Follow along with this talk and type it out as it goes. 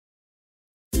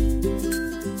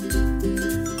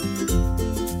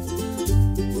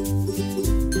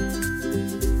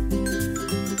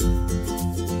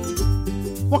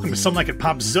Welcome to Some Like It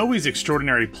Pop, Zoey's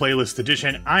Extraordinary Playlist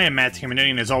Edition. I am Matt Tamanini,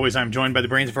 and as always, I'm joined by the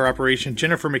brains of our operation,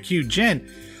 Jennifer McHugh. Jen,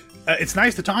 it's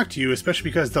nice to talk to you, especially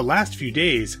because the last few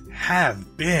days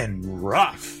have been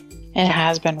rough. It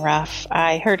has been rough.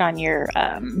 I heard on your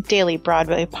daily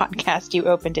Broadway podcast, you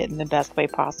opened it in the best way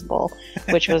possible,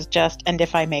 which was just, and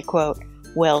if I may quote,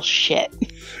 well, shit.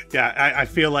 Yeah, I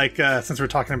feel like since we're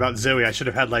talking about Zoey, I should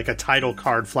have had like a title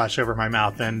card flash over my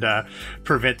mouth and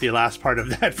prevent the last part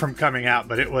of that from coming out.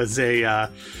 But it was a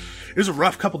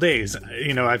rough couple days.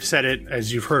 You know, I've said it,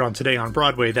 as you've heard on Today on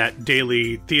Broadway, that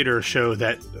daily theater show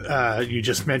that you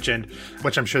just mentioned,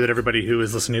 which I'm sure that everybody who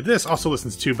is listening to this also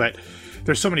listens to, but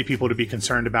there's so many people to be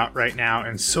concerned about right now,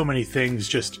 and so many things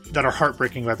just that are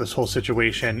heartbreaking about this whole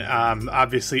situation.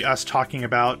 Obviously, us talking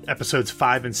about episodes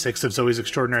 5 and 6 of Zoey's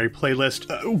Extraordinary Playlist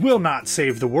will not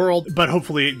save the world, but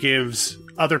hopefully it gives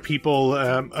other people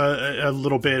a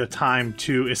little bit of time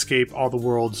to escape all the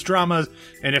world's dramas.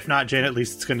 And if not, Jen, at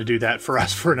least it's going to do that for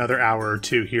us for another hour or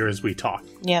two here as we talk.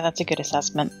 Yeah, that's a good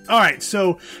assessment. All right,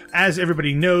 so as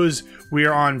everybody knows, we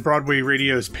are on Broadway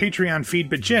Radio's Patreon feed.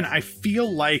 But Jen, I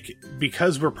feel like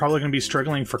because we're probably going to be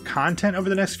struggling for content over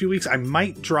the next few weeks, I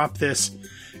might drop this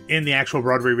in the actual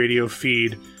Broadway Radio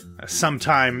feed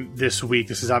sometime this week.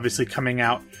 This is obviously coming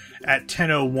out at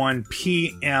 10:01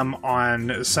 p.m.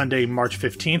 on Sunday, March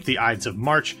 15th, the Ides of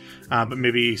March. But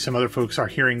maybe some other folks are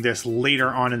hearing this later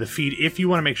on in the feed. If you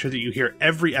want to make sure that you hear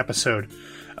every episode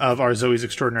of our Zoey's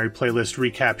Extraordinary Playlist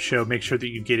recap show, make sure that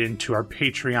you get into our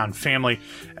Patreon family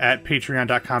at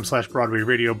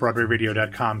patreon.com/BroadwayRadio,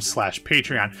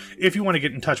 BroadwayRadio.com/Patreon. If you want to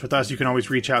get in touch with us, you can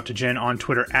always reach out to Jen on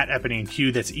Twitter at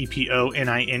EponineQ. That's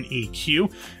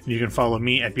EPONINEQ. And you can follow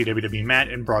me at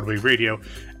BWWMatt and Broadway Radio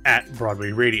at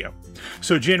Broadway Radio.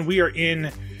 So Jen, we are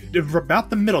in about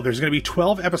the middle. There's going to be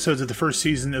 12 episodes of the first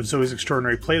season of Zoey's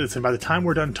Extraordinary Playlist, and by the time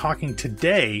we're done talking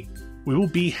today, we will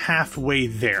be halfway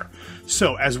there.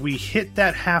 So as we hit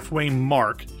that halfway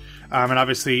mark, and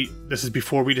obviously this is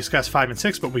before we discuss 5 and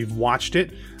 6, but we've watched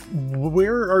it,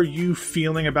 where are you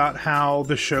feeling about how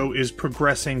the show is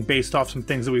progressing based off some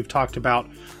things that we've talked about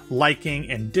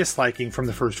liking and disliking from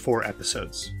the first 4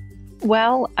 episodes?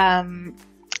 Well,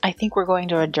 I think we're going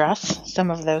to address some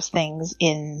of those things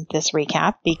in this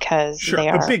recap because they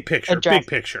are a big picture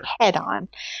head on.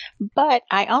 But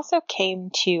I also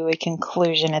came to a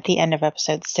conclusion at the end of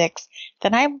episode 6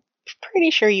 that I'm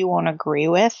pretty sure you won't agree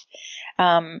with.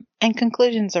 And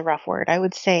conclusion's a rough word. I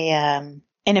would say an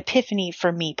epiphany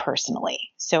for me personally.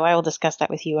 So I will discuss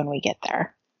that with you when we get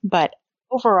there. But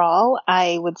overall,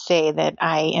 I would say that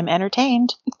I am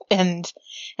entertained, and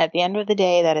at the end of the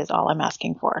day, that is all I'm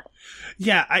asking for.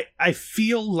 Yeah, I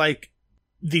feel like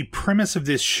the premise of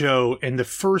this show and the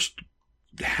first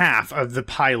half of the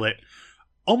pilot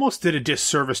almost did a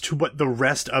disservice to what the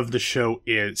rest of the show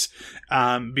is,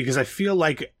 because I feel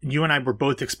like you and I were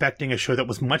both expecting a show that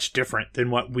was much different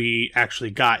than what we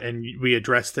actually got, and we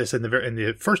addressed this in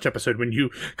the first episode when you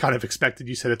kind of expected,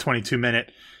 you said, a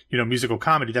 22-minute musical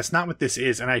comedy. That's not what this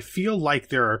is, and I feel like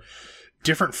there are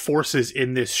different forces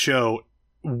in this show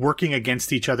working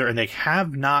against each other, and they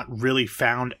have not really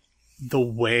found the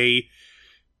way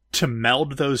to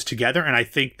meld those together. And I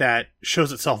think that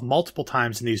shows itself multiple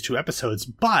times in these 2 episodes,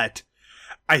 but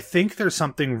I think there's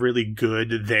something really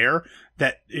good there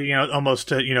that,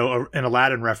 almost, an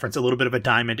Aladdin reference, a little bit of a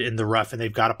diamond in the rough, and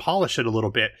they've got to polish it a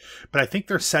little bit. But I think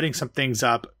they're setting some things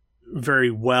up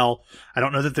very well. I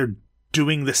don't know that they're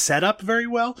doing the setup very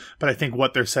well, but I think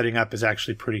what they're setting up is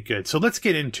actually pretty good. So let's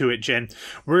get into it, Jen.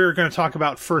 We're going to talk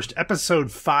about first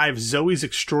episode 5, Zoey's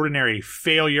Extraordinary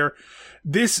Failure.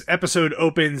 This episode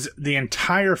opens the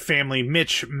entire family,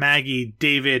 Mitch, Maggie,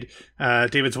 David,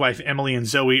 David's wife, Emily, and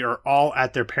Zoey are all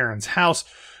at their parents' house.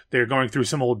 They're going through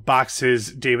some old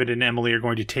boxes. David and Emily are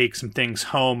going to take some things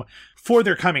home for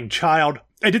their coming child.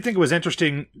 I did think it was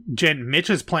interesting, Jen, Mitch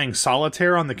is playing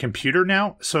solitaire on the computer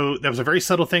now. So that was a very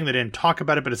subtle thing. They didn't talk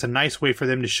about it, but it's a nice way for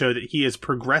them to show that he is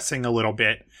progressing a little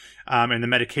bit. And the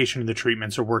medication and the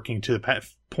treatments are working to the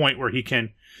point where he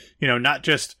can, not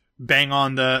just bang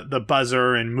on the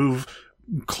buzzer and move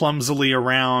clumsily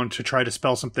around to try to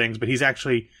spell some things, but he's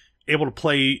actually able to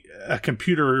play a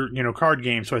computer, card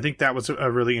game. So I think that was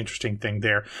a really interesting thing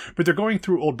there. But they're going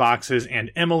through old boxes,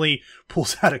 and Emily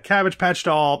pulls out a Cabbage Patch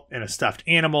doll and a stuffed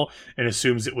animal and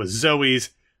assumes it was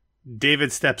Zoey's.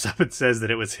 David steps up and says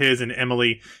that it was his, and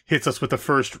Emily hits us with the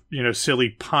first, silly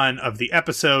pun of the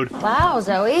episode. Wow,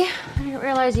 Zoey. I didn't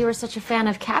realize you were such a fan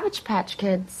of Cabbage Patch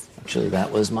Kids. Actually,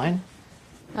 that was mine.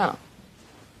 Oh.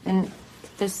 And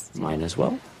this... Mine as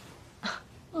well.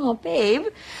 Oh, babe.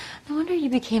 No wonder you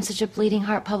became such a bleeding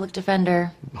heart public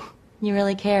defender. You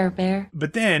really care, Bear.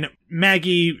 But then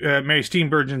Maggie, Mary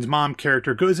Steenburgen's mom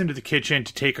character, goes into the kitchen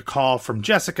to take a call from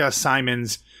Jessica,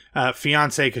 Simon's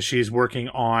fiance, because she's working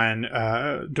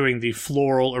on doing the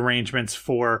floral arrangements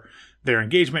for their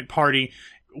engagement party.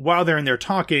 While they're in there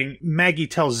talking, Maggie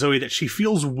tells Zoey that she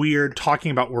feels weird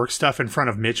talking about work stuff in front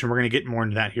of Mitch, and we're going to get more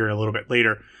into that here a little bit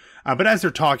later. But as they're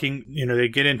talking, they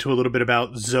get into a little bit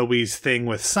about Zoey's thing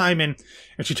with Simon,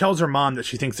 and she tells her mom that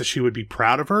she thinks that she would be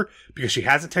proud of her because she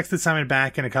hasn't texted Simon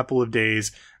back in a couple of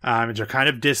days, and they're kind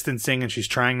of distancing, and she's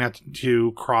trying not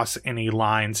to cross any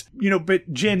lines.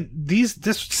 But Jen, this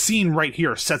scene right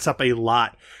here sets up a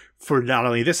lot for not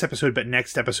only this episode, but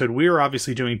next episode. We are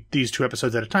obviously doing these 2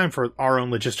 episodes at a time for our own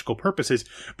logistical purposes,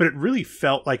 but it really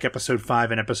felt like episode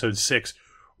 5 and episode 6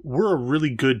 were a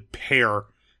really good pair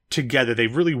together. They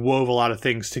really wove a lot of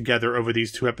things together over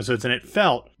these 2 episodes, and it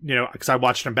felt, because I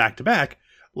watched them back to back,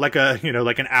 like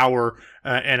like an hour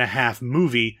and a half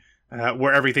movie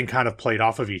where everything kind of played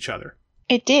off of each other.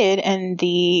 It did, and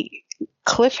the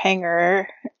cliffhanger,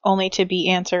 only to be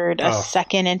answered a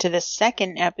second into the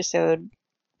second episode,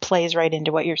 plays right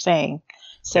into what you're saying.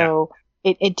 So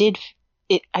yeah.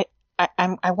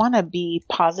 I want to be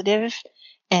positive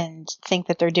and think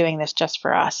that they're doing this just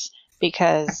for us,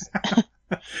 because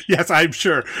yes, I'm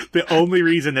sure the only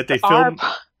reason that they filmed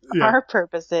our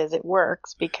purposes, it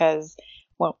works because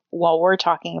while we're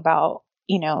talking about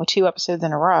 2 episodes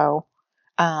in a row,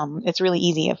 it's really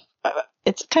easy.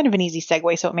 It's kind of an easy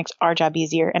segue, so it makes our job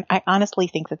easier. And I honestly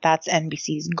think that that's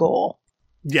NBC's goal.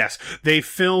 Yes, they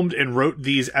filmed and wrote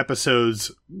these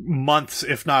episodes months,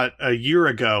 if not a year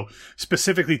ago,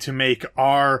 specifically to make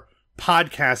our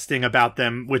podcasting about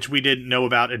them, which we didn't know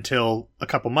about until a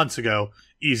couple months ago,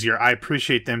 easier. I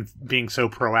appreciate them being so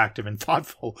proactive and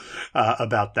thoughtful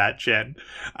about that, Jen.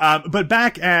 But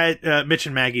back at Mitch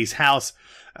and Maggie's house,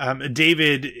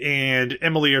 David and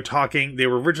Emily are talking. They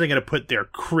were originally going to put their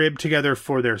crib together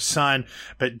for their son,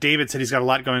 but David said he's got a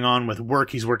lot going on with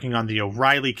work. He's working on the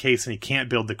O'Reilly case, and he can't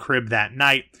build the crib that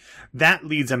night. That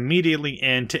leads immediately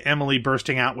into Emily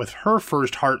bursting out with her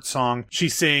first heart song. She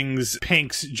sings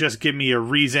Pink's Just Give Me a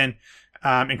Reason,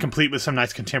 and complete with some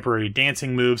nice contemporary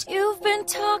dancing moves. You've been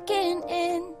talking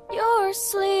in your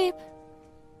sleep.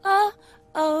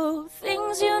 Oh,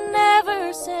 things you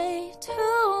never say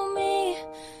to me.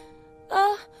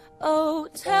 Oh,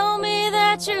 tell me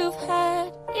that you've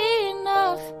had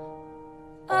enough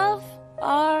of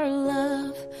our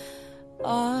love.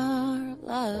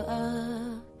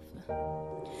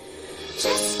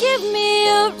 Just give me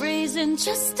a reason,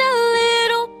 just a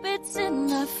little bit's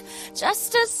enough.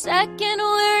 Just a second,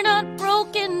 we're not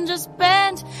broken, just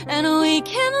bent, and we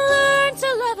can learn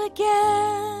to love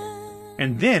again.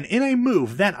 And then, in a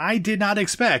move that I did not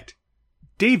expect,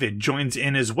 David joins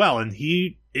in as well, and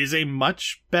he is a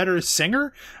much better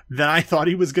singer than I thought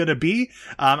he was going to be.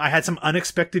 I had some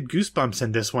unexpected goosebumps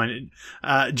in this one.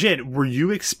 Jen, were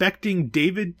you expecting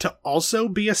David to also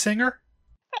be a singer?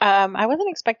 I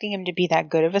wasn't expecting him to be that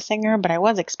good of a singer, but I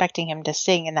was expecting him to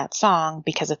sing in that song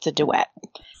because it's a duet.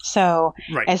 So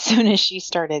right. As soon as she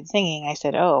started singing, I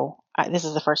said, this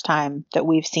is the first time that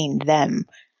we've seen them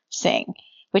sing,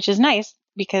 which is nice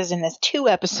because in this 2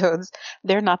 episodes,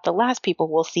 they're not the last people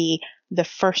we'll see the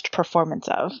first performance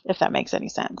of, if that makes any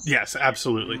sense. Yes,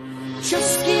 absolutely.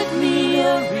 Just give me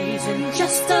a reason,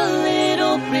 just a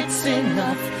little bit's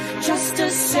enough. Just a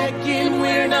second,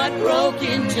 we're not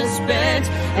broken, just bent,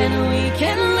 and we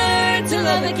can learn to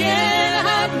love again.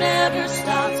 I've never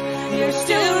stopped, you're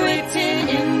still written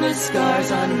in the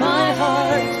scars on my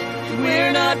heart.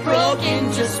 We're not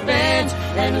broken, just bent,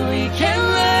 and we can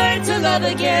learn to love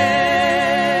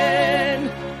again.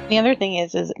 The other thing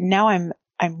is now I'm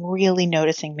really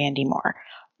noticing Mandy Moore.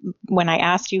 When I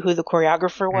asked you who the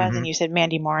choreographer was and you said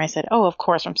Mandy Moore, I said, of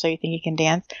course, from So You Think You Can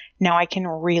Dance. Now I can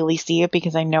really see it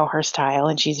because I know her style,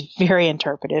 and she's very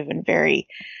interpretive and very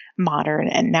modern,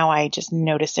 and now I just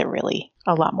notice it really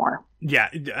a lot more.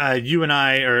 Yeah, you and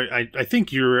I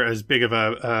think you're as big of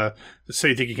a So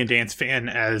You Think You Can Dance fan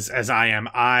as I am.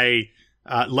 I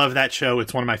love that show.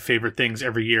 It's one of my favorite things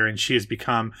every year, and she has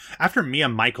become, after Mia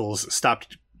Michaels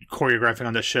stopped choreographing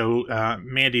on the show,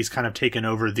 Mandy's kind of taken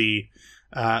over the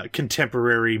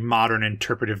contemporary modern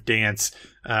interpretive dance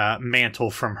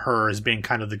mantle from her as being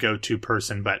kind of the go-to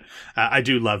person, but I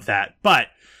do love that. But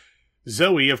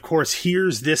Zoey, of course,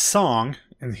 hears this song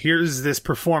and hears this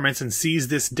performance and sees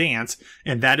this dance,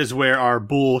 and that is where our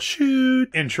bullshit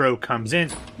intro comes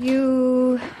in.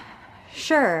 You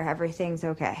sure everything's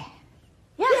okay?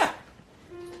 Yeah.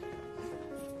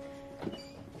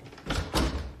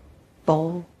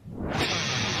 Bowl.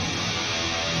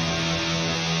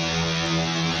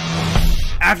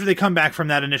 After they come back from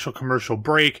that initial commercial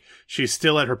break, she's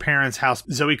still at her parents' house.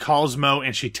 Zoey calls Mo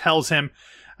and she tells him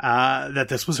that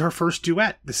this was her first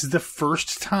duet. This is the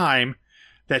first time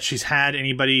that she's had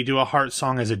anybody do a heart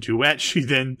song as a duet. She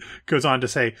then goes on to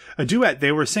say, a duet,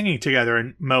 they were singing together,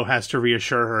 and Mo has to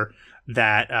reassure her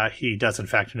that he does in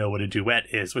fact know what a duet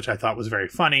is, which I thought was very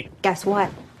funny. Guess what?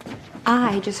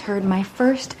 I just heard my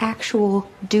first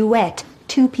actual duet.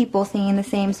 2 people singing the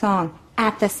same song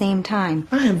at the same time.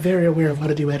 I am very aware of what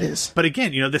a duet is. But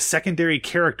again, the secondary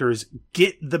characters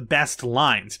get the best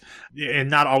lines. And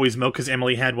not always Mo, because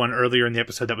Emily had one earlier in the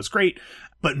episode that was great.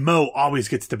 But Mo always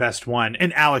gets the best one.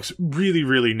 And Alex really,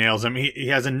 really nails him. He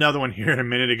has another one here a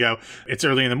minute ago. It's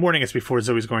early in the morning. It's before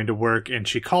Zoe's going to work. And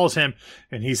she calls him.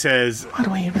 And he says, why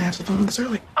do I even have to phone this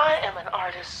early? I am an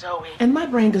artist, Zoey. And my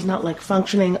brain does not like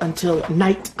functioning until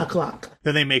night o'clock.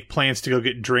 Then they make plans to go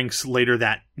get drinks later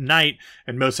that night.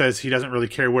 And Mo says he doesn't really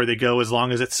care where they go as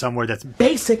long as it's somewhere that's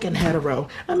basic and hetero.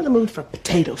 I'm in the mood for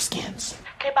potato skins.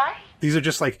 Okay, bye. These are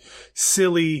just like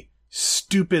silly,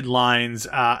 stupid lines.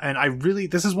 And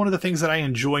this is one of the things that I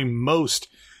enjoy most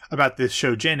about this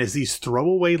show, Jen, is these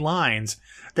throwaway lines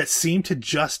that seem to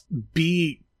just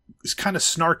be kind of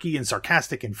snarky and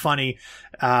sarcastic and funny.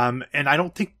 And I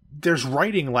don't think there's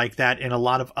writing like that in a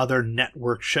lot of other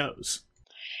network shows.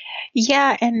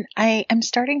 Yeah, and I am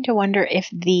starting to wonder if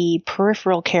the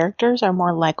peripheral characters are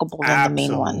more likable than the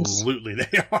main ones. Absolutely,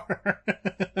 they are.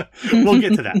 We'll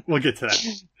get to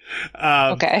that.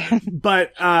 Okay.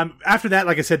 But after that,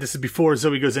 like I said, this is before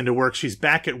Zoey goes into work. She's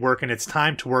back at work, and it's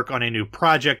time to work on a new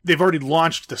project. They've already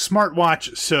launched the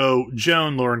smartwatch, so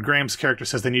Joan, Lauren Graham's character,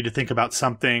 says they need to think about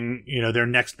something, their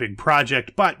next big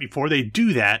project. But before they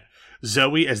do that,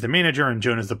 Zoey, as the manager, and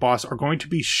Joan as the boss, are going to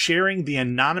be sharing the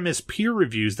anonymous peer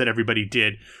reviews that everybody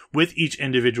did with each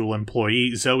individual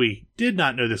employee. Zoey did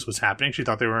not know this was happening. She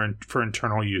thought they were for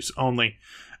internal use only.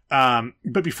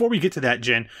 But before we get to that,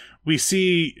 Jen, we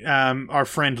see our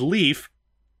friend Leaf.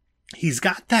 He's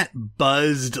got that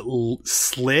buzzed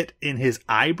slit in his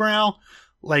eyebrow.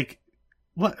 Like,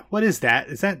 what is that?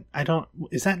 Is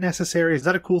that necessary? Is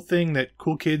that a cool thing that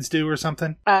cool kids do or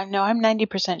something? No, I'm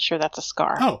 90% sure that's a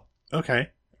scar. Oh. Okay.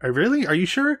 Really? Are you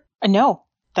sure? No.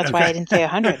 That's why I didn't say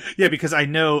 100. Yeah, because I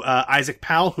know Isaac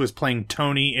Powell, who is playing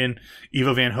Tony in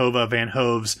Ivo Van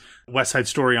Hove's West Side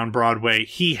Story on Broadway,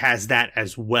 he has that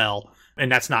as well.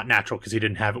 And that's not natural because he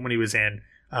didn't have it when he was in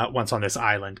Once on This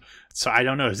Island. So I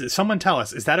don't know. Someone tell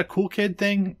us, is that a cool kid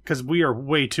thing? Because we are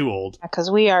way too old.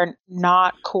 Because we are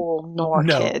not cool nor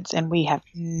kids, and we have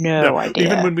no idea.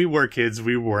 Even when we were kids,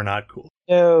 we were not cool.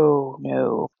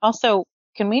 No. Also,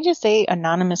 can we just say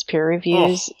anonymous peer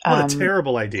reviews? What a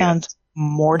terrible idea. Sounds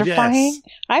mortifying. Yes.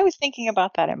 I was thinking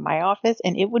about that in my office,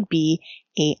 and it would be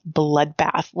a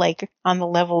bloodbath, like on the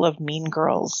level of Mean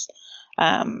Girls.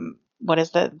 What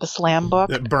is the slam book?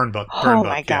 The Burn Book. God,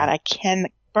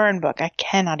 Burn Book. I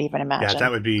cannot even imagine. Yeah,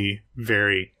 that would be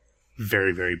very,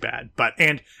 very, very bad.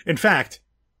 And in fact,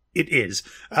 it is.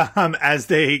 As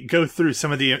they go through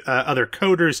some of the other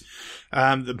coders,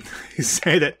 they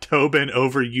say that Tobin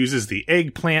overuses the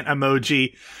eggplant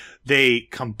emoji. They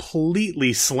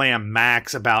completely slam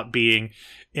Max about being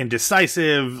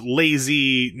indecisive,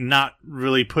 lazy, not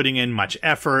really putting in much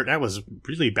effort. That was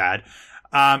really bad.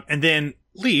 And then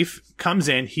Leaf comes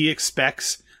in. He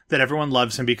expects that everyone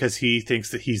loves him because he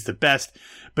thinks that he's the best.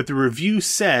 But the review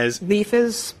says Leaf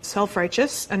is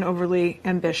self-righteous and overly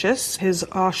ambitious. His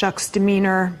aw-shucks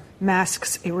demeanor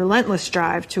masks a relentless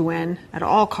drive to win at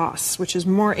all costs, which is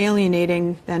more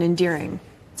alienating than endearing.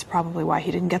 It's probably why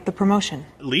he didn't get the promotion.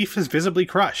 Leaf is visibly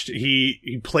crushed.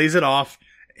 He plays it off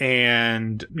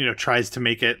and tries to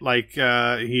make it like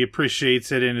he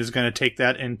appreciates it and is going to take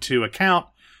that into account.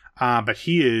 But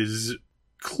he is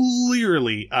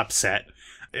clearly upset.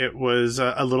 It was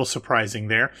a little surprising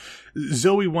there.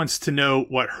 Zoey wants to know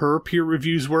what her peer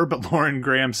reviews were, but Lauren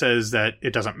Graham says that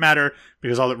it doesn't matter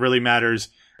because all that really matters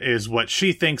is what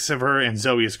she thinks of her, and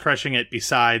Zoey is crushing it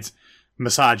besides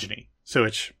misogyny. So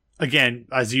it's, again,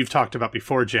 as you've talked about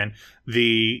before, Jen,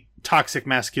 the toxic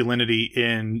masculinity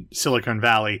in Silicon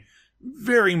Valley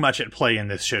very much at play in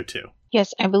this show too.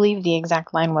 Yes, I believe the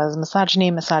exact line was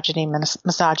misogyny.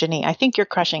 I think you're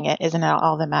crushing it. Isn't it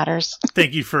all that matters?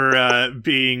 Thank you for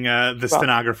being the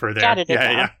stenographer there. Jotted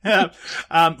it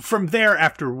down. From there,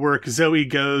 after work, Zoey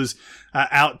goes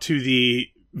out to the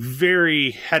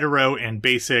very hetero and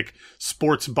basic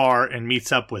sports bar and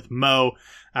meets up with Mo.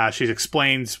 She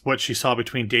explains what she saw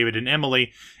between David and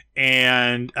Emily,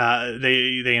 and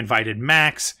they invited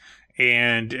Max,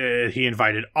 and he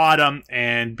invited Autumn,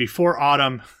 and before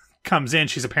Autumn comes in,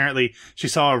 she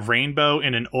saw a rainbow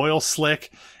in an oil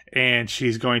slick, and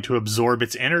she's going to absorb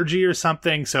its energy or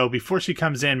something. So before she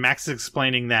comes in, Max is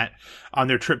explaining that on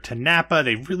their trip to Napa,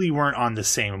 they really weren't on the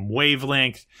same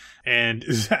wavelength. And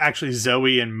actually,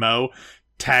 Zoey and Mo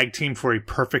tag team for a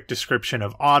perfect description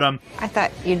of Autumn. I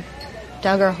thought you'd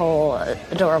dug her hole,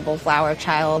 adorable flower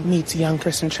child. Meets young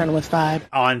Kristen Chenoweth vibe.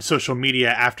 On social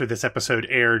media after this episode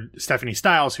aired, Stephanie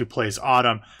Stiles, who plays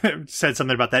Autumn, said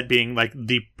something about that being like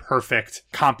the perfect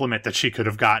compliment that she could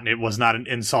have gotten. It was not an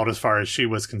insult as far as she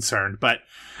was concerned. But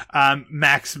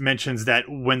Max mentions that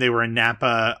when they were in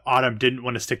Napa, Autumn didn't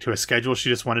want to stick to a schedule. She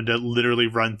just wanted to literally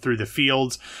run through the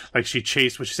fields. Like she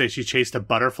chased a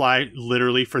butterfly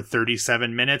literally for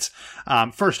 37 minutes.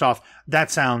 First off, that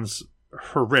sounds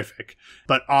horrific,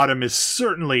 but Autumn is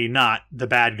certainly not the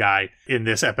bad guy in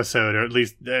this episode, or at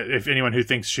least if anyone who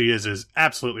thinks she is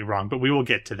absolutely wrong, but we will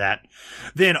get to that.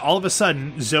 Then all of a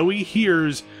sudden, Zoey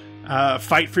hears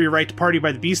Fight for Your Right to Party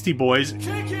by the Beastie Boys.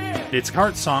 It's a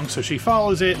Heart song, so she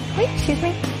follows it. Wait, excuse me?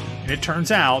 And it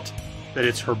turns out that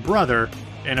it's her brother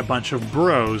and a bunch of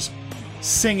bros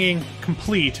singing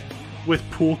complete with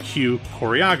pool cue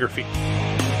choreography.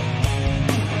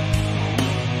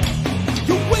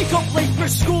 You wake up late for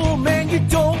school, man, you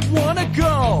don't wanna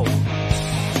go.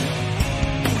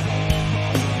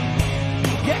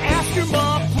 You ask your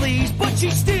mom, please, but she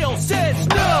still says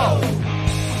no.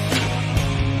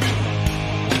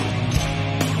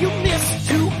 You miss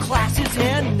 2 classes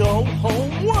and no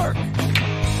homework.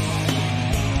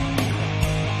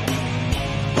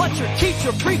 But your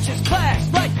teacher preaches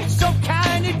class like it's some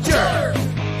kind of jerk.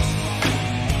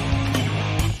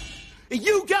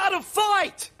 You gotta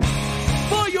fight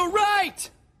for your right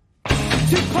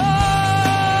to party!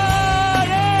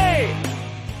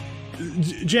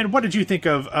 Jen, what did you think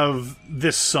of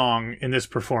this song in this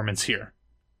performance here?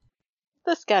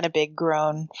 This got a big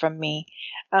groan from me.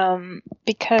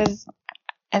 Because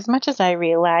as much as I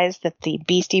realize that the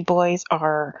Beastie Boys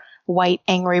are white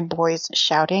angry boys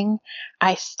shouting,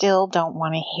 I still don't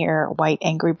want to hear white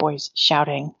angry boys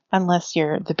shouting unless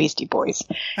you're the Beastie Boys.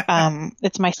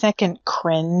 It's my second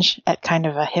cringe at kind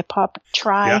of a hip hop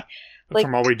try. Yeah. Like,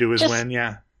 from All We Do Is Win,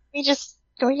 yeah.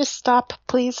 Can we just stop,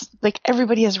 please? Like,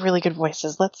 everybody has really good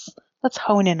voices. Let's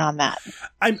hone in on that.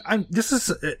 This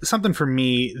is something for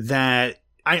me that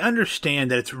I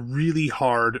understand that it's really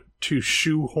hard to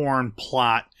shoehorn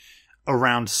plot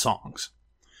around songs.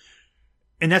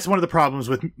 And that's one of the problems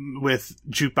with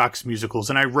jukebox musicals.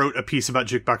 And I wrote a piece about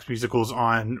jukebox musicals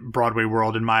on Broadway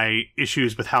World and my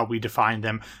issues with how we define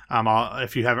them.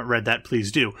 If you haven't read that,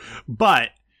 please do. But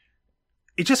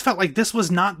it just felt like this was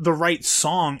not the right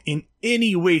song in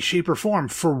any way, shape, or form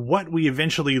for what we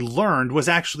eventually learned was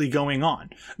actually going on.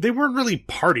 They weren't really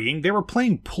partying. They were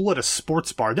playing pool at a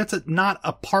sports bar. That's not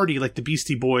a party like the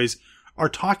Beastie Boys are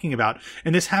talking about.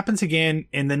 And this happens again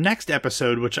in the next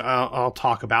episode, which I'll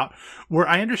talk about, where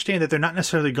I understand that they're not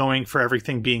necessarily going for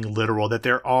everything being literal, that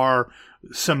there are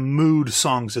some mood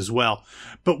songs as well.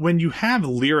 But when you have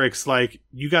lyrics like,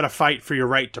 you gotta fight for your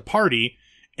right to party,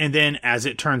 and then, as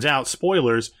it turns out,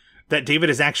 spoilers, that David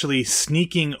is actually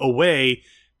sneaking away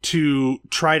to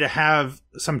try to have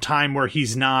some time where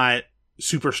he's not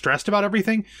super stressed about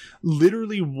everything.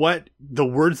 Literally, what the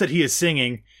words that he is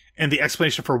singing and the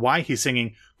explanation for why he's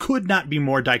singing could not be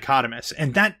more dichotomous.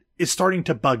 And that is starting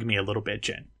to bug me a little bit,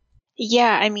 Jen.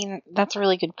 Yeah, I mean, that's a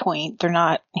really good point.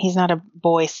 He's not a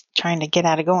boy trying to get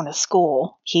out of going to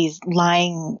school. He's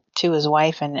lying to his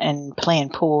wife and playing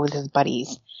pool with his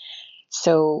buddies.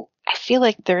 So I feel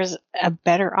like there's a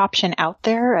better option out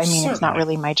there. I mean, Certainly. It's not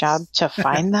really my job to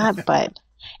find that, but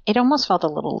it almost felt a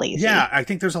little lazy. Yeah, I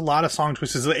think there's a lot of song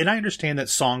choices, and I understand that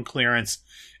song clearance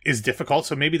is difficult,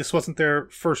 so maybe this wasn't their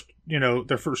first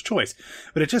choice.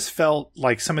 But it just felt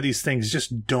like some of these things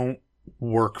just don't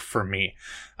work for me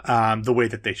the way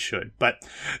that they should. But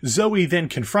Zoey then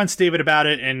confronts David about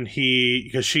it, and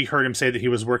because she heard him say that he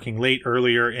was working late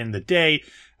earlier in the day,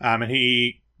 and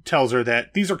he tells her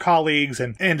that these are colleagues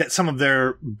and that some of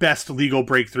their best legal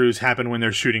breakthroughs happen when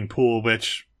they're shooting pool,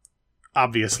 which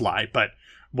obvious lie, but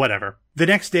whatever. The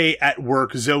next day at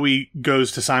work, Zoey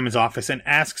goes to Simon's office and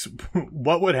asks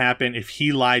what would happen if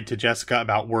he lied to Jessica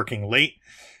about working late.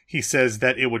 He says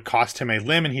that it would cost him a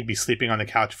limb and he'd be sleeping on the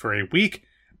couch for a week.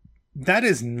 That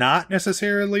is not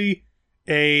necessarily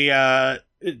a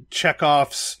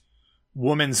Chekhov's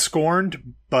woman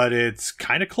scorned, but it's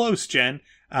kind of close, Jen.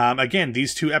 Again,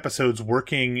 these two episodes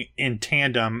working in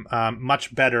tandem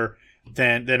much better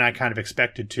than I kind of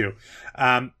expected to.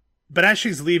 But as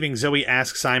she's leaving, Zoey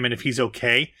asks Simon if he's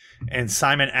okay, and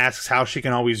Simon asks how she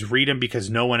can always read him because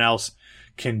no one else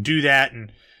can do that.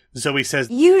 And Zoey says,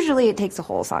 Usually it takes a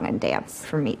whole song and dance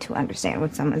for me to understand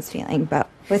what someone's feeling, but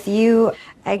with you,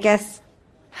 I guess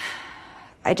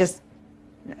I just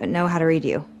know how to read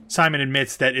you. Simon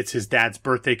admits that it's his dad's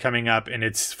birthday coming up, and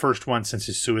it's first one since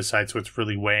his suicide, so it's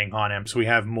really weighing on him. So we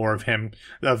have more of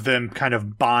them kind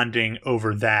of bonding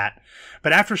over that.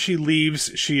 But after she leaves,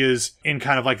 she is in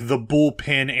kind of like the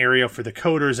bullpen area for the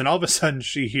coders, and all of a sudden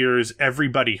she hears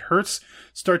Everybody Hurts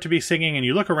start to be singing, and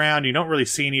you look around, you don't really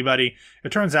see anybody.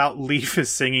 It turns out Leaf is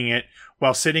singing it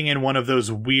while sitting in one of those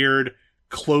weird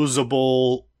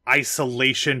closable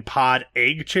isolation pod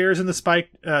egg chairs in the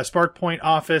Spark Point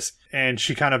office, and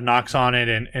she kind of knocks on it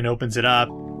and opens it up.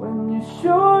 When you're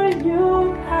sure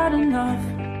you've had enough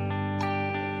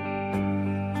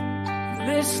of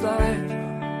this life,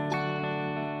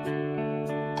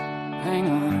 hang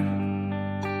on.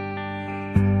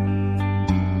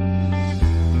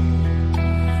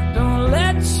 Don't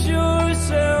let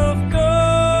yourself go.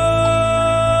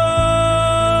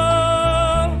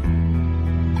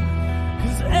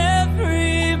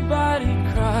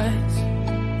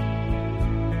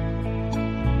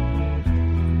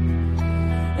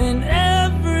 And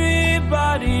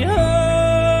everybody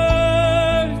hurts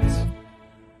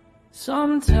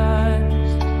sometimes.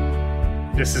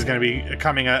 This is going to be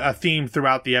becoming a theme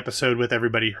throughout the episode with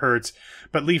Everybody Hurts.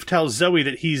 But Leaf tells Zoey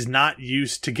that he's not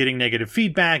used to getting negative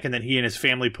feedback and that he and his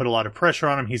family put a lot of pressure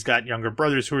on him. He's got younger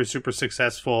brothers who are super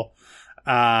successful.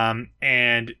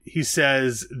 And he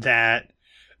says that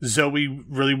Zoey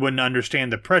really wouldn't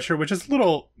understand the pressure, which is a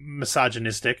little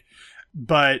misogynistic.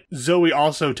 But Zoey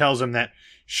also tells him that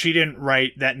she didn't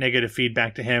write that negative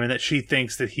feedback to him and that she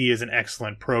thinks that he is an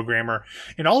excellent programmer.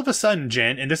 And all of a sudden,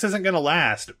 Jen, and this isn't going to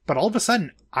last, but all of a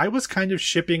sudden, I was kind of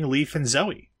shipping Leaf and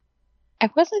Zoey. I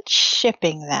wasn't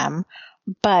shipping them,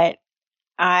 but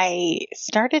I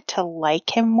started to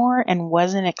like him more and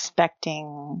wasn't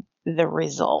expecting the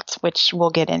result, which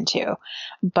we'll get into.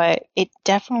 But it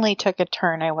definitely took a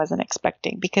turn I wasn't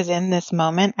expecting, because in this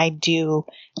moment, I do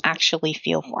actually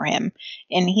feel for him.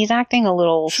 And he's acting a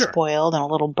little spoiled and a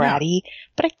little bratty,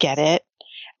 but I get it.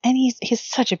 And he's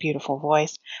such a beautiful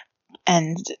voice.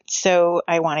 And so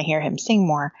I want to hear him sing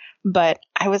more. But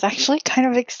I was actually kind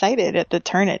of excited at the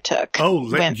turn it took. Oh,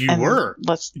 you were.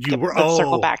 Let's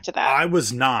circle back to that. I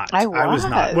was not. I was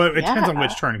not. Well, it depends on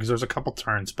which turn, because there's a couple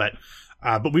turns, but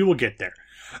we will get there.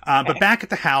 Okay. But back at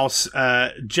the house,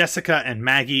 Jessica and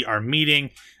Maggie are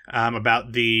meeting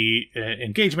about the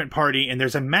engagement party, and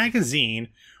there's a magazine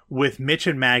with Mitch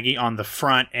and Maggie on the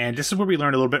front, and this is where we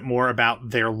learn a little bit more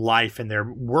about their life and their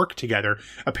work together.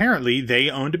 Apparently, they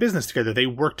owned a business together. They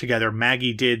worked together.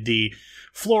 Maggie did the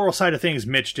floral side of things.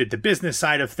 Mitch did the business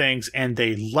side of things, and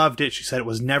they loved it. She said it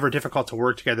was never difficult to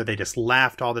work together. They just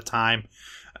laughed all the time,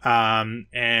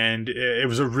 and it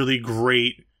was a really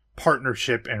great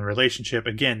partnership and relationship.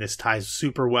 Again, this ties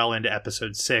super well into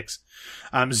episode 6.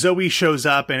 Zoey shows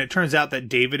up, and it turns out that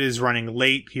David is running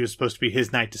late. He was supposed to be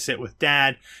his night to sit with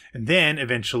Dad, and then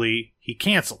eventually he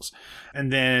cancels.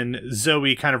 And then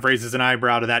Zoey kind of raises an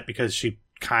eyebrow to that because she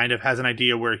kind of has an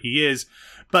idea where he is.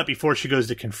 But before she goes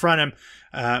to confront him,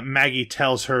 Maggie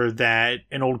tells her that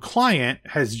an old client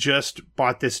has just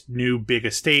bought this new big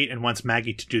estate and wants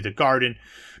Maggie to do the garden.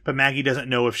 But Maggie doesn't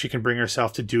know if she can bring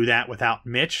herself to do that without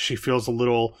Mitch. It feels a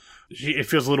little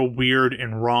weird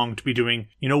and wrong to be doing,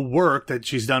 work that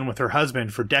she's done with her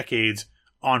husband for decades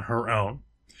on her own.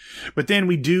 But then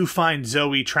we do find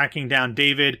Zoey tracking down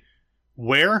David.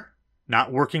 Where?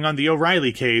 Not working on the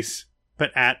O'Reilly case,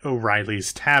 but at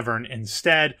O'Reilly's Tavern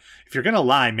instead. If you're gonna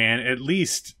lie, man, at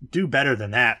least do better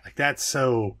than that. Like, that's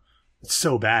so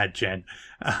bad, Jen.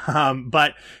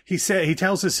 But he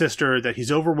tells his sister that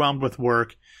he's overwhelmed with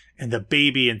work and the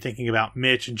baby and thinking about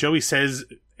Mitch. And Zoey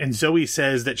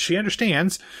says that she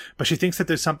understands, but she thinks that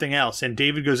there's something else. And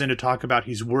David goes in to talk about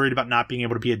he's worried about not being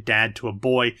able to be a dad to a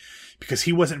boy because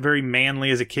he wasn't very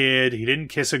manly as a kid. He didn't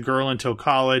kiss a girl until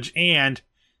college, and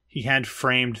he had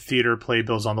framed theater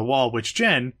playbills on the wall, which,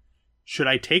 Jen, should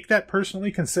I take that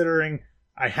personally, considering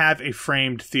I have a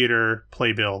framed theater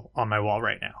playbill on my wall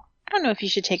right now? I don't know if you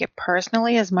should take it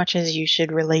personally as much as you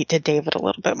should relate to David a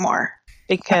little bit more,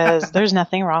 because there's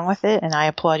nothing wrong with it, and I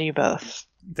applaud you both.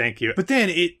 Thank you. But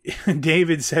then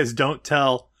David says, don't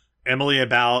tell Emily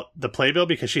about the playbill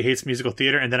because she hates musical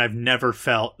theater, and then I've never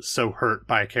felt so hurt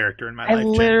by a character in my life. I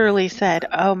literally said,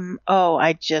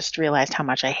 I just realized how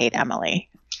much I hate Emily.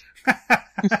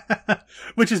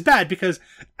 Which is bad because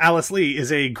Alice Lee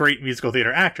is a great musical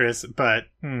theater actress, but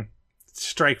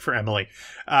strike for Emily.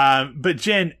 But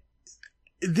Jen,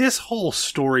 this whole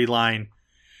storyline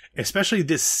especially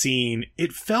this scene,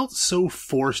 it felt so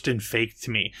forced and fake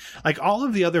to me. Like, all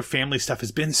of the other family stuff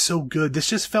has been so good. This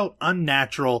just felt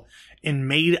unnatural and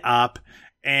made up.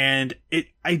 And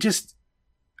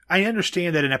I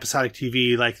understand that in episodic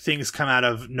TV, like, things come out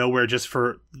of nowhere just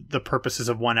for the purposes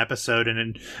of one episode,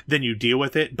 and then you deal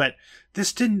with it. But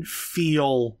this didn't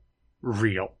feel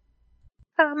real.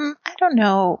 I don't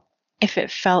know if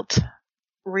it felt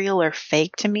real or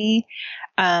fake to me.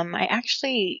 I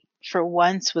actually, for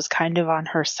once, was kind of on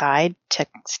her side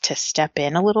to step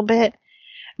in a little bit.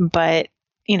 But,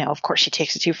 of course, she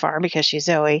takes it too far because she's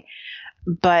Zoey.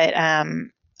 But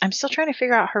I'm still trying to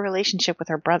figure out her relationship with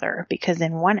her brother, because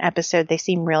in one episode they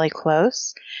seem really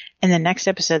close, and the next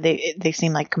episode they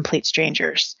seem like complete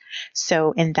strangers.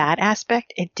 So in that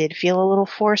aspect, it did feel a little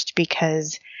forced,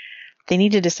 because they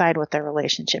need to decide what their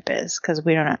relationship is, because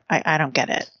I don't get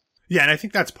it. Yeah, and I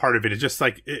think that's part of it. It's just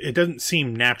like, it doesn't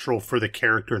seem natural for the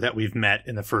character that we've met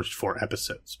in the first 4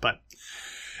 episodes. But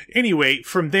anyway,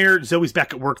 from there, Zoey's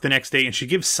back at work the next day, and she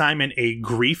gives Simon a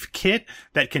grief kit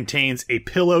that contains a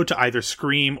pillow to either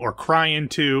scream or cry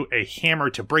into, a hammer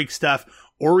to break stuff,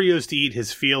 Oreos to eat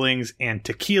his feelings, and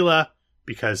tequila,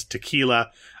 because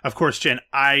tequila. Of course, Jen,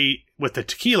 with the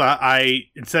tequila,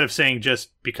 instead of saying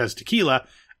just because tequila,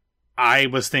 I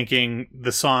was thinking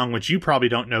the song, which you probably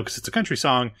don't know because it's a country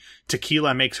song,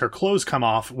 Tequila Makes Her Clothes Come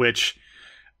Off, which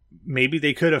maybe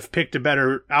they could have picked a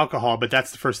better alcohol, but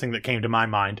that's the first thing that came to my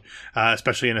mind,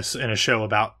 especially in a show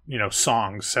about,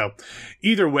 songs. So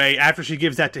either way, after she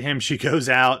gives that to him, she goes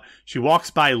out, she walks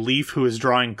by Leaf, who is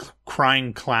drawing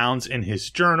crying clowns in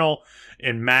his journal,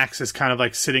 and Max is kind of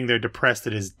like sitting there depressed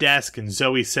at his desk, and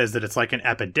Zoey says that it's like an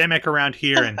epidemic around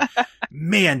here, and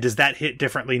man, does that hit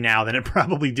differently now than it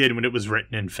probably did when it was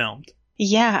written and filmed.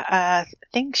 Yeah,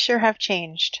 things sure have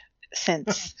changed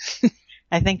since.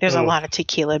 I think there's a lot of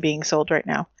tequila being sold right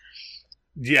now.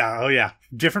 Yeah, oh yeah.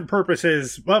 Different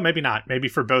purposes. Well, maybe not. Maybe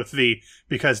for both the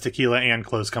because tequila and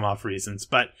clothes come off reasons.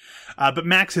 But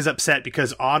Max is upset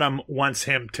because Autumn wants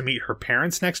him to meet her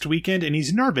parents next weekend, and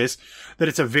he's nervous that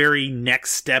it's a very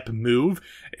next step move,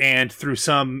 and through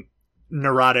some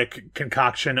neurotic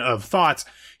concoction of thoughts,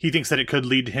 he thinks that it could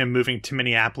lead to him moving to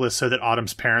Minneapolis so that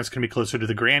Autumn's parents can be closer to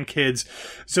the grandkids.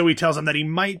 So he tells him that he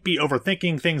might be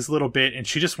overthinking things a little bit, and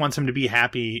she just wants him to be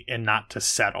happy and not to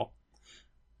settle.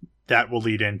 That will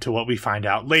lead into what we find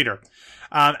out later.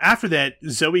 After that,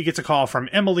 Zoey gets a call from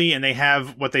Emily, and they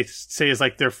have what they say is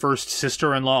like their first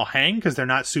sister-in-law hang, because they're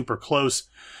not super close.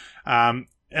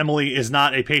 Emily is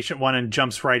not a patient one and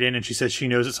jumps right in, and she says she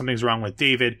knows that something's wrong with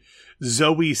David.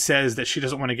 Zoey says that she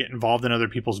doesn't want to get involved in other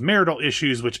people's marital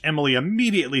issues, which Emily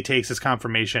immediately takes as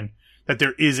confirmation that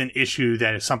there is an issue,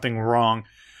 that is something wrong.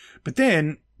 But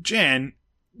then, Jen,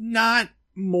 not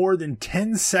more than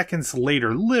 10 seconds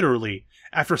later, literally,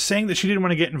 after saying that she didn't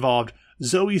want to get involved,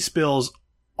 Zoey spills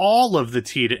all of the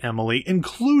tea to Emily,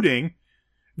 including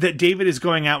that David is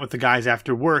going out with the guys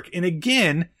after work. And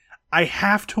again, I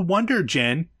have to wonder,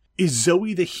 Jen, is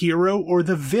Zoey the hero or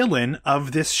the villain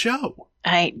of this show?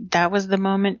 That was the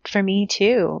moment for me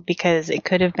too, because it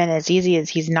could have been as easy as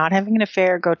he's not having an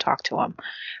affair, go talk to him.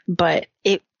 But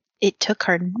it took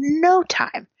her no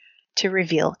time to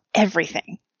reveal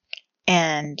everything,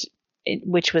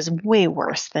 which was way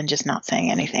worse than just not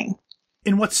saying anything.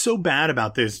 And what's so bad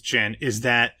about this, Jen, is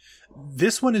that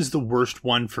this one is the worst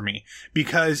one for me,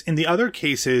 because in the other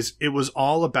cases, it was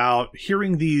all about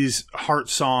hearing these heart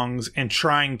songs and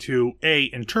trying to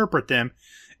A, interpret them,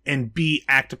 and B,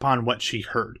 act upon what she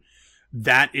heard.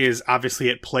 That is obviously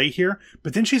at play here,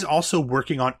 but then she's also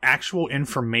working on actual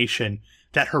information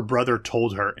that her brother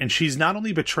told her, and she's not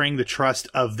only betraying the trust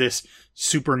of this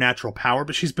supernatural power,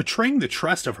 but she's betraying the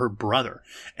trust of her brother.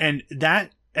 And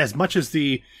that, as much as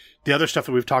the other stuff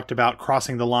that we've talked about,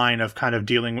 crossing the line of kind of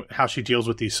dealing, how she deals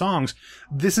with these songs,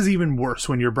 this is even worse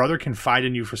when your brother confided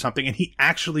in you for something, and he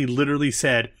actually literally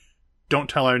said, don't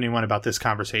tell anyone about this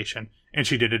conversation. And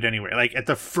she did it anyway, like at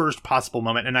the first possible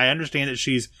moment. And I understand that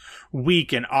she's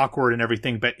weak and awkward and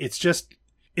everything, but it's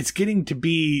getting to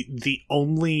be the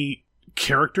only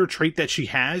character trait that she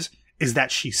has is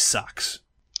that she sucks.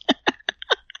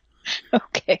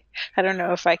 Okay. I don't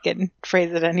know if I can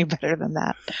phrase it any better than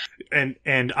that.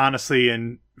 And honestly,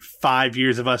 in 5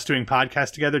 years of us doing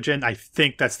podcasts together, Jen, I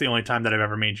think that's the only time that I've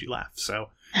ever made you laugh. So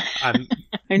I'm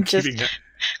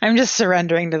just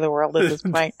surrendering to the world at this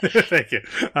point. Thank you.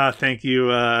 Thank you,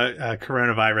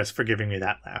 coronavirus, for giving me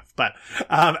that laugh. But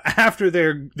after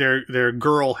their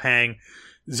girl hang,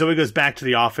 Zoey goes back to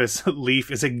the office.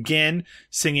 Leaf is again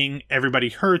singing Everybody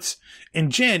Hurts.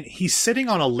 And Jen, he's sitting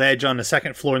on a ledge on the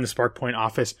second floor in the Spark Point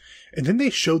office. And then they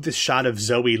showed this shot of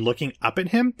Zoey looking up at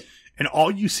him. and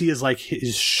all you see is like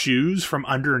his shoes from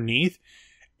underneath.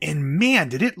 And man,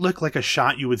 did it look like a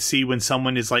shot you would see when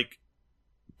someone is like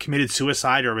committed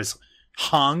suicide or was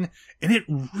hung. And it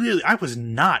really, I was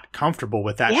not comfortable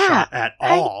with that shot at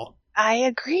all. I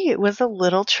agree. It was a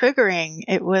little triggering.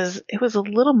 It was a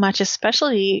little much,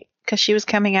 especially because she was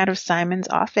coming out of Simon's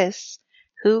office,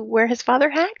 where his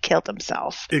father had killed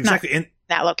himself. Exactly. Not and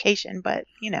that location, but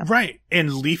Right.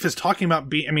 And Leaf is talking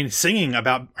about singing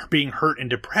about being hurt and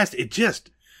depressed. It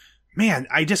just, man,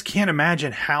 I just can't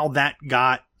imagine how that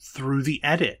got through the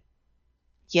edit.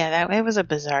 Yeah, it was a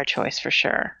bizarre choice for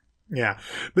sure. Yeah.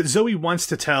 But Zoey wants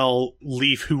to tell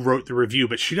Leaf who wrote the review,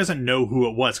 but she doesn't know who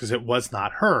it was because it was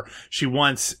not her. She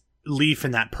wants Leaf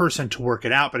and that person to work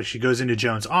it out, but as she goes into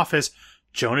Joan's office,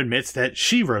 Joan admits that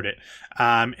she wrote it.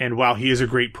 And while he is a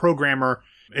great programmer,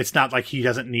 it's not like he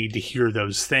doesn't need to hear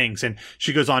those things. And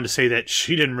she goes on to say that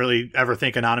she didn't really ever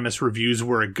think anonymous reviews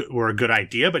were a good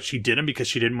idea, but she did them because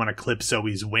she didn't want to clip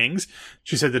Zoey's wings.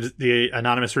 She said that the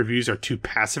anonymous reviews are too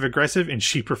passive aggressive and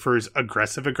she prefers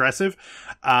aggressive aggressive.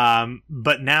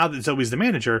 But now that Zoey's the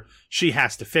manager, she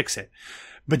has to fix it.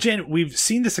 But Jen, we've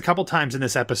seen this a couple times in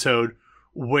this episode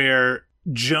where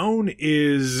Joan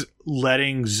is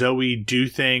letting Zoey do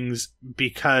things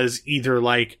because either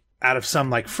like out of some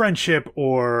like friendship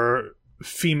or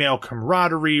female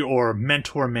camaraderie or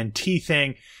mentor-mentee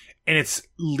thing, and it's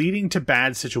leading to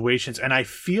bad situations. And I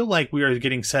feel like we are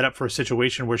getting set up for a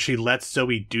situation where she lets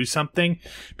Zoey do something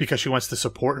because she wants to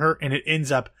support her, and it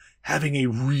ends up having a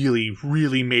really,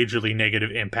 really majorly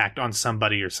negative impact on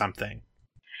somebody or something.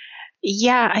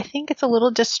 Yeah, I think it's a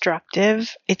little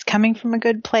destructive. It's coming from a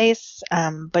good place,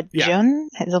 but Joan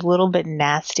is a little bit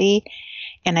nasty,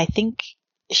 and I think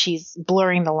she's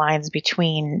blurring the lines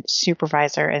between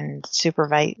supervisor and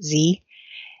supervisee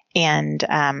and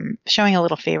showing a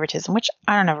little favoritism, which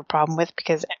I don't have a problem with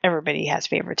because everybody has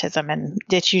favoritism, and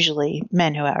it's usually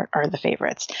men who are the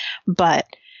favorites. But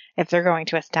if they're going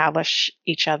to establish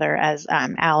each other as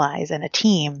allies and a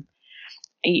team,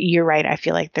 you're right. I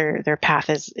feel like their path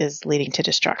is leading to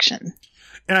destruction.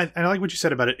 And I like what you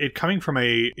said about it. It coming from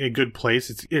a good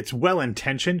place. It's well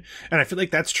intentioned, and I feel like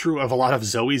that's true of a lot of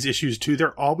Zoey's issues too.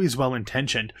 They're always well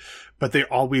intentioned, but they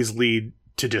always lead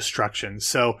to destruction.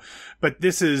 So, but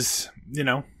this is,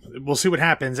 we'll see what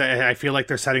happens. I feel like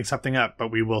they're setting something up,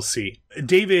 but we will see.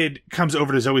 David comes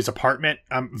over to Zoey's apartment,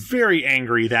 very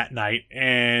angry that night,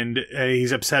 and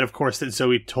he's upset, of course, that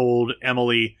Zoey told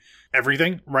Emily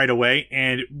everything right away.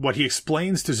 And what he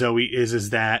explains to Zoey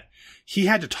is that he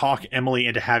had to talk Emily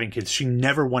into having kids. She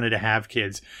never wanted to have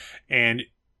kids. And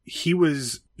he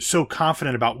was so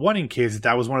confident about wanting kids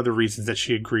that was one of the reasons that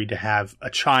she agreed to have a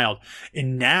child.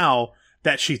 And now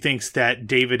that she thinks that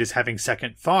David is having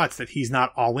second thoughts, that he's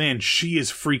not all in, she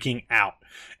is freaking out.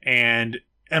 And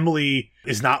Emily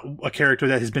is not a character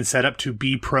that has been set up to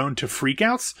be prone to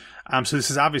freakouts. So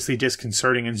this is obviously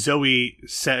disconcerting. And Zoey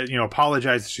said,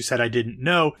 apologized. She said, "I didn't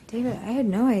know." David, I had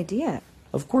no idea.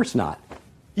 Of course not.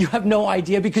 You have no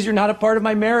idea because you're not a part of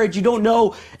my marriage. You don't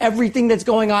know everything that's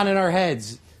going on in our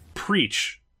heads.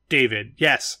 Preach, David.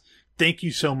 Yes. Thank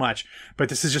you so much. But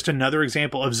this is just another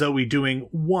example of Zoey doing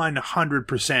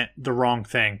 100% the wrong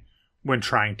thing when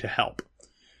trying to help.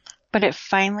 But it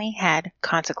finally had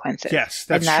consequences. Yes,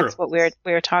 that's true. And that's what we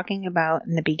were talking about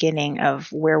in the beginning of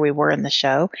where we were in the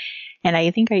show. And I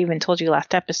think I even told you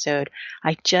last episode,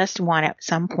 I just want at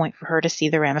some point for her to see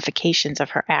the ramifications of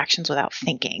her actions without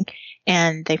thinking.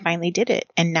 And they finally did it.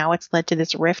 And now it's led to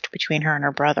this rift between her and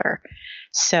her brother.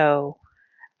 So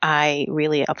I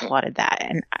really applauded that.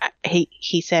 And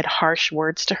he said harsh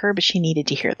words to her, but she needed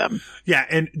to hear them. Yeah,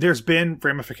 and there's been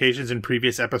ramifications in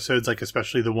previous episodes, like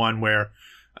especially the one where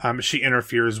she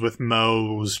interferes with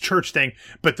Mo's church thing,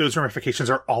 but those ramifications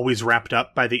are always wrapped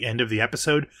up by the end of the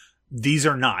episode. These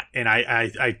are not, and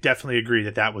I definitely agree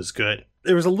that was good.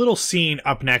 There was a little scene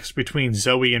up next between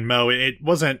Zoey and Mo. It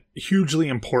wasn't hugely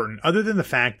important, other than the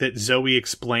fact that Zoey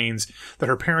explains that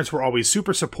her parents were always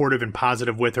super supportive and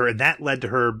positive with her, and that led to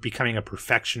her becoming a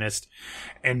perfectionist.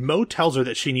 And Mo tells her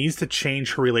that she needs to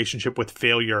change her relationship with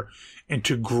failure and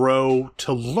to grow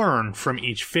to learn from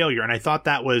each failure. And I thought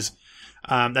that was...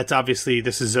 that's obviously,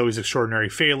 this is Zoey's extraordinary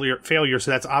failure,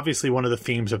 so that's obviously one of the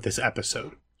themes of this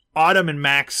episode. Autumn and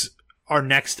Max are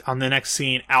on the next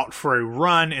scene out for a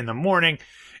run in the morning,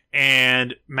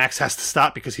 and Max has to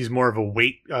stop because he's more of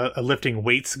a lifting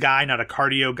weights guy, not a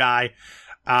cardio guy.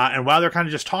 And while they're kind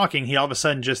of just talking, he all of a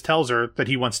sudden just tells her that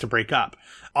he wants to break up.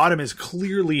 Autumn is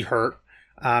clearly hurt,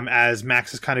 as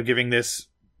Max is kind of giving this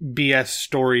BS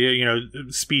story,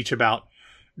 speech about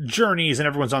journeys, and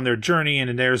everyone's on their journey,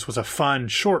 and theirs was a fun,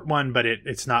 short one, but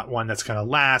it's not one that's going to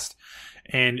last.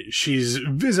 And she's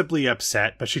visibly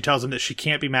upset, but she tells him that she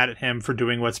can't be mad at him for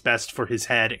doing what's best for his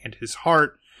head and his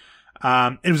heart.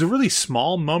 It was a really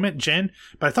small moment, Jen,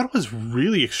 but I thought it was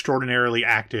really extraordinarily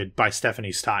acted by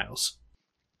Stephanie Styles.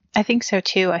 I think so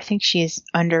too. I think she's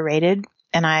underrated,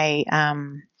 and I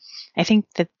think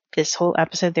that this whole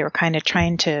episode they were kind of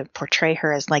trying to portray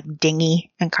her as like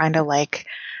dingy and kind of like,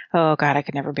 oh God, I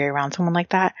could never be around someone like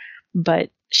that. But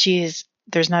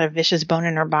there's not a vicious bone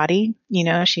in her body, you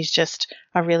know. She's just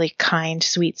a really kind,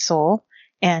 sweet soul,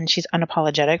 and she's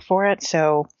unapologetic for it.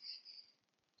 So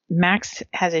Max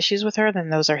has issues with her, then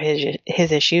those are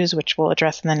his issues, which we'll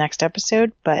address in the next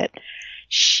episode. But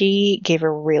she gave a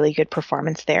really good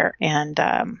performance there, and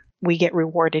we get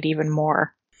rewarded even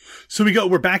more. So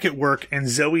we're back at work, and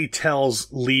Zoey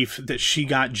tells Leaf that she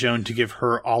got Joan to give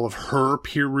her all of her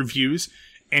peer reviews,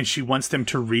 and she wants them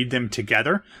to read them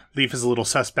together. Leaf is a little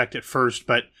suspect at first,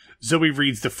 but Zoey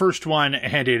reads the first one,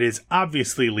 and it is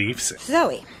obviously Leaf's.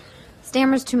 Zoey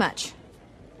stammers too much,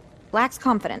 lacks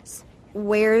confidence,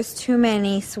 wears too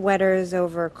many sweaters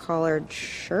over collared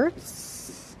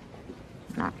shirts.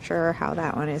 Not sure how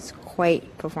that one is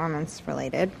quite performance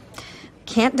related.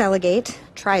 Can't delegate,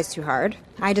 tries too hard.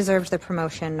 I deserved the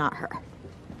promotion, not her.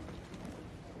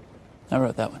 I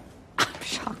wrote that one. I'm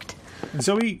shocked.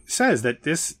 Zoey says that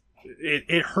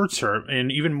it hurts her,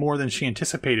 and even more than she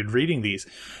anticipated reading these.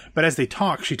 But as they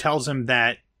talk, she tells him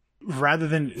that rather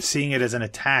than seeing it as an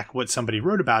attack what somebody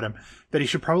wrote about him, that he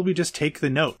should probably just take the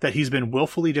note, that he's been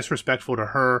willfully disrespectful to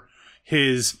her.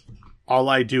 His all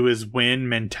I do is win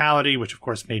mentality, which of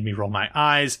course made me roll my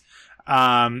eyes,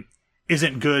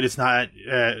 isn't good. It's not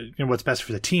what's best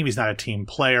for the team. He's not a team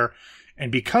player.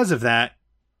 And because of that,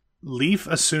 Leaf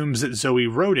assumes that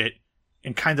Zoey wrote it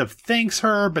and kind of thanks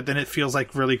her, but then it feels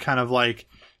like really kind of like,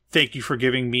 thank you for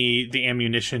giving me the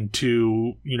ammunition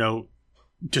to,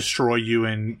 destroy you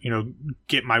and,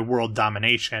 get my world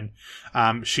domination.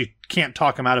 She can't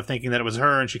talk him out of thinking that it was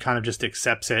her, and she kind of just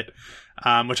accepts it,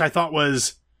 which I thought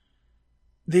was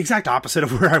the exact opposite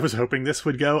of where I was hoping this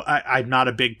would go. I'm not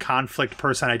a big conflict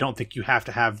person. I don't think you have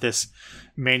to have this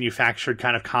manufactured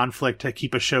kind of conflict to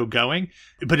keep a show going.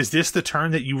 But is this the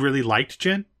turn that you really liked,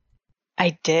 Jen?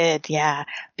 I did, yeah,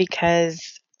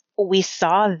 because we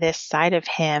saw this side of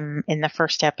him in the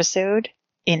first episode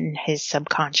in his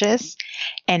subconscious,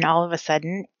 and all of a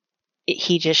sudden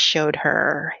he just showed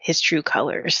her his true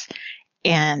colors,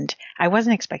 and I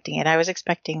wasn't expecting it. I was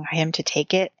expecting him to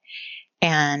take it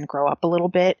and grow up a little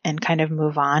bit and kind of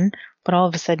move on, but all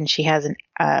of a sudden she has an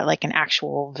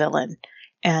actual villain,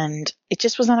 and it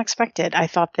just was unexpected. I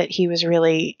thought that he was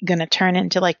really going to turn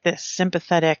into like this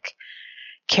sympathetic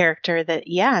character that,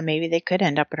 yeah, maybe they could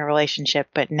end up in a relationship,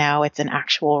 but now it's an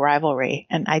actual rivalry.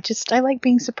 And I like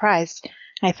being surprised.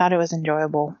 I thought it was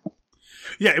enjoyable.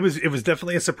 Yeah, it was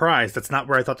definitely a surprise. That's not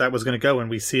where I thought that was going to go, and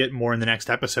we see it more in the next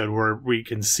episode, where we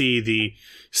can see the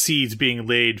seeds being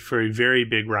laid for a very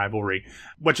big rivalry,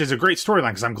 which is a great storyline,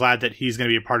 because I'm glad that he's going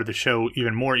to be a part of the show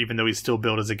even more, even though he's still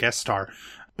billed as a guest star.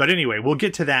 But anyway, we'll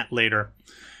get to that later.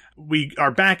 We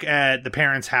are back at the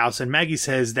parents' house, and Maggie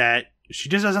says that she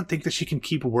just doesn't think that she can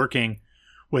keep working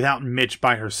without Mitch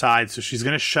by her side, so she's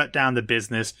going to shut down the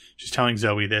business. She's telling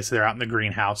Zoey this. They're out in the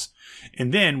greenhouse.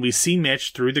 And then we see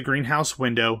Mitch through the greenhouse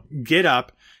window get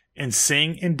up and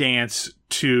sing and dance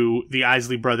to the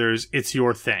Isley Brothers' It's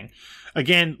Your Thing.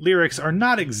 Again, lyrics are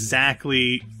not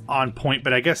exactly on point,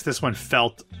 but I guess this one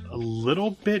felt a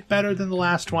little bit better than the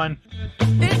last one.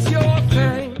 It's your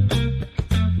thing.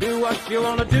 Do what you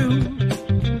want to do.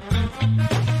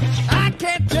 I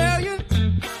can't tell you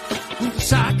who to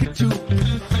sock it to.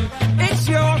 It's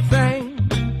your thing.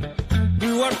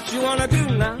 Do what you want to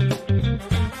do now.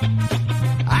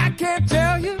 I can't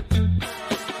tell you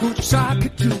who to sock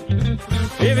it to.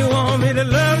 If you want me to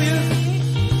love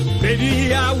you,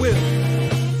 baby, I will.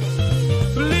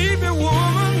 Believe me,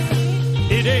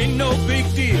 woman, it ain't no big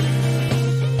deal.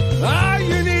 All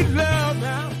you need love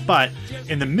now. But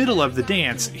in the middle of the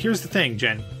dance, here's the thing,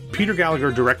 Jen. Peter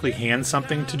Gallagher directly hands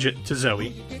something to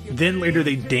Zoey. Then later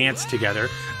they dance together.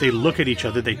 They look at each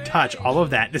other. They touch. All of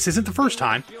that. This isn't the first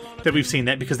time that we've seen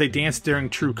that, because they danced during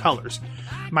True Colors.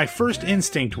 My first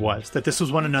instinct was that this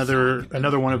was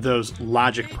another one of those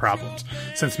logic problems,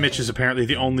 since Mitch is apparently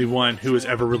the only one who has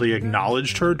ever really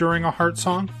acknowledged her during a Heart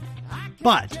song.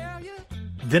 But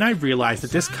then I realized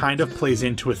that this kind of plays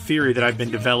into a theory that I've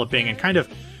been developing and kind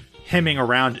of hemming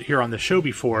around here on the show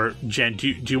before. Jen, do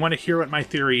you want to hear what my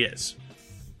theory is?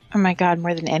 Oh my God,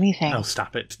 more than anything. Oh,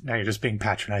 stop it. Now you're just being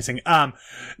patronizing.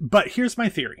 But here's my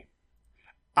theory.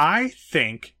 I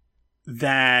think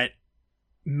that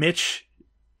Mitch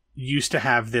used to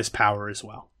have this power as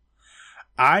well.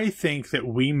 I think that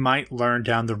we might learn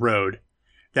down the road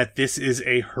that this is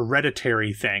a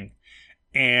hereditary thing.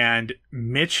 And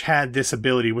Mitch had this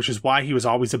ability, which is why he was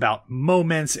always about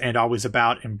moments and always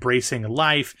about embracing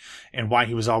life, and why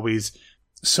he was always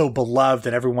so beloved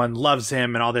and everyone loves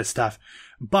him and all this stuff.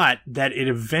 But that it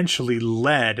eventually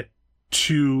led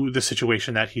to the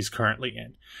situation that he's currently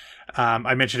in.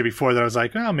 I mentioned it before that I was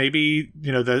like, oh, maybe,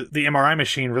 the MRI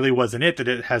machine really wasn't it, that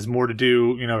it has more to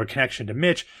do, a connection to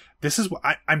Mitch. This is what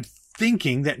I'm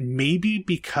thinking, that maybe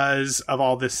because of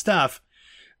all this stuff,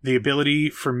 the ability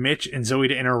for Mitch and Zoey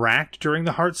to interact during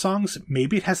the Heart songs,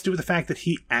 maybe it has to do with the fact that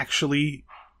he actually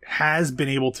has been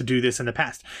able to do this in the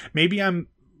past. Maybe I'm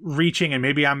reaching, and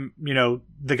maybe I'm,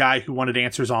 the guy who wanted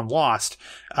answers on Lost,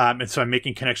 and so I'm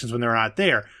making connections when they're not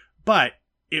there. But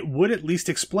it would at least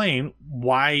explain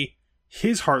why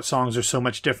his Heart songs are so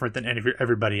much different than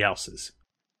everybody else's.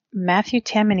 Matthew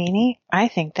Tamanini, I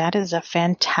think that is a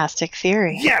fantastic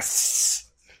theory. Yes!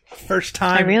 First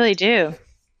time. I really do.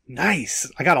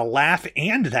 Nice. I got a laugh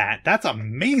and that. That's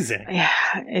amazing. Yeah,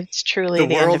 it's truly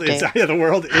the world end of is the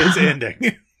world is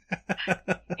ending.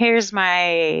 Here's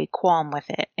my qualm with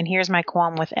it, and here's my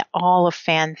qualm with all of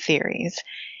fan theories,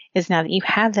 is now that you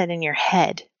have that in your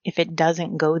head, if it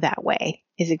doesn't go that way,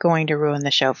 is it going to ruin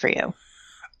the show for you?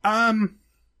 I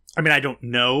mean, I don't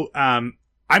know.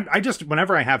 I just,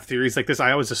 whenever I have theories like this,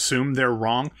 I always assume they're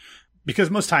wrong, because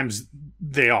most times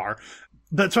they are.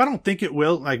 But so I don't think it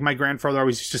will. Like, my grandfather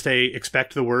always used to say,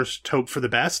 expect the worst, hope for the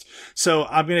best. So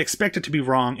I'm going to expect it to be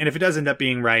wrong. And if it does end up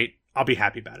being right, I'll be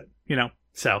happy about it,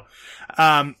 So,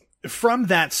 from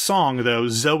that song, though,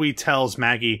 Zoey tells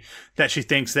Maggie that she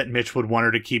thinks that Mitch would want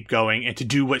her to keep going and to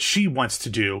do what she wants to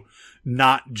do,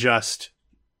 not just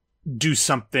do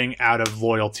something out of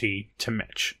loyalty to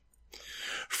Mitch.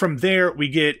 From there, we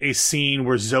get a scene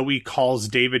where Zoey calls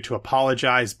David to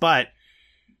apologize, but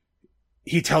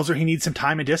he tells her he needs some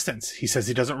time and distance. He says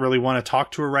he doesn't really want to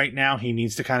talk to her right now. He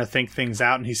needs to kind of think things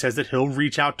out, and he says that he'll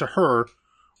reach out to her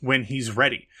when he's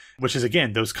ready, which is,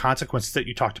 again, those consequences that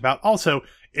you talked about. Also,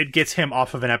 it gets him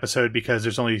off of an episode because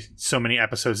there's only so many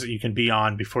episodes that you can be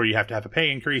on before you have to have a pay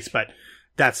increase, but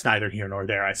that's neither here nor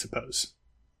there, I suppose.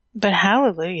 But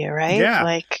hallelujah, right? Yeah,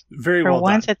 like, very for well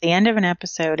once done. At the end of an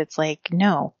episode, it's like,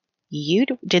 no, you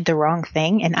did the wrong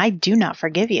thing, and I do not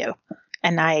forgive you.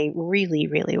 And I really,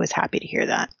 really was happy to hear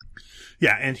that.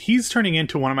 Yeah, and he's turning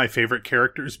into one of my favorite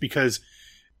characters because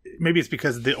maybe it's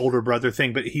because of the older brother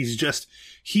thing, but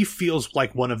he feels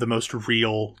like one of the most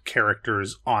real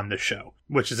characters on the show,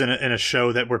 which is in a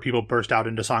show that where people burst out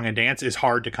into song and dance is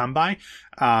hard to come by.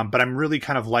 But I'm really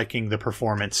kind of liking the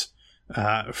performance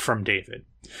from David.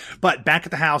 But back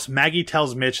at the house, Maggie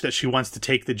tells Mitch that she wants to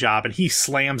take the job, and he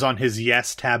slams on his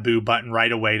yes taboo button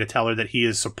right away to tell her that he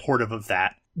is supportive of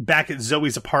that. Back at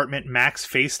Zoey's apartment, Max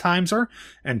FaceTimes her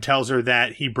and tells her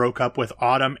that he broke up with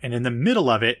Autumn, and in the middle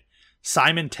of it,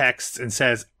 Simon texts and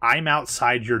says, "I'm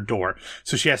outside your door."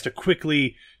 So she has to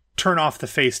quickly turn off the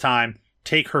FaceTime,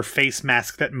 take her face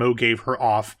mask that Mo gave her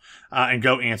off, and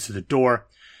go answer the door.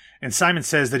 And Simon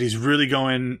says that he's really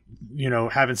going,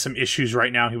 having some issues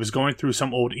right now. He was going through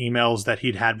some old emails that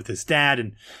he'd had with his dad,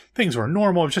 and things were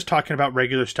normal. He was just talking about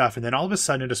regular stuff. And then all of a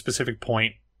sudden, at a specific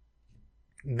point,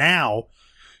 now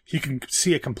he can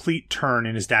see a complete turn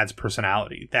in his dad's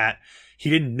personality that he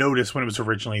didn't notice when it was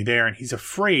originally there. And he's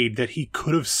afraid that he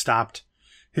could have stopped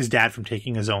his dad from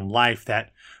taking his own life,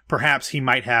 that perhaps he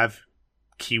might have,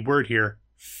 key word here,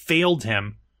 failed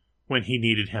him when he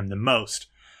needed him the most.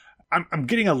 I'm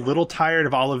getting a little tired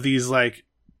of all of these, like,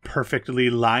 perfectly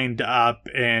lined up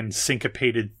and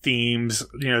syncopated themes,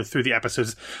 through the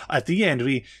episodes. At the end,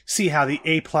 we see how the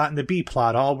A plot and the B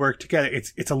plot all work together.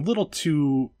 It's a little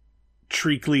too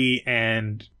treacly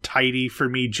and tidy for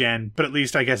me, Jen, but at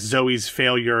least I guess Zoey's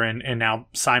failure and now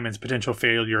Simon's potential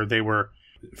failure, they were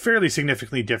fairly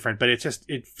significantly different, but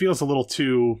it feels a little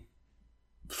too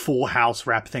Full House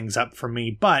wrap things up for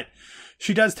me. But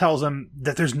she does tell him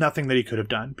that there's nothing that he could have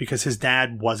done because his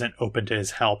dad wasn't open to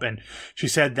his help. And she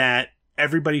said that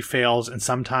everybody fails, and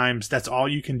sometimes that's all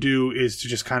you can do is to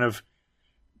just kind of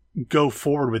go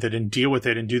forward with it and deal with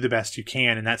it and do the best you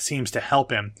can. And that seems to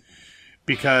help him,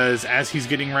 because as he's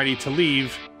getting ready to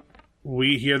leave,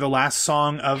 we hear the last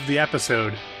song of the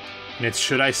episode, and it's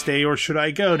 "Should I Stay or Should I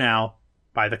Go Now"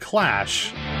 by The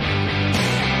Clash.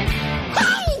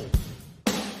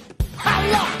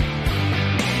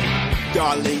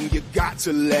 Darling, you got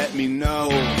to let me know.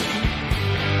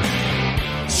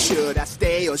 Should I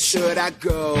stay or should I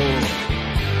go?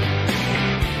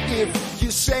 If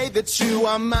you say that you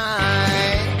are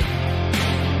mine,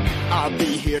 I'll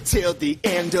be here till the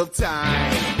end of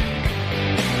time.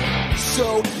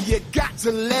 So you got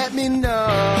to let me know.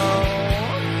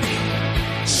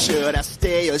 Should I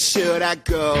stay or should I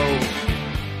go?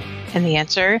 And the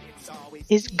answer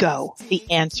is go. The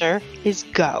answer is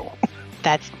go.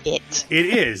 That's it. It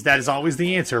is. That is always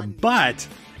the answer. But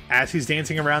as he's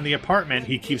dancing around the apartment,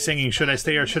 he keeps singing, should I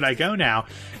stay or should I go now?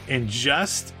 And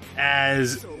just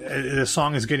as the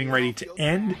song is getting ready to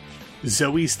end,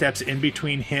 Zoey steps in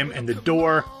between him and the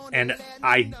door. And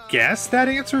I guess that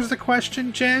answers the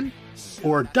question, Jen?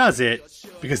 Or does it?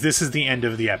 Because this is the end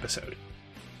of the episode.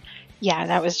 Yeah,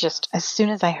 that was just, as soon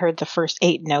as I heard the first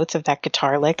 8 notes of that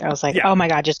guitar lick, I was like, Yeah. oh my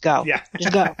God, just go. Yeah.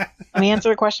 Just go. Let me answer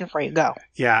the question for you. Go.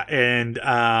 Yeah,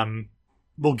 and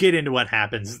we'll get into what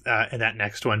happens in that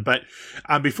next one. But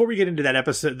before we get into that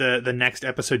episode, the next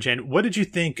episode, Jen, what did you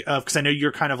think of, because I know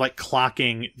you're kind of like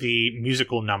clocking the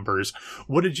musical numbers,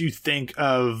 what did you think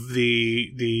of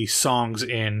the songs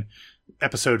in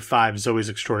episode 5, Zoey's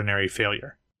Extraordinary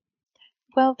Failure?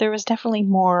 Well, there was definitely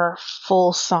more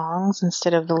full songs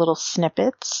instead of the little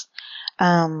snippets.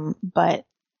 But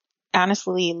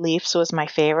honestly, Leafs was my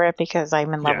favorite because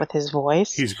I'm in love with his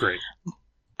voice. He's great.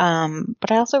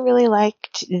 But I also really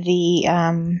liked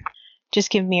the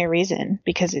Just Give Me a Reason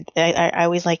because I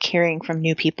always like hearing from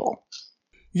new people.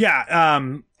 Yeah,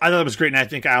 I thought it was great, and I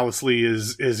think Alice Lee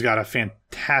is got a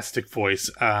fantastic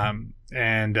voice.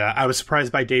 And I was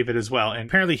surprised by David as well. And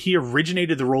apparently he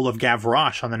originated the role of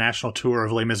Gavroche on the national tour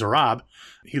of Les Miserables.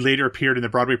 He later appeared in the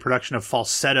Broadway production of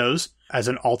Falsettos as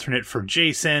an alternate for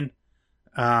Jason.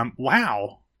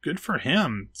 Wow, good for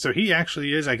him. So he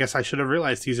actually is, I guess I should have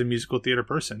realized he's a musical theater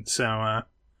person. So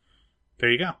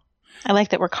there you go. I like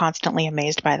that we're constantly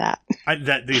amazed by that.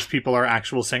 That these people are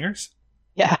actual singers?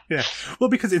 Yeah. Yeah. Well,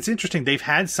 because it's interesting. They've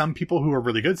had some people who are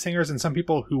really good singers and some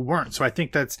people who weren't. So I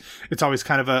think it's always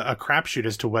kind of a crapshoot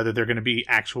as to whether they're going to be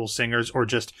actual singers or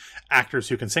just actors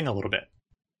who can sing a little bit.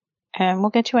 And we'll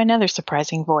get to another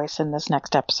surprising voice in this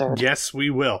next episode. Yes, we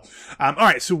will. All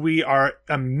right. So we are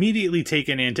immediately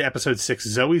taken into episode 6,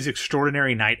 Zoey's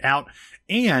Extraordinary Night Out.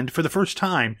 And for the first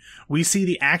time, we see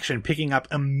the action picking up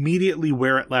immediately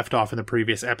where it left off in the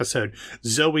previous episode.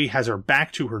 Zoey has her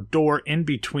back to her door, in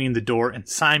between the door and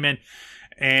Simon.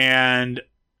 And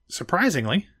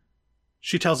surprisingly,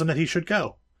 she tells him that he should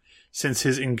go, since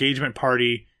his engagement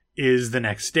party is the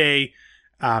next day.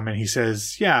 And he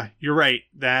says, yeah, you're right.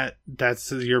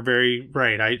 You're very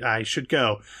right. I should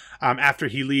go. After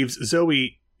he leaves,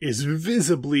 Zoey is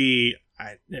visibly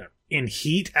in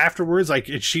heat afterwards. Like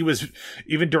she was,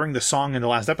 even during the song in the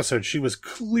last episode, she was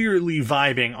clearly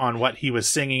vibing on what he was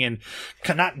singing and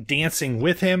not dancing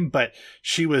with him, but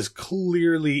she was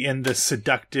clearly in the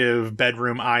seductive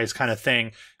bedroom eyes kind of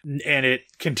thing. And it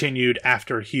continued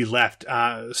after he left.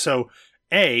 So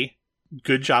A,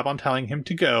 good job on telling him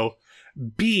to go.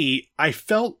 B, I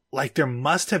felt like there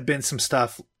must have been some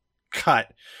stuff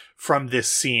cut from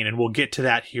this scene, and we'll get to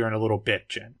that here in a little bit,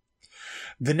 Jen.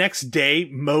 The next day,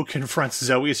 Mo confronts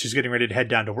Zoey as she's getting ready to head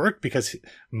down to work because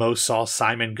Mo saw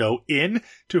Simon go in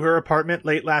to her apartment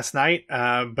late last night.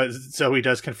 But Zoey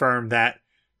does confirm that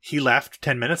he left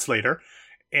 10 minutes later.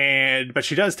 But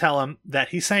she does tell him that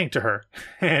he sang to her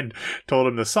and told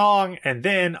him the song. And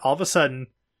then all of a sudden,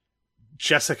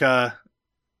 Jessica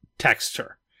texts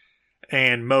her.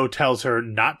 And Mo tells her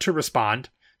not to respond.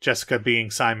 Jessica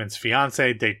being Simon's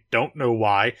fiance, they don't know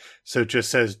why. So just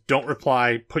says, don't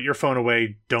reply, put your phone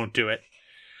away, don't do it.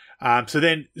 So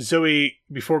then Zoey,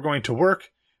 before going to work,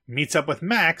 meets up with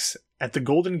Max at the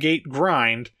Golden Gate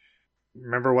Grind.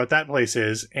 Remember what that place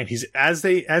is. And as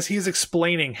he is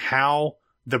explaining how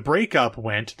the breakup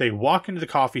went, they walk into the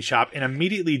coffee shop, and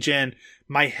immediately, Jen,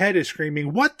 my head is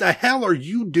screaming, what the hell are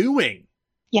you doing?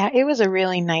 Yeah, it was a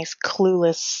really nice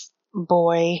clueless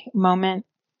boy moment.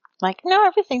 Like, no,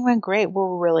 everything went great.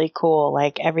 We're really cool.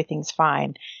 Like, everything's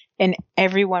fine. And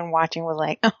everyone watching was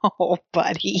like, oh,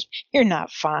 buddy, you're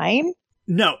not fine.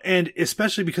 No, and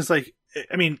especially because, like,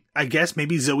 I mean, I guess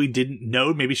maybe Zoey didn't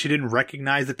know. Maybe she didn't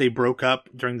recognize that they broke up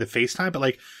during the FaceTime. But,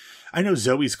 like, I know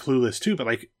Zoey's clueless, too. But,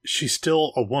 like, she's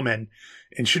still a woman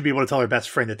and should be able to tell her best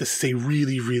friend that this is a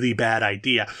really, really bad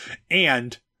idea.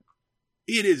 And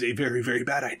it is a very, very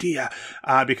bad idea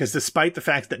because despite the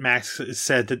fact that Max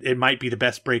said that it might be the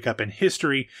best breakup in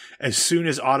history, as soon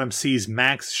as Autumn sees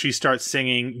Max, she starts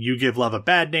singing You Give Love a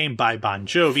Bad Name by Bon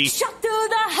Jovi. Shot through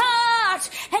the heart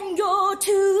and you're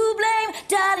to blame.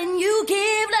 Darling, you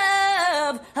give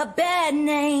love a bad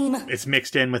name. It's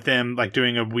mixed in with them like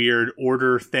doing a weird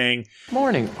order thing.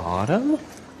 Morning, Autumn.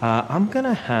 I'm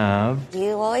gonna have...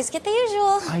 You always get the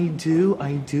usual. I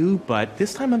do, but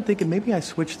this time I'm thinking maybe I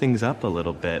switch things up a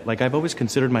little bit. Like, I've always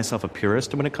considered myself a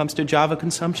purist when it comes to Java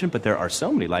consumption, but there are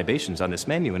so many libations on this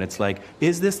menu, and it's like,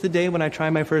 is this the day when I try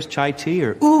my first chai tea?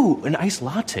 Or, ooh, an iced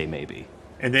latte, maybe?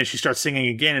 And then she starts singing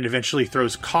again and eventually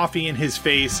throws coffee in his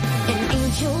face. An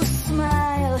angel's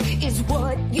smile is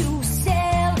what you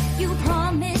sell. You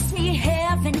promise me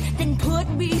heaven, then put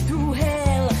me through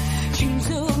hell. Chains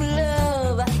of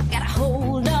love got a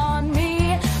hold on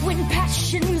me. When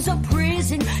passion's a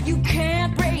prison, you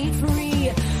can't break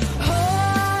free.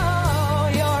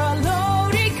 Oh, you're a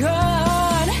loaded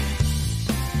gun.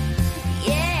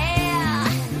 Yeah.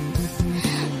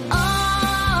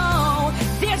 Oh,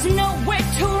 there's nowhere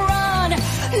to run.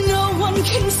 No one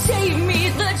can save me.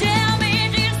 The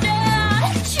damage is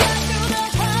done. Just through the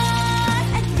heart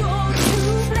and you're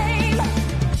to blame.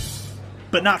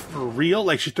 But not for real.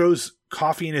 Like, she throws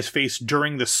coffee in his face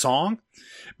during the song,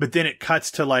 but then it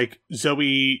cuts to, like,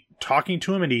 Zoey talking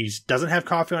to him and he doesn't have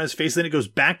coffee on his face. Then it goes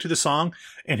back to the song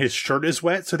and his shirt is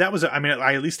wet. So that was, I mean,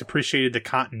 I at least appreciated the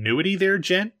continuity there,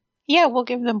 Jen. Yeah, we'll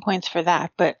give them points for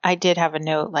that. But I did have a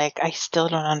note, like, I still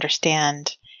don't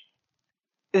understand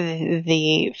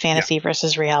the fantasy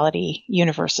versus reality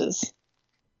universes.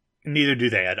 Neither do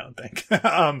they, I don't think.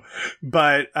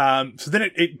 So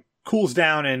then it cools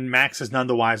down and Max is none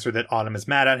the wiser that Autumn is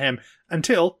mad at him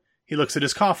until he looks at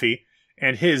his coffee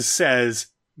and his says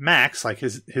Max, like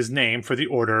his name for the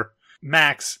order,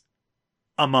 Max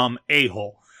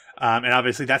a-hole. And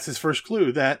obviously that's his first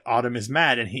clue that Autumn is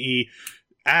mad, and he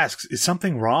asks, is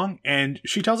something wrong? And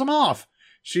she tells him off.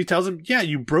 She tells him, yeah,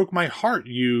 you broke my heart,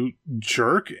 you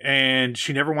jerk. And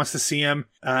she never wants to see him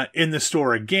in the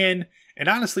store again. And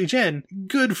honestly, Jen,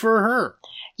 good for her.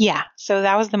 Yeah, so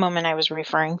that was the moment I was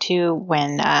referring to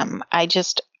when I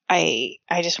just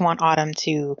want Autumn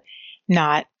to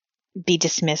not be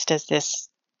dismissed as this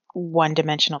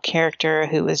one-dimensional character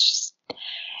who is just,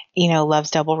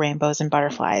 loves double rainbows and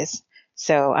butterflies.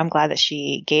 So I'm glad that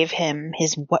she gave him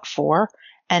his what for.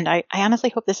 And I honestly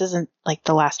hope this isn't like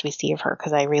the last we see of her,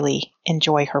 because I really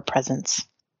enjoy her presence.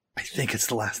 I think it's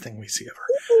the last thing we see of her.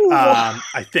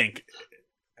 I think.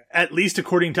 At least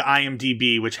according to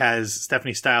IMDb, which has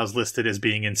Stephanie Styles listed as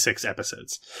being in 6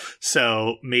 episodes.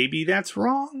 So maybe that's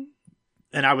wrong.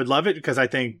 And I would love it because I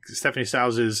think Stephanie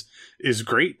Styles is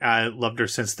great. I loved her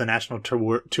since the national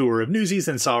tour of Newsies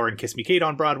and saw her in Kiss Me Kate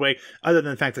on Broadway, other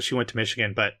than the fact that she went to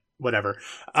Michigan, but whatever.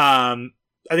 I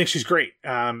think she's great.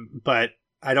 But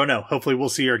I don't know. Hopefully we'll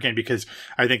see her again, because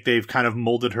I think they've kind of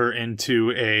molded her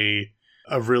into a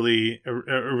really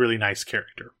nice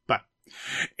character. But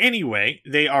anyway,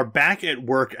 they are back at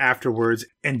work afterwards,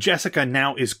 and Jessica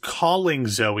now is calling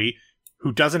Zoey,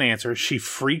 who doesn't answer. She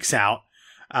freaks out,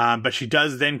 but she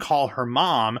does then call her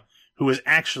mom, who is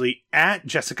actually at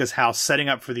Jessica's house setting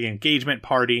up for the engagement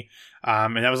party.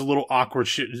 And that was a little awkward.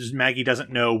 Maggie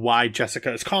doesn't know why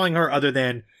Jessica is calling her, other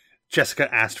than Jessica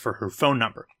asked for her phone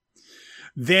number.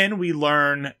 Then we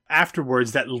learn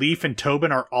afterwards that Leaf and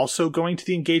Tobin are also going to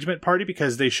the engagement party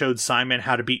because they showed Simon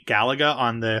how to beat Galaga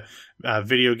on the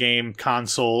video game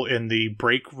console in the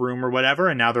break room or whatever,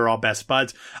 and now they're all best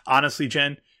buds. Honestly,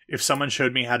 Jen, if someone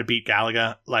showed me how to beat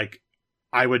Galaga, like,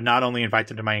 I would not only invite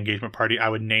them to my engagement party, I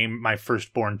would name my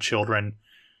firstborn child.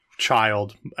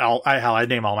 I'd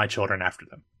name all my children after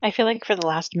them. I feel like for the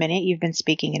last minute you've been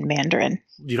speaking in Mandarin.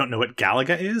 You don't know what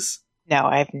Galaga is? No,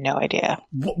 I have no idea.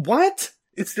 What?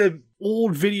 It's the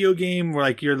old video game where,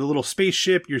 like, you're the little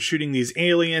spaceship, you're shooting these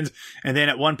aliens, and then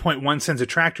at one point one sends a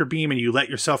tractor beam and you let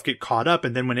yourself get caught up,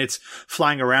 and then when it's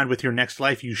flying around with your next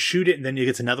life, you shoot it, and then you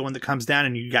get another one that comes down,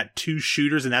 and you got 2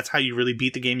 shooters, and that's how you really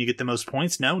beat the game. You get the most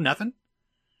points. No, nothing?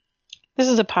 This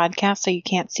is a podcast, so you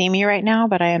can't see me right now,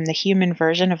 but I am the human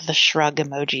version of the shrug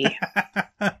emoji.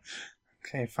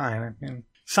 Okay, fine. I mean,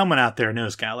 someone out there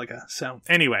knows Galaga. So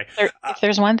anyway, if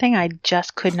there's one thing I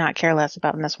just could not care less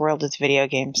about in this world, it's video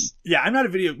games. Yeah, I'm not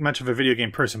much of a video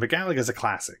game person, but Galaga's a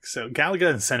classic. So Galaga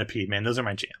and Centipede, man, those are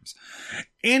my jams.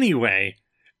 Anyway,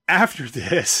 after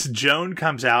this, Joan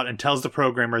comes out and tells the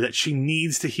programmer that she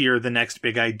needs to hear the next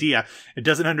big idea. It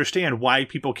doesn't understand why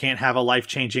people can't have a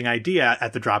life-changing idea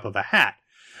at the drop of a hat.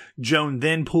 Joan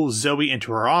then pulls Zoey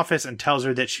into her office and tells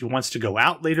her that she wants to go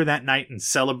out later that night and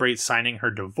celebrate signing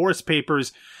her divorce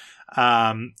papers.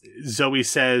 Zoey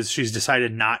says she's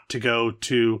decided not to go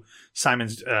to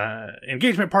Simon's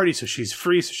engagement party, so she's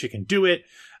free, so she can do it.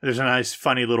 There's a nice,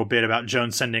 funny little bit about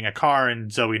Joan sending a car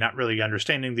and Zoey not really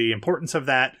understanding the importance of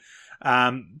that.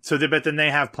 But then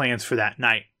they have plans for that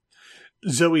night.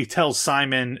 Zoey tells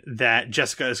Simon that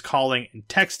Jessica is calling and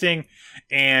texting,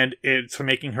 and it's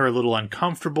making her a little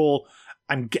uncomfortable.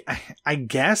 I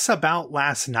guess about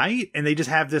last night, and they just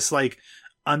have this like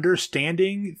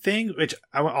understanding thing, which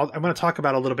I'm going to talk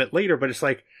about a little bit later, but it's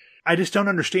like, I just don't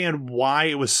understand why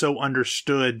it was so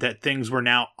understood that things were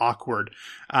now awkward.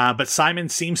 But Simon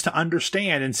seems to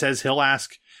understand and says he'll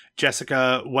ask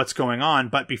Jessica what's going on.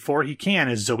 But before he can,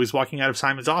 as Zoe's walking out of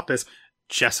Simon's office,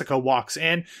 Jessica walks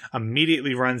in,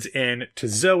 immediately runs in to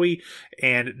Zoey.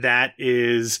 And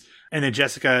then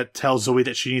Jessica tells Zoey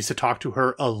that she needs to talk to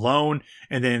her alone.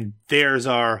 And then there's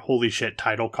our holy shit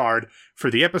title card for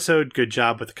the episode. Good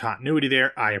job with the continuity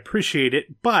there. I appreciate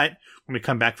it. But when we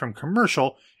come back from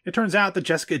commercial, it turns out that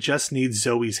Jessica just needs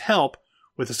Zoe's help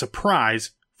with a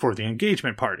surprise for the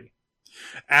engagement party.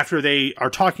 After they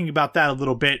are talking about that a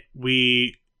little bit,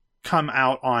 we come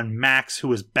out on Max,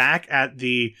 who is back at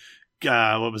the,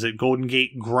 Golden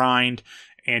Gate grind,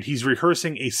 and he's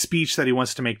rehearsing a speech that he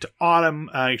wants to make to Autumn,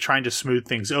 trying to smooth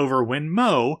things over when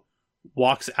Mo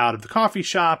walks out of the coffee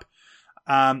shop.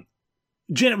 Jen,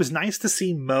 it was nice to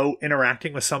see Mo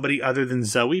interacting with somebody other than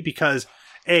Zoey because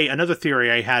another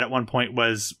theory I had at one point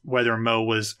was whether Mo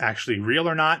was actually real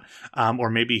or not,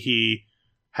 or maybe he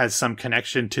has some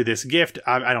connection to this gift.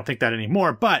 I don't think that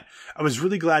anymore, but I was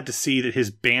really glad to see that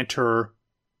his banter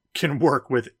can work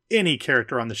with any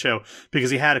character on the show because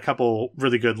he had a couple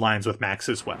really good lines with Max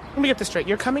as well. Let me get this straight.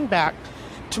 You're coming back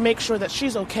to make sure that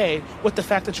she's okay with the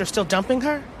fact that you're still dumping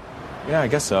her? Yeah, I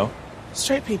guess so.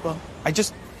 Straight people.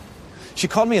 She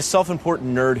called me a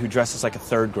self-important nerd who dresses like a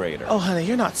third grader. Oh, honey,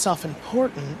 you're not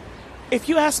self-important. If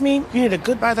you ask me, you need to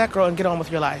goodbye that girl and get on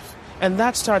with your life. And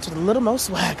that starts with a little Mo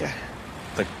swagger.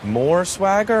 Like more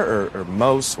swagger or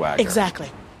Mo swagger? Exactly.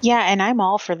 Yeah, and I'm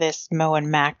all for this Mo and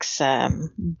Max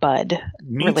bud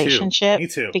relationship. Me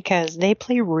too. Because they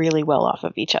play really well off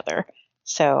of each other.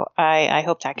 So I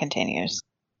hope that continues.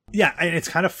 Yeah, and it's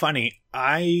kind of funny.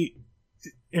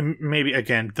 And maybe,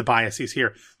 again, the biases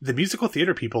here. The musical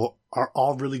theater people are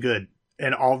all really good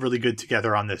and all really good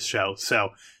together on this show. So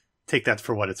take that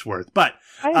for what it's worth. But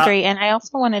I agree. And I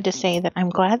also wanted to say that I'm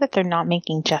glad that they're not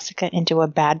making Jessica into a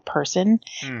bad person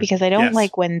because I don't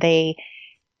like when they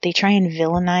try and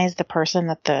villainize the person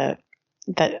that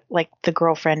the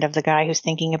girlfriend of the guy who's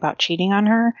thinking about cheating on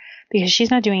her because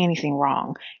she's not doing anything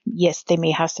wrong. Yes, they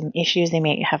may have some issues. They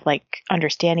may have like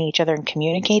understanding each other and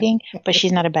communicating, but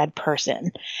she's not a bad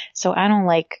person. So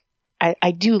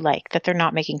I do like that they're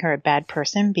not making her a bad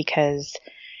person because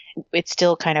it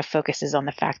still kind of focuses on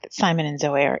the fact that Simon and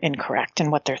Zoey are incorrect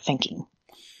in what they're thinking.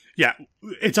 Yeah,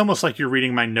 it's almost like you're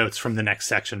reading my notes from the next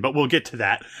section, but we'll get to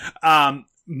that.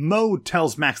 Mo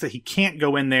tells Max that he can't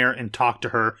go in there and talk to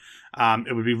her.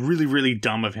 It would be really, really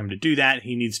dumb of him to do that.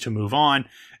 He needs to move on.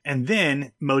 And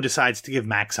then Mo decides to give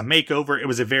Max a makeover. It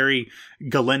was a very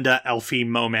Galinda Elfie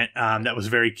moment that was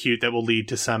very cute that will lead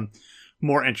to some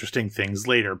more interesting things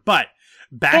later. But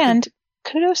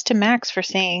kudos to Max for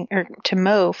saying, or to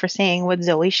Mo for saying what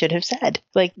Zoey should have said.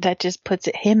 Like that just puts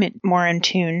him more in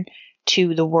tune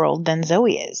to the world than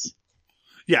Zoey is.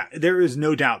 Yeah, there is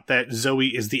no doubt that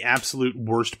Zoey is the absolute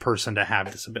worst person to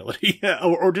have this ability,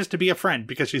 or just to be a friend,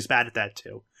 because she's bad at that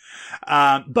too.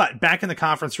 But back in the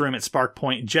conference room at Spark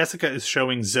Point, Jessica is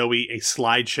showing Zoey a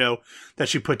slideshow that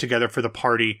she put together for the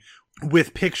party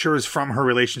with pictures from her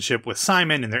relationship with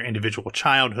Simon and their individual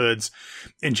childhoods.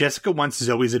 And Jessica wants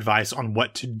Zoey's advice on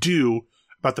what to do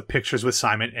about the pictures with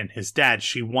Simon and his dad.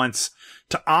 She wants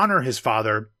to honor his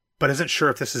father, but isn't sure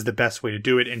if this is the best way to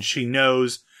do it. And she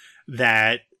knows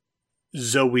that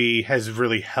Zoey has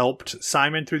really helped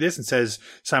Simon through this and says,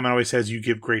 Simon always says, you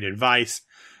give great advice.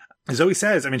 Zoey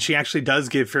says, she actually does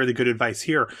give fairly good advice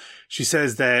here. She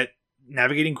says that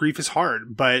navigating grief is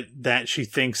hard, but that she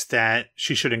thinks that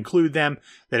she should include them,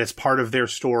 that it's part of their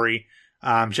story.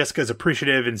 Jessica's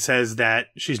appreciative and says that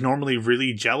she's normally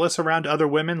really jealous around other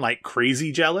women, like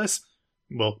crazy jealous.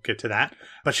 We'll get to that.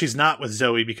 But she's not with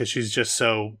Zoey because she's just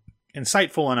so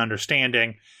insightful and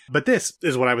understanding. But this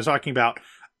is what I was talking about.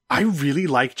 I really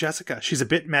like Jessica. She's a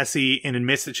bit messy and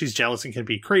admits that she's jealous and can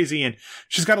be crazy. And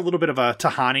she's got a little bit of a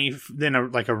Tahani,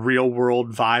 like a real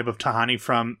world vibe of Tahani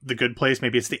from The Good Place.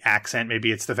 Maybe it's the accent.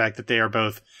 Maybe it's the fact that they are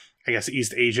both, I guess,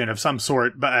 East Asian of some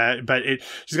sort. But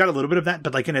she's got a little bit of that,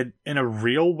 but like in a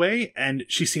real way. And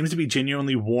she seems to be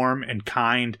genuinely warm and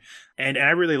kind. And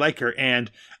I really like her.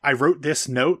 And I wrote this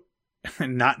note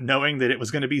not knowing that it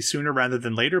was going to be sooner rather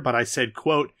than later. But I said,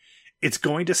 quote, "It's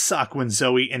going to suck when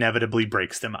Zoey inevitably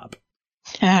breaks them up."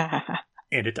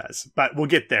 And it does, but we'll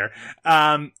get there.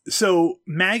 So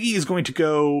Maggie is going to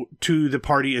go to the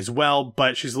party as well,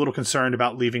 but she's a little concerned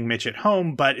about leaving Mitch at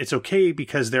home, but it's okay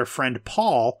because their friend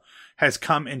Paul has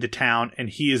come into town and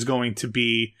he is going to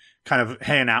be kind of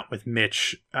hanging out with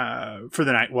Mitch for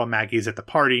the night while Maggie's at the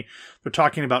party. They're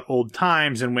talking about old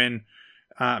times, and when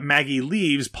Maggie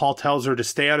leaves, Paul tells her to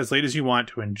stay out as late as you want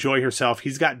to enjoy herself.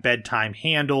 He's got bedtime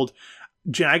handled.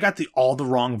 Jen, I got all the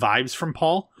wrong vibes from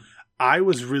Paul. I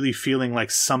was really feeling like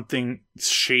something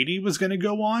shady was going to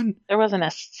go on. There wasn't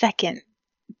a second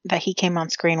that he came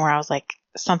on screen where I was like,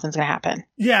 something's going to happen.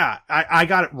 Yeah, I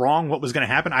got it wrong what was going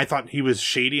to happen. I thought he was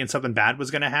shady and something bad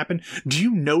was going to happen. Do you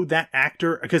know that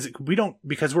actor?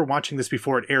 Because we're watching this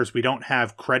before it airs, we don't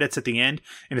have credits at the end,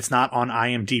 and it's not on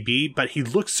IMDb, but he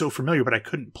looks so familiar, but I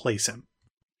couldn't place him.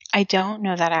 I don't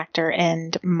know that actor,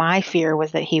 and my fear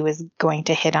was that he was going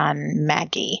to hit on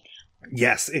Maggie.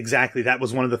 Yes, exactly. That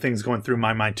was one of the things going through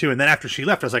my mind, too. And then after she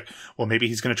left, I was like, well, maybe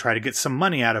he's going to try to get some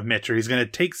money out of Mitch, or he's going to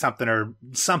take something or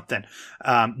something.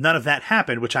 None of that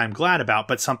happened, which I'm glad about,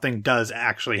 but something does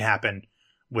actually happen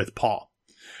with Paul.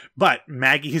 But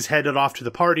Maggie's headed off to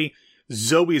the party.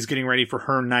 Zoe is getting ready for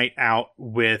her night out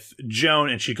with Joan,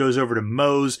 and she goes over to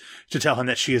Mose to tell him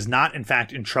that she is not, in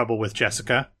fact, in trouble with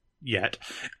Jessica yet.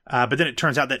 But then it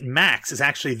turns out that Max is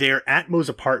actually there at Mo's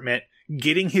apartment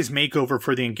getting his makeover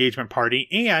for the engagement party,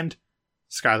 and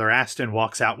Skylar Astin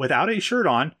walks out without a shirt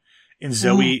on, and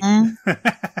Zoe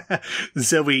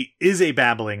Zoe is a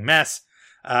babbling mess,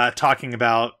 talking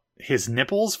about his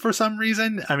nipples for some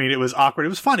reason. I mean, it was awkward. It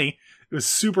was funny. It was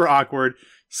super awkward.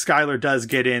 Skylar does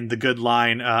get in the good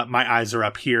line, my eyes are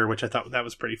up here, which I thought that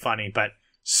was pretty funny, but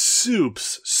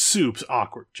soup's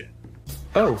awkward, Jen.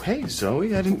 Oh, hey,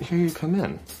 Zoe. I didn't hear you come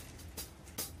in.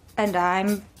 And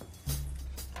I'm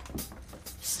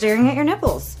staring at your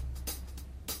nipples.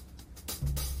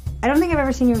 I don't think I've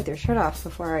ever seen you with your shirt off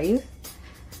before. Are you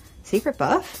secret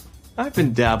buff? I've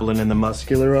been dabbling in the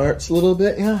muscular arts a little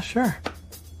bit. Yeah, sure.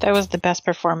 That was the best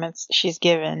performance she's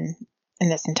given in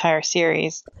this entire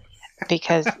series,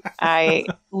 because I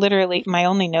literally, my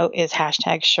only note is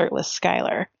hashtag shirtless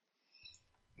Skylar.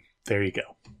 There you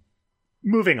go.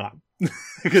 Moving on.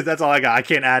 Because that's all I got. I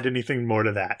can't add anything more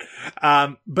to that.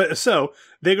 But so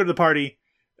they go to the party.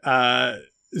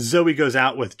 Zoe goes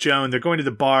out with Joan. They're going to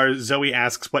the bar. Zoe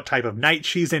asks what type of night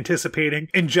she's anticipating.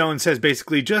 And Joan says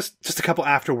basically just a couple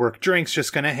after work drinks,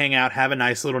 just going to hang out, have a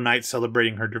nice little night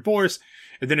celebrating her divorce.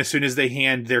 And then as soon as they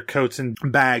hand their coats and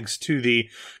bags to the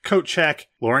coat check,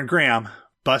 Lauren Graham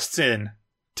busts in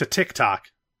to TikTok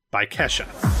by Kesha.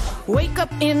 Wake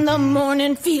up in the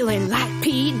morning feeling like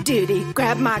P. Diddy.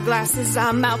 Grab my glasses,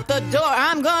 I'm out the door.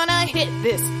 I'm gonna hit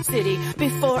this city.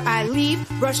 Before I leave,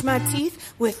 brush my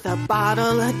teeth with a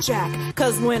bottle of Jack.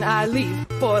 'Cause when I leave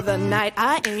for the night,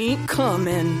 I ain't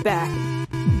coming back.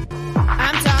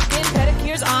 I'm talking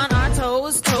pedicures on our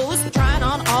toes, trying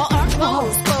on all our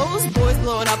clothes. Boys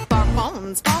blowing up our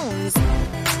phones.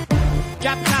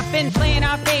 Drop topping, playing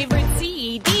our favorite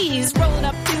CDs, rolling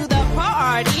up to the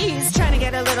parties, trying to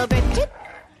get a little bit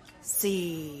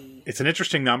tipsy. It's an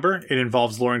interesting number. It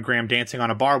involves Lauren Graham dancing on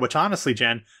a bar, which honestly,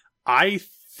 Jen, I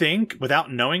think,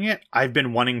 without knowing it, I've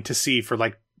been wanting to see for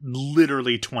like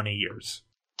literally 20 years.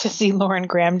 To see Lauren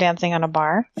Graham dancing on a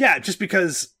bar? Yeah, just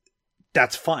because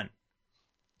that's fun.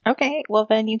 Okay, well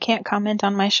then you can't comment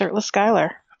on my shirtless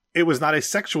Skylar. It was not a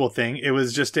sexual thing. It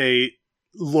was just a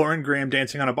Lauren Graham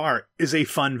dancing on a bar is a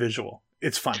fun visual.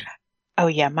 It's fun. Oh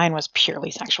yeah, mine was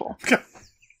purely sexual.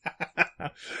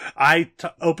 I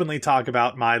openly talk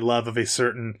about my love of a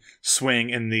certain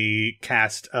swing in the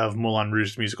cast of Moulin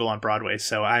Rouge musical on Broadway,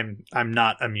 so I'm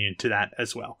not immune to that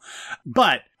as well.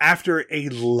 But after a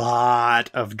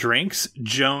lot of drinks,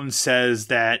 Joan says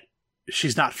that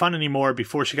she's not fun anymore.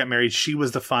 Before she got married, she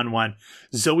was the fun one.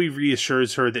 Zoe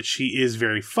reassures her that she is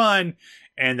very fun,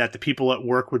 and that the people at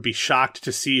work would be shocked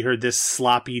to see her this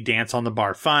sloppy dance on the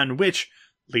bar fun, which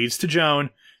leads to Joan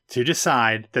to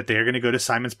decide that they're going to go to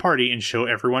Simon's party and show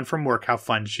everyone from work how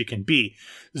fun she can be.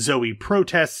 Zoe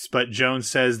protests, but Joan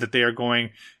says that they're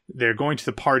going to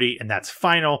the party and that's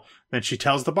final. Then she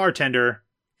tells the bartender,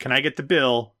 "Can I get the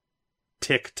bill?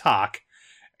 Tick tock."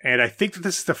 And I think that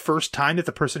this is the first time that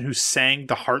the person who sang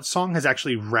the Heart song has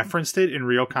actually referenced it in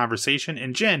real conversation.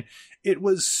 And Jen, it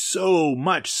was so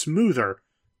much smoother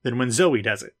than when Zoe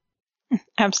does it.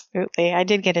 Absolutely. I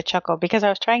did get a chuckle because I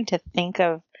was trying to think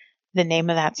of the name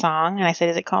of that song. And I said,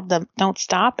 is it called the Don't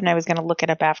Stop? And I was going to look it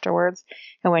up afterwards.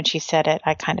 And when she said it,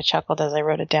 I kind of chuckled as I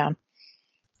wrote it down.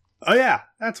 Oh, yeah.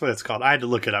 That's what it's called. I had to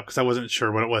look it up because I wasn't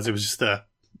sure what it was. It was just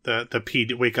the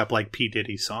P, Wake Up Like P.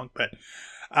 Diddy song. But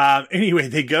anyway,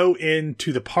 they go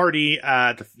into the party,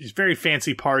 this very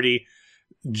fancy party.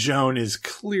 Joan is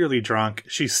clearly drunk.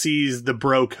 She sees the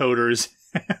bro coders,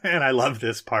 and I love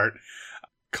this part,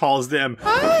 calls them,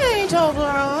 "Hi,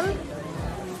 Toblerone.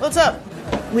 What's up?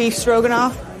 Leaf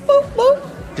stroganoff? Boop,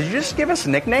 boop." Did you just give us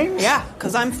nicknames? Yeah,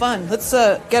 because I'm fun. Let's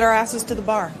get our asses to the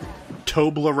bar.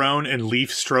 Toblerone and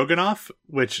Leaf Stroganoff,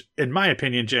 which, in my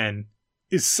opinion, Jen,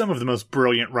 is some of the most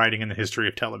brilliant writing in the history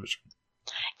of television.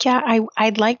 Yeah,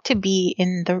 I'd like to be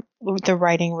in the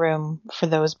writing room for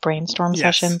those brainstorm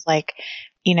sessions. Like,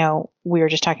 we were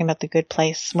just talking about The Good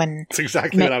Place when that's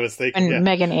exactly what I was thinking. When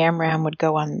Megan Amram would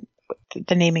go on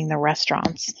the naming the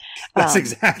restaurants. That's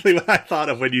exactly what I thought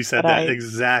of when you said that.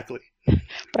 Exactly.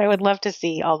 But I would love to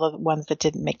see all the ones that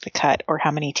didn't make the cut, or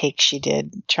how many takes she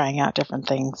did trying out different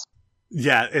things.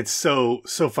 Yeah, it's so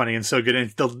funny and so good,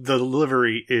 and the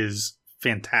delivery is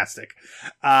fantastic.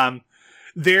 From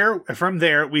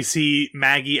there, we see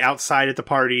Maggie outside at the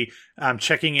party,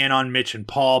 checking in on Mitch and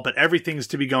Paul, but everything's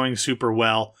to be going super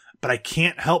well. But I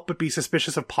can't help but be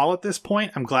suspicious of Paul at this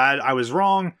point. I'm glad I was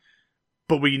wrong,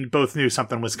 but we both knew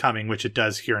something was coming, which it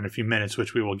does here in a few minutes,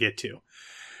 which we will get to.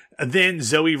 Then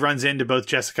Zoey runs into both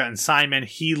Jessica and Simon.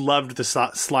 He loved the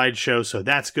slideshow, so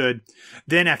that's good.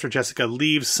 Then after Jessica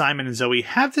leaves, Simon and Zoey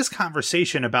have this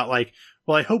conversation about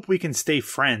well, I hope we can stay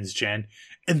friends, Jen.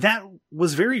 And that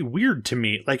was very weird to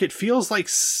me. It feels like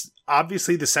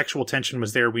obviously the sexual tension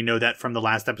was there. We know that from the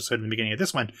last episode and the beginning of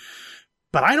this one.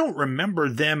 But I don't remember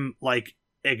them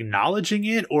acknowledging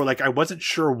it, or I wasn't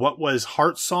sure what was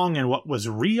heart song and what was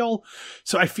real.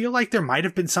 So I feel like there might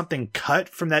have been something cut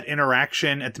from that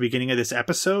interaction at the beginning of this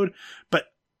episode, but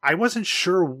I wasn't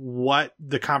sure what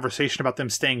the conversation about them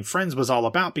staying friends was all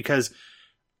about, because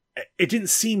it didn't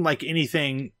seem like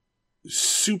anything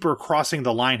super crossing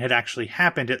the line had actually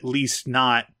happened, at least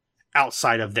not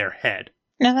outside of their head.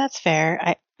 No, that's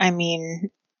fair. I mean,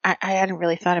 I hadn't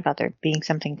really thought about there being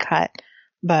something cut.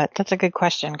 But that's a good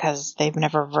question, because they've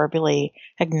never verbally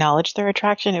acknowledged their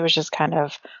attraction. It was just kind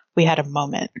of, we had a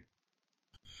moment.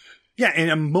 Yeah,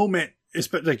 and a moment is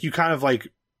you kind of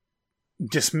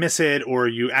dismiss it, or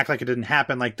you act like it didn't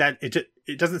happen like that.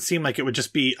 It doesn't seem like it would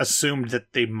just be assumed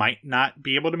that they might not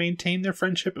be able to maintain their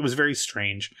friendship. It was very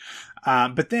strange.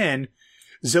 But then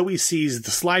Zoey sees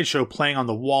the slideshow playing on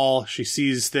the wall. She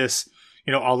sees this,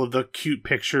 all of the cute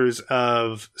pictures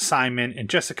of Simon and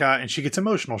Jessica, and she gets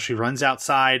emotional. She runs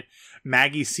outside.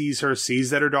 Maggie sees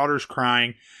that her daughter's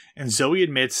crying, and Zoey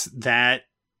admits that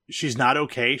she's not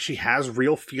okay. She has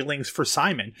real feelings for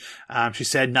Simon. She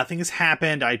said, nothing has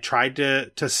happened. I tried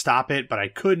to stop it, but I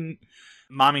couldn't.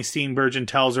 Mommy Steenburgen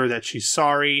tells her that she's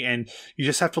sorry, and you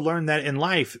just have to learn that in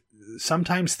life,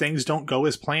 sometimes things don't go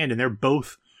as planned, and they're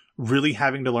both really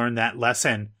having to learn that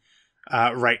lesson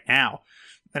right now.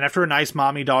 And after a nice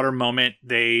mommy-daughter moment,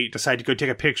 they decide to go take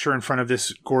a picture in front of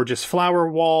this gorgeous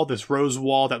flower wall, this rose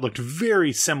wall that looked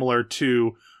very similar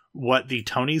to what the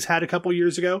Tonys had a couple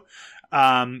years ago. They're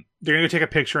going to go take a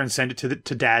picture and send it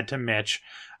to Dad, to Mitch.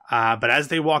 But as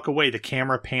they walk away, the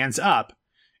camera pans up,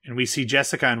 and we see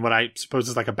Jessica in what I suppose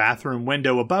is a bathroom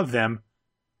window above them,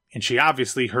 and she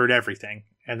obviously heard everything.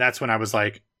 And that's when I was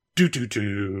like,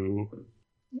 doo-doo-doo.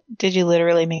 Did you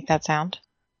literally make that sound?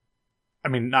 I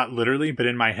mean, not literally, but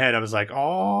in my head, I was like,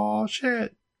 oh,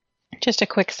 shit. Just a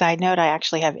quick side note, I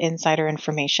actually have insider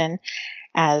information,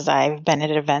 as I've been at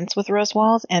events with rose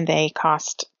walls, and they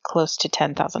cost close to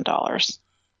 $10,000.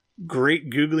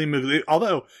 Great googly moogly.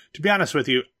 Although, to be honest with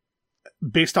you,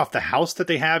 based off the house that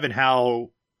they have and how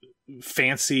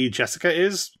fancy Jessica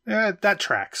is, that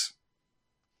tracks.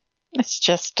 It's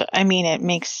just, it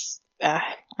makes...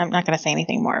 I'm not going to say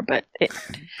anything more, but it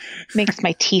makes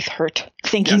my teeth hurt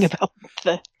thinking about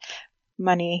the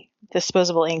money,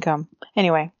 disposable income.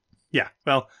 Anyway. Yeah,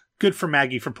 well, good for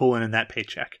Maggie for pulling in that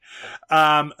paycheck.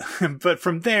 But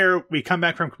from there, we come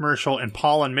back from commercial, and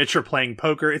Paul and Mitch are playing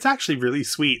poker. It's actually really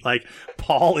sweet.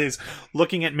 Paul is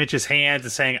looking at Mitch's hand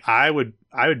and saying, I would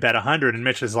bet 100. And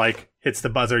Mitch is hits the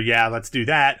buzzer. Yeah, let's do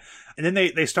that. And then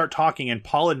they start talking, and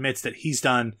Paul admits that he's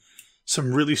done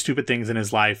some really stupid things in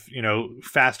his life,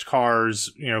 fast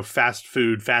cars, fast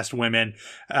food, fast women,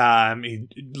 a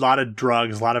lot of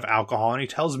drugs, a lot of alcohol. And he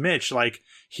tells Mitch,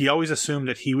 he always assumed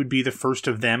that he would be the first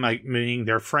of them, meaning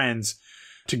their friends,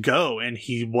 to go. And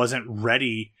he wasn't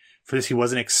ready for this. He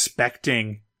wasn't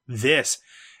expecting this.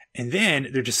 And then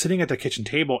they're just sitting at the kitchen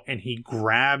table, and he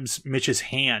grabs Mitch's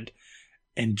hand.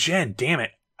 And Jen, damn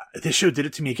it, this show did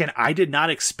it to me again. I did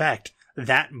not expect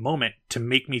that moment to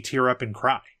make me tear up and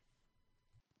cry.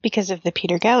 Because of the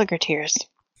Peter Gallagher tears.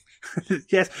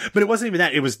 Yes, but it wasn't even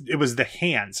that. It was the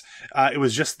hands. It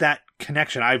was just that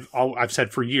connection. I've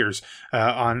said for years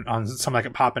on something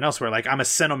like Pop and elsewhere, I'm a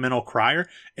sentimental crier,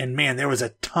 and man, there was a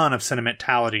ton of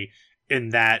sentimentality in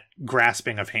that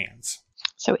grasping of hands.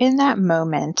 So in that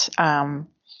moment,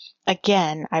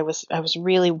 again, I was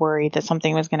really worried that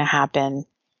something was going to happen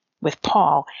with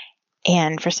Paul.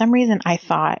 And for some reason, I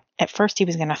thought at first he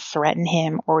was going to threaten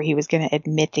him, or he was going to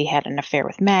admit that he had an affair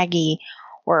with Maggie,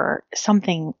 or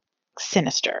something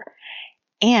sinister.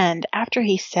 And after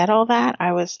he said all that,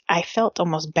 I felt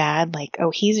almost bad, like,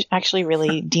 oh, he's actually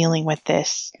really dealing with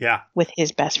this with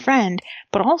his best friend.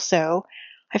 But also,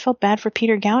 I felt bad for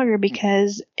Peter Gallagher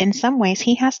because in some ways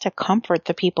he has to comfort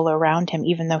the people around him,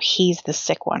 even though he's the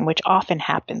sick one, which often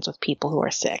happens with people who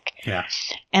are sick. Yeah.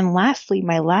 And lastly,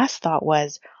 my last thought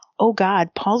was, oh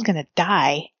God, Paul's going to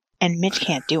die and Mitch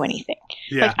can't do anything.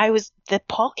 Yeah. Like the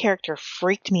Paul character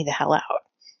freaked me the hell out.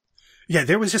 Yeah,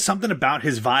 there was just something about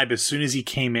his vibe as soon as he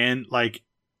came in. Like,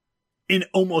 in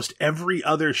almost every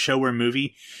other show or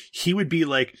movie, he would be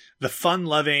like the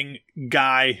fun-loving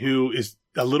guy who is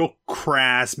a little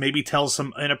crass, maybe tells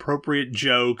some inappropriate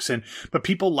jokes, but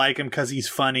people like him because he's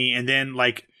funny. And then,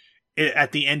 like,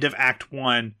 at the end of Act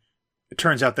 1, it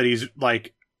turns out that he's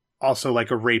like also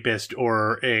like a rapist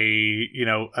or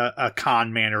a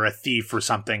con man or a thief or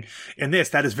something. In this,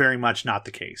 that is very much not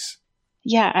the case.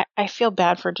 Yeah, I feel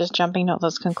bad for just jumping to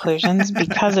those conclusions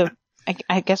because of,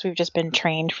 I guess we've just been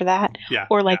trained for that. Yeah.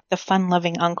 Or like the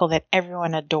fun-loving uncle that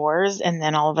everyone adores, and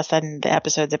then all of a sudden the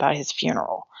episode's about his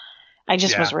funeral. I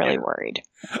just was really worried.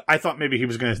 I thought maybe he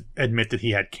was going to admit that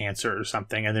he had cancer or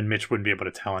something, and then Mitch wouldn't be able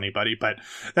to tell anybody, but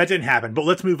that didn't happen. But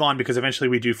let's move on, because eventually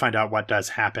we do find out what does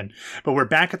happen. But we're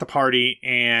back at the party,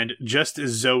 and just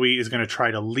as Zoey is going to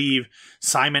try to leave,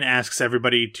 Simon asks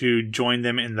everybody to join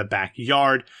them in the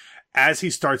backyard. As he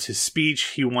starts his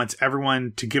speech, he wants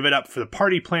everyone to give it up for the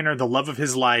party planner, the love of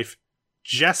his life,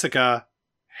 Jessica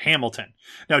Hamilton.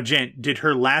 Now, Jen, did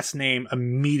her last name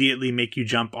immediately make you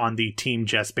jump on the Team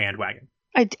Jess bandwagon?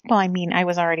 I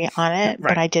was already on it, right.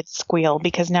 But I did squeal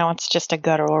because now it's just a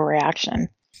guttural reaction.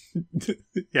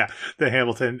 Yeah, the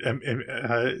Hamilton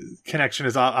connection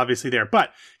is obviously there. But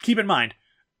keep in mind,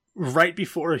 right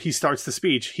before he starts the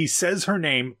speech, he says her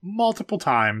name multiple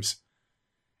times.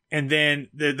 And then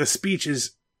the speech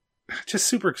is just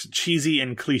super cheesy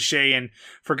and cliche. And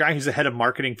for a guy who's the head of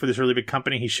marketing for this really big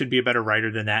company, he should be a better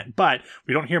writer than that. But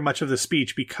we don't hear much of the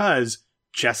speech because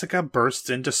Jessica bursts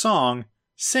into song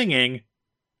singing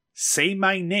Say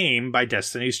My Name by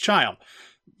Destiny's Child.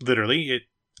 Literally,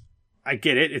 I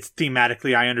get it. It's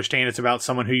thematically, I understand it's about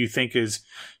someone who you think is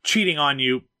cheating on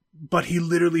you. But he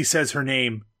literally says her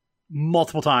name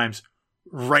multiple times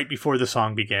right before the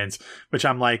song begins, which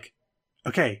I'm like,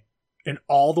 okay, in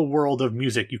all the world of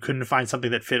music, you couldn't find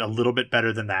something that fit a little bit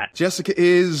better than that. Jessica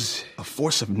is a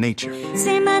force of nature.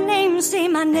 Say my name,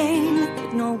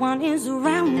 if no one is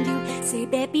around you. Say,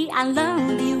 baby, I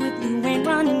love you if you ain't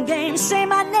running game. Say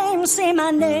my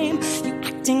name, you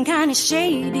acting kinda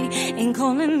shady. Ain't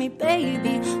calling me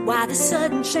baby, why the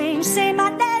sudden change? Say my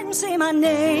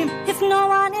name, if no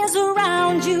one is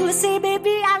around you. Say,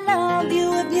 baby, I love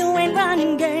you if you ain't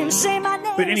running game. Say my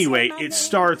name. But anyway, it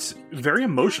starts very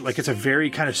emotional, like it's a very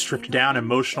kind of stripped down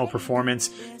emotional performance.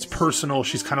 It's personal.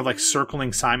 She's kind of like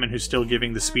circling Simon, who's still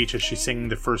giving the speech as she's singing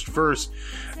the first verse.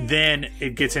 Then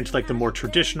it gets into like the more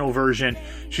traditional version.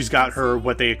 She's got her,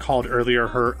 what they called earlier,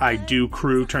 her I Do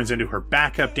crew turns into her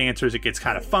backup dancers. It gets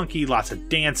kind of funky, lots of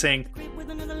dancing.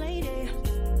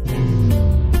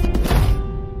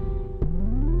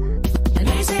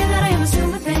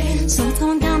 So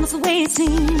torn down with the way it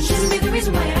seems. Shouldn't be the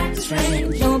reason why you act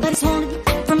strange. Nobody's holding you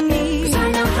back from me, 'cause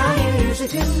I know how you usually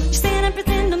do. You stand and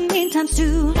pretend to me times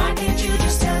two. Why can't you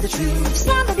just tell the truth?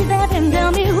 Somebody there can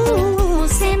tell me who.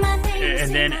 Say my name.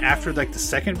 And then after like the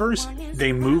second verse,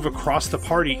 they move across the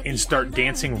party and start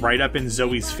dancing right up in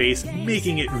Zoe's face,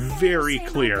 making it very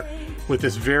clear with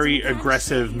this very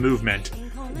aggressive movement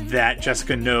that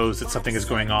Jessica knows that something is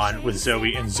going on with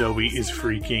Zoey, and Zoey is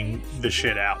freaking the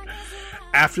shit out.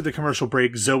 After the commercial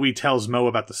break, Zoey tells Mo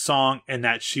about the song and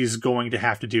that she's going to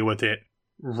have to deal with it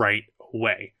right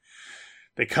away.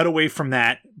 They cut away from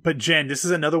that. But Jen, this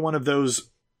is another one of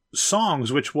those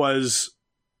songs which was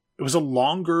a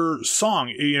longer song.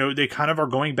 You know, they kind of are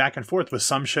going back and forth with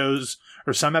some shows,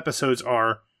 or some episodes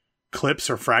are clips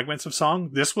or fragments of song.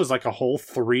 This was like a whole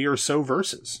 3 or so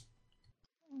verses.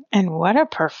 And what a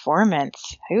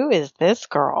performance. Who is this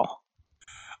girl?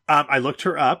 I looked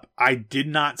her up. I did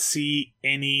not see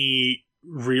any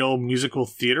real musical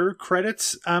theater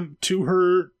credits to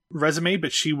her resume,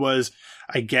 but she was,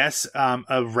 I guess,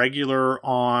 a regular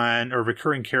on, or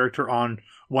recurring character on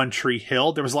One Tree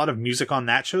Hill. There was a lot of music on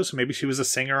that show, so maybe she was a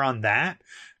singer on that,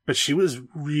 but she was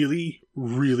really,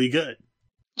 really good.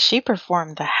 She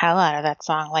performed the hell out of that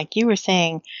song. Like you were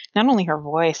saying, not only her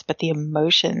voice, but the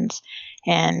emotions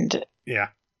and, yeah,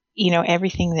 you know,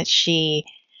 everything that she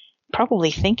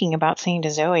probably thinking about saying to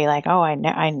Zoey, like, oh,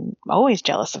 I'm always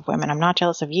jealous of women. I'm not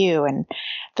jealous of you. And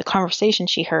the conversation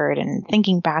she heard and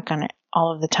thinking back on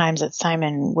all of the times that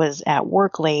Simon was at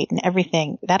work late and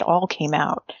everything, that all came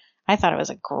out. I thought it was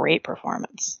a great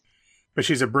performance. But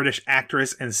she's a British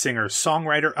actress and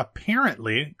singer-songwriter.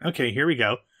 Apparently, okay, here we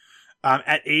go.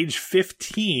 At age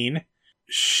 15,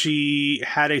 she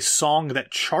had a song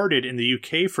that charted in the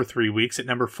UK for 3 weeks at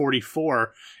number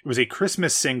 44. It was a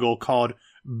Christmas single called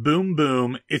Boom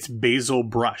Boom, It's Basil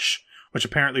Brush, which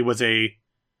apparently was a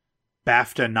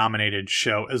BAFTA-nominated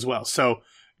show as well. So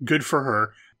good for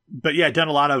her. But yeah, done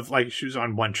a lot of, like, she was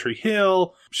on One Tree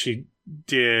Hill. She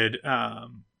did How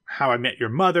I Met Your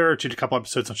Mother. She did a couple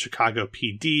episodes on Chicago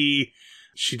PD.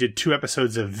 She did 2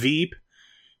 episodes of Veep.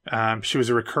 She was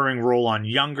a recurring role on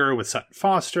Younger with Sutton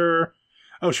Foster.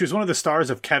 Oh, she was one of the stars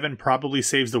of Kevin Probably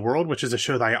Saves the World, which is a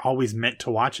show that I always meant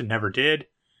to watch and never did.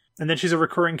 And then she's a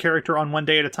recurring character on One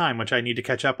Day at a Time, which I need to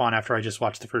catch up on after I just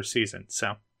watched the first season.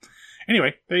 So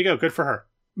anyway, there you go. Good for her.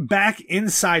 Back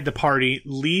inside the party,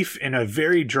 Leaf and a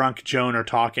very drunk Joan are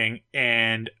talking,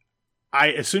 and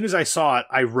as soon as I saw it,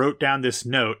 I wrote down this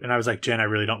note, and I was like, Jen, I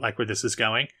really don't like where this is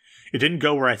going. It didn't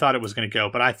go where I thought it was going to go,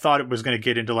 but I thought it was going to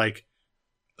get into, like,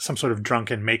 some sort of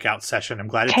drunken makeout session. I'm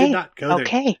glad it did not go there.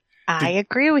 Okay, I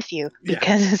agree with you,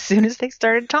 because as soon as they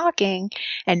started talking,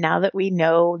 and now that we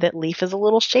know that Leaf is a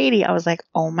little shady, I was like,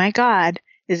 oh my God,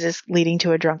 is this leading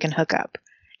to a drunken hookup?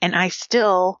 And I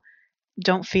still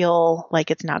don't feel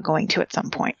like it's not going to at some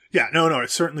point. Yeah, no, it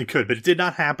certainly could, but it did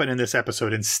not happen in this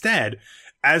episode. Instead,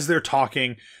 as they're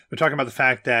talking about the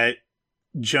fact that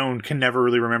Joan can never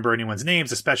really remember anyone's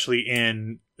names, especially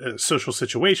in social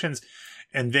situations.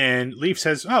 And then Leaf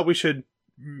says, oh, we should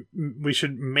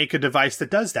make a device that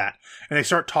does that. And they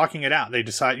start talking it out. They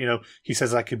decide, he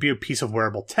says, like, it could be a piece of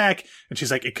wearable tech. And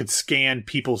she's like, it could scan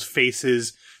people's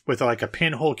faces with, like, a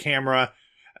pinhole camera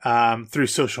through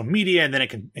social media. And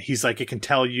then he's like, it can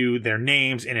tell you their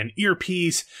names in an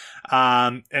earpiece.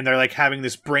 And they're, like, having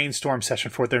this brainstorm session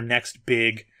for what their next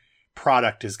big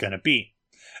product is going to be.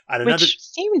 Which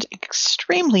seemed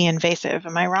extremely invasive.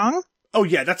 Am I wrong? Oh,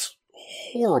 yeah, that's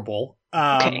horrible.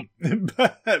 Okay.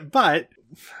 But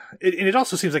it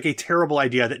also seems like a terrible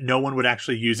idea that no one would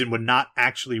actually use and would not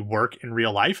actually work in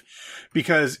real life,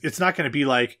 because it's not going to be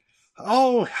like,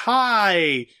 oh,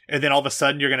 hi. And then all of a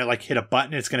sudden you're going to, like, hit a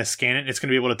button. It's going to scan it. And it's going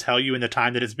to be able to tell you in the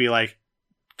time that it's be like,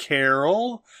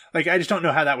 Carol. Like, I just don't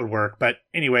know how that would work. But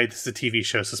anyway, this is a TV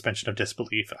show, suspension of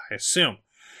disbelief, I assume.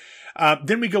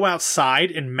 Then we go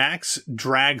outside, and Max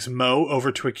drags Mo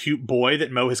over to a cute boy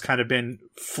that Mo has kind of been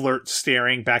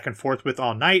staring back and forth with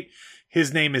all night.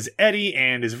 His name is Eddie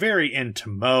and is very into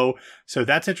Mo. So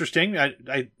that's interesting.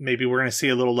 Maybe we're going to see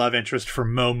a little love interest for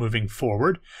Mo moving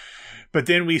forward. But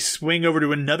then we swing over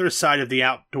to another side of the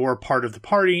outdoor part of the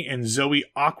party, and Zoey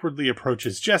awkwardly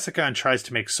approaches Jessica and tries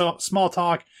to make small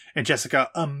talk. And Jessica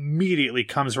immediately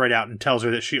comes right out and tells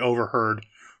her that she overheard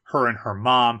her and her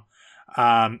mom.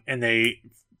 And they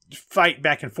fight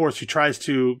back and forth. She tries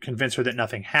to convince her that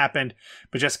nothing happened,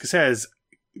 but Jessica says,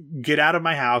 get out of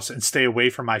my house and stay away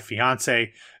from my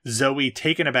fiance. Zoey,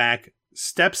 taken aback,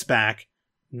 steps back,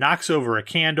 knocks over a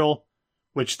candle,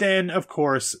 which then, of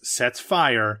course, sets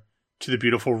fire to the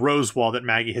beautiful rose wall that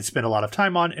Maggie had spent a lot of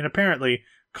time on and apparently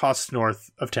costs north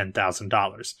of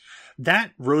 $10,000.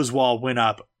 That rose wall went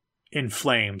up in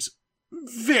flames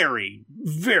very,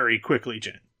 very quickly,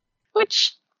 Jen.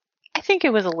 Which I think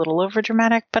it was a little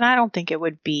overdramatic, but I don't think it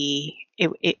would be.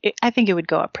 I think it would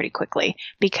go up pretty quickly,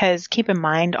 because keep in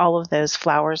mind, all of those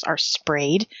flowers are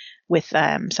sprayed with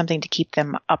something to keep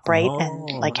them upright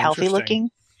and, like, healthy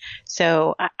looking.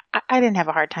 So I didn't have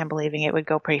a hard time believing it would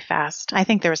go pretty fast. I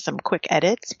think there was some quick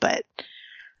edits, but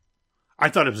I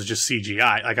thought it was just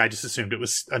CGI. Like, I just assumed it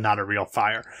was not a real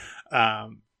fire.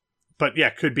 But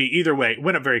yeah, could be either way. It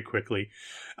went up very quickly.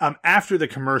 After the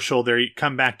commercial, they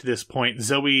come back to this point.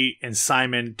 Zoey and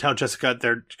Simon tell Jessica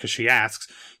because she asks,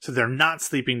 so they're not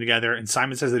sleeping together. And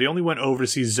Simon says that he only went over to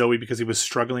see Zoey because he was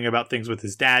struggling about things with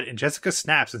his dad. And Jessica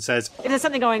snaps and says, if there's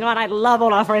something going on, I'd love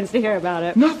all our friends to hear about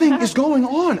it. Nothing is going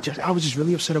on. I was just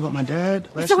really upset about my dad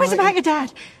last night. It's always about your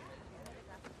dad.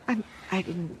 I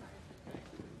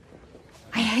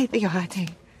hate that you're hurting,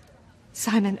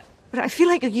 Simon, but I feel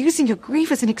like you're using your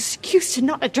grief as an excuse to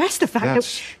not address the fact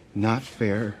That's not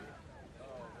fair.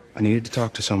 I needed to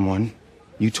talk to someone.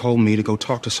 You told me to go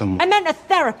talk to someone. I meant a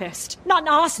therapist, not an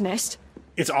arsonist.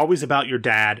 It's always about your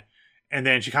dad. And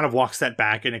then she kind of walks that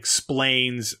back and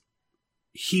explains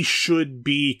he should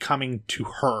be coming to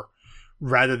her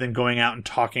rather than going out and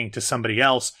talking to somebody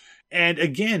else. And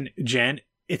again, Jen,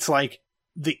 it's like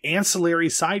the ancillary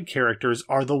side characters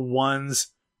are the ones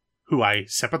who I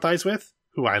sympathize with,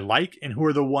 who I like, and who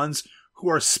are the ones who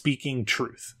are speaking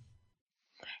truth.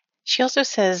 She also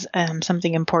says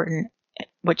something important,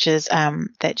 which is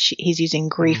that he's using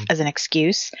grief as an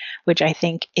excuse, which I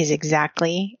think is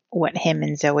exactly what him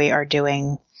and Zoey are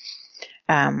doing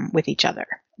with each other.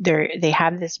 They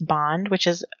have this bond, which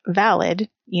is valid.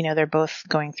 You know, they're both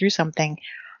going through something,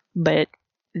 but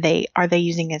they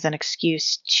using it as an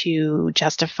excuse to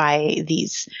justify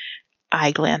these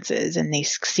eye glances and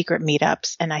these secret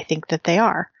meetups, and I think that they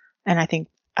are. And I think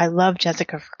I love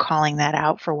Jessica for calling that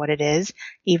out for what it is,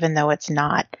 even though it's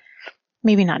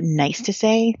maybe not nice to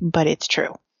say, but it's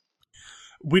true.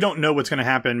 We don't know what's going to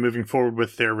happen moving forward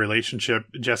with their relationship.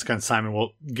 Jessica and Simon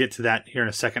will get to that here in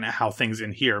a second, at how things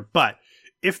in here. But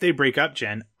if they break up,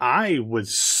 Jen, I would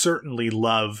certainly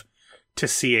love to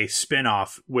see a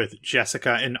spinoff with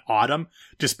Jessica and Autumn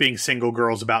just being single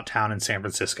girls about town in San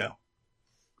Francisco.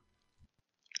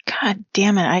 God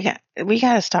damn it. We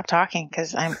got to stop talking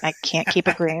because I can't keep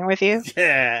agreeing with you.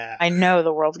 Yeah. I know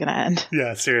the world's going to end.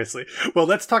 Yeah, seriously. Well,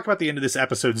 let's talk about the end of this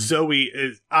episode. Zoey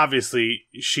is obviously,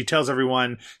 she tells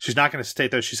everyone she's not going to stay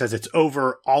there. She says it's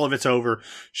over. All of it's over.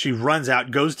 She runs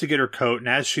out, goes to get her coat. And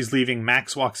as she's leaving,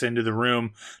 Max walks into the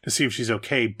room to see if she's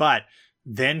okay. But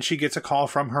then she gets a call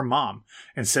from her mom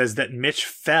and says that Mitch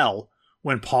fell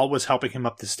when Paul was helping him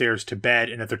up the stairs to bed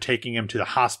and that they're taking him to the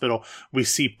hospital. We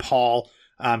see Paul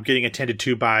getting attended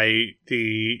to by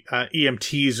the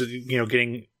EMTs,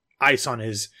 getting ice on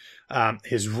his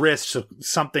wrist. So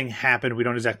something happened. We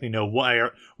don't exactly know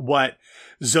what.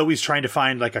 Zoe's trying to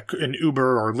find like an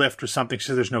Uber or Lyft or something. She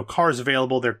says there's no cars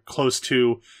available. They're close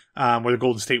to where the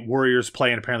Golden State Warriors play,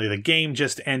 and apparently the game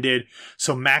just ended.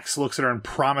 So Max looks at her and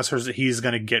promises that he's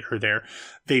going to get her there.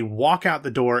 They walk out the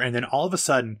door, and then all of a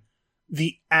sudden,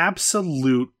 the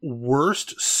absolute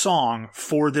worst song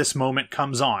for this moment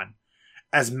comes on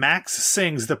as Max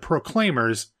sings the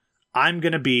Proclaimers' I'm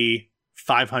Gonna Be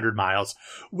 500 Miles,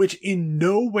 which in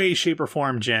no way, shape, or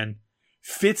form, Jen,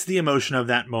 fits the emotion of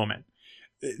that moment.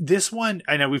 This one,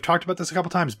 I know we've talked about this a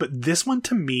couple times, but this one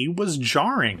to me was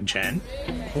jarring, Jen.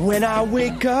 When I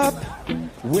wake up,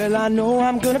 well, I know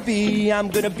I'm gonna be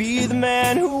the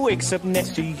man who wakes up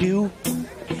next to you.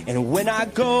 And when I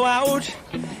go out,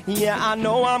 yeah, I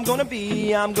know I'm gonna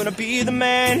be the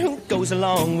man who goes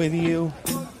along with you.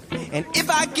 And if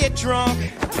I get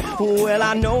drunk, well,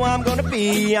 I know I'm gonna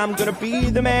be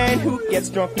the man who gets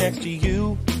drunk next to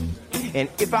you. And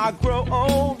if I grow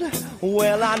old,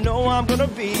 well, I know I'm gonna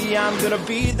be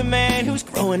the man who's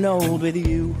growing old with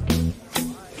you.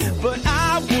 But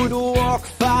I would walk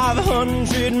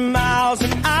 500 miles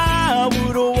and I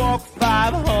would walk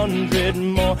 500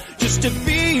 more just to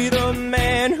be the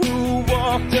man who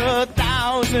walked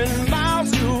 1,000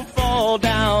 miles to fall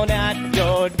down at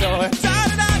your door.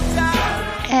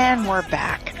 And we're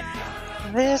back.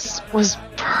 This was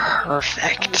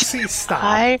perfect. See, stop.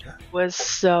 I was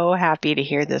so happy to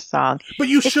hear this song. But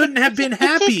you shouldn't have been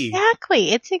happy.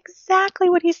 It's exactly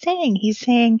what he's saying. He's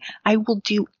saying, I will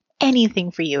do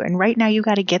anything for you. And right now you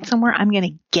got to get somewhere. I'm going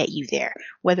to get you there.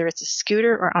 Whether it's a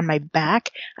scooter or on my back,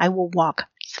 I will walk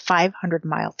 500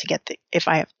 miles to get if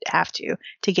I have to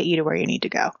get you to where you need to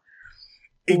go.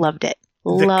 Loved it.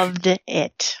 Loved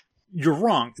it. You're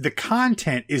wrong. The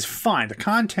content is fine. The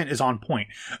content is on point.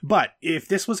 But if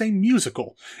this was a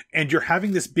musical and you're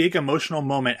having this big emotional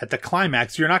moment at the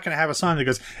climax, you're not going to have a song that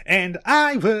goes, and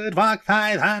I would walk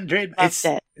 500.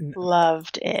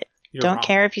 Loved it. Don't wrong.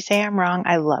 care if you say I'm wrong.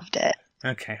 I loved it.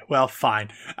 Okay. Well, fine.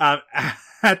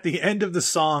 At the end of the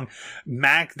song,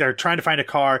 they're trying to find a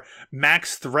car.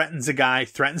 Max threatens a guy,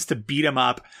 threatens to beat him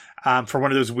up. For one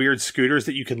of those weird scooters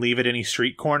that you can leave at any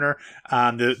street corner.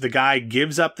 The guy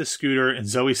gives up the scooter and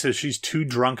Zoey says she's too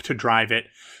drunk to drive it.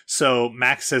 So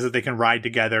Max says that they can ride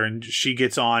together and she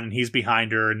gets on and he's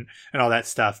behind her and all that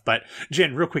stuff. But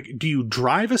Jen, real quick, do you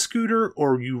drive a scooter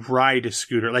or you ride a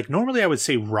scooter? Like normally I would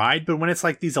say ride, but when it's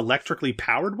like these electrically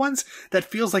powered ones, that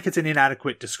feels like it's an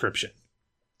inadequate description.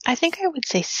 I think I would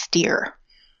say steer.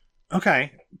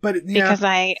 Okay. But yeah. Because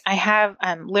I have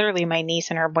literally my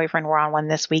niece and her boyfriend were on one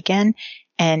this weekend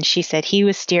and she said he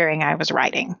was steering, I was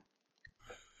riding.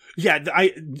 Yeah,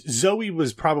 Zoey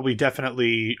was probably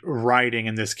definitely riding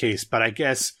in this case, but I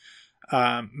guess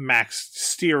Max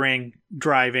steering,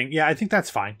 driving. Yeah, I think that's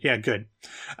fine. Yeah, good.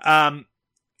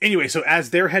 Anyway, so as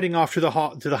they're heading off to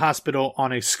the hospital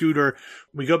on a scooter,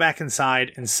 we go back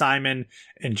inside and Simon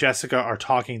and Jessica are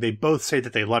talking. They both say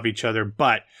that they love each other,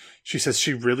 but she says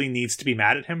she really needs to be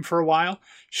mad at him for a while.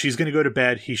 She's going to go to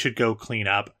bed. He should go clean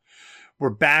up. We're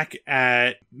back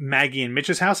at Maggie and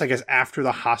Mitch's house, I guess after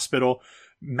the hospital.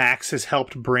 Max has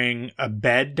helped bring a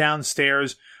bed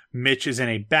downstairs. Mitch is in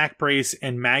a back brace,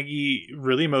 and Maggie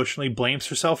really emotionally blames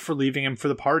herself for leaving him for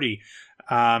the party.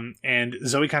 And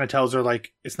Zoey kind of tells her,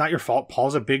 like, it's not your fault.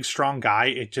 Paul's a big, strong guy.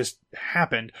 It just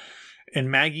happened.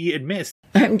 And Maggie admits,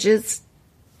 I'm just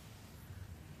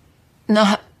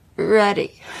not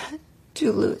ready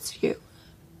to lose you.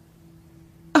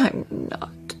 I'm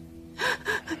not.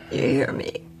 You hear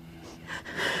me?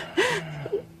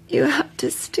 You have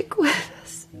to stick with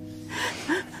us.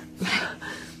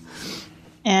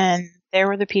 And there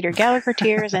were the Peter Gallagher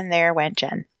tears, and there went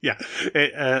Jen. Yeah,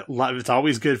 it's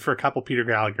always good for a couple Peter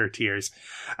Gallagher tears.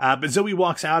 But Zoey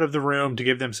walks out of the room to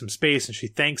give them some space, and she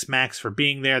thanks Max for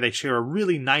being there. They share a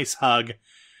really nice hug.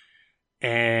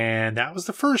 And that was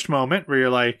the first moment where you're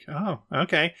like, oh,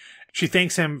 okay. She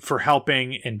thanks him for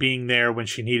helping and being there when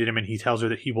she needed him, and he tells her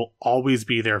that he will always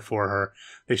be there for her.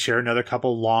 They share another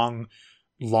couple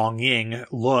longing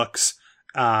looks,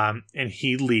 and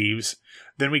he leaves.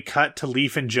 Then we cut to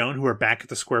Leaf and Joan, who are back at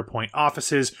the Square Point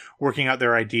offices, working out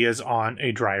their ideas on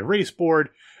a dry erase board.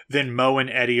 Then Mo and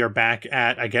Eddie are back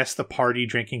at, I guess, the party,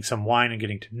 drinking some wine and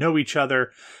getting to know each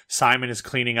other. Simon is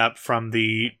cleaning up from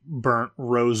the burnt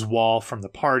rose wall from the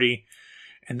party.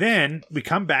 And then we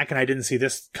come back, and I didn't see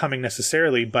this coming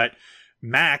necessarily, but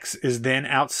Max is then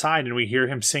outside, and we hear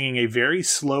him singing a very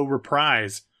slow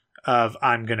reprise of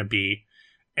I'm Gonna Be.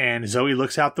 And Zoey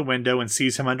looks out the window and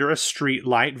sees him under a street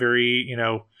light, very,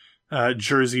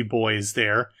 Jersey Boys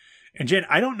there. And Jen,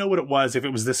 I don't know what it was, if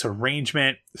it was this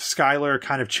arrangement, Skylar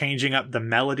kind of changing up the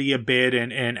melody a bit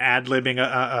and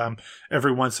ad-libbing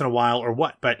every once in a while or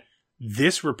what, but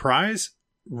this reprise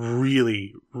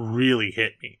really, really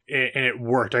hit me. And it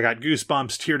worked. I got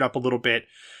goosebumps, teared up a little bit,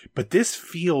 but this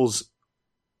feels...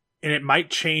 And it might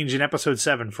change in episode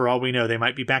 7 for all we know. They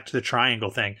might be back to the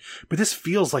triangle thing. But this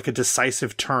feels like a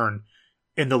decisive turn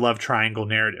in the love triangle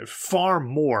narrative. Far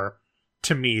more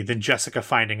to me than Jessica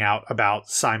finding out about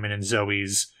Simon and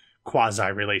Zoe's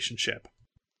quasi-relationship.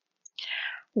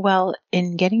 Well,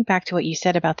 in getting back to what you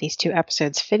said about these two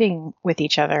episodes fitting with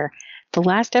each other, the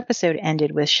last episode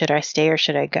ended with should I stay or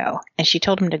should I go? And she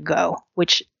told him to go,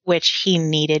 which he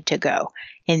needed to go.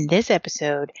 In this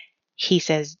episode, he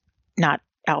says, not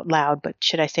out loud, but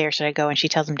should I stay or should I go? And she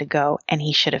tells him to go, and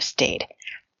he should have stayed.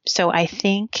 So I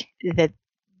think that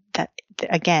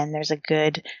again, there's a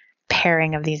good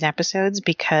pairing of these episodes,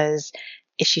 because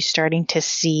she's starting to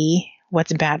see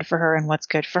what's bad for her and what's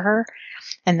good for her.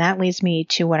 And that leads me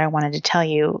to what I wanted to tell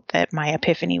you that my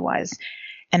epiphany was.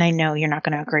 And I know you're not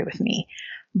going to agree with me,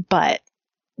 but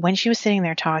when she was sitting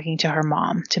there talking to her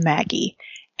mom, to Maggie,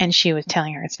 and she was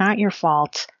telling her, it's not your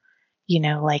fault,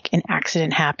 like an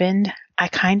accident happened, I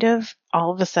kind of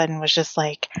all of a sudden was just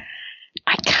like,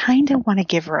 I kind of want to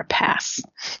give her a pass.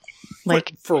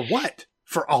 Like, for what?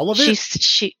 For all of it?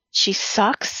 She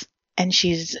sucks, and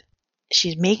she's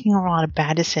making a lot of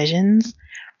bad decisions,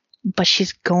 but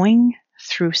she's going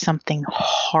through something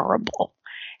horrible,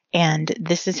 and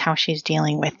this is how she's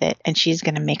dealing with it, and she's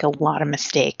going to make a lot of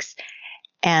mistakes.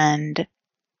 And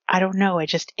I don't know, I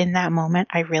just, in that moment,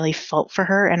 I really felt for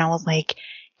her, and I was like,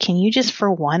 can you just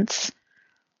for once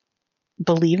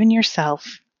believe in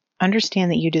yourself,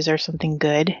 understand that you deserve something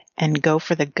good, and go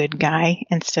for the good guy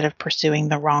instead of pursuing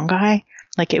the wrong guy?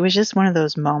 Like, it was just one of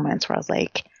those moments where I was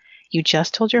like, you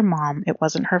just told your mom it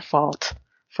wasn't her fault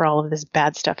for all of this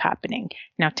bad stuff happening.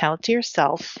 Now tell it to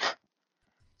yourself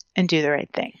and do the right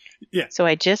thing. Yeah. So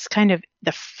I just kind of,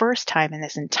 the first time in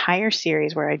this entire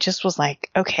series where I just was like,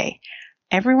 okay,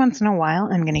 every once in a while,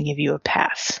 I'm going to give you a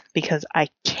pass, because I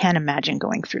can't imagine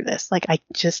going through this. Like,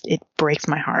 it breaks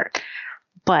my heart.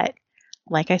 But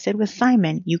like I said with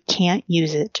Simon, you can't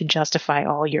use it to justify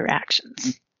all your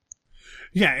actions.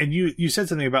 Yeah, and you said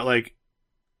something about, like,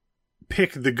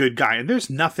 pick the good guy. And there's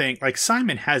nothing, like,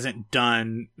 Simon hasn't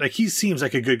done, like, he seems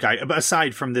like a good guy,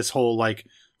 aside from this whole, like,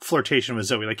 flirtation with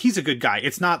Zoey. Like, he's a good guy.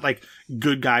 It's not, like,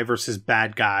 good guy versus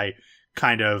bad guy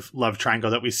kind of love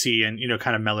triangle that we see in,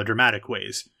 kind of melodramatic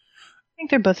ways. I think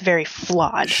they're both very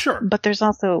flawed. Sure. But there's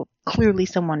also clearly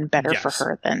someone better for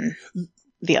her than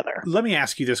the other. Let me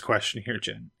ask you this question here,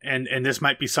 Jen. And this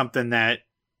might be something that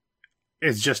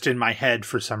is just in my head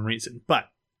for some reason. But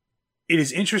it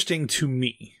is interesting to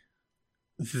me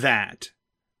that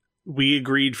we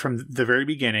agreed from the very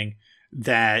beginning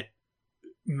that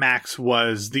Max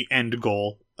was the end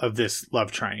goal of this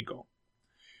love triangle.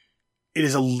 It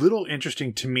is a little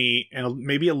interesting to me, and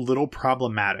maybe a little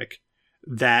problematic,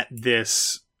 that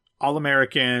this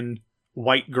all-American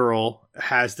white girl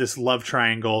has this love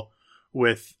triangle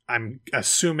with, I'm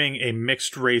assuming, a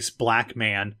mixed-race black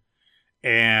man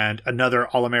and another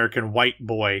all-American white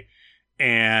boy.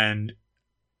 And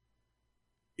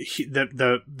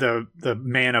the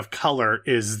man of color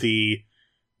is the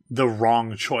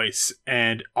wrong choice,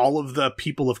 and all of the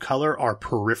people of color are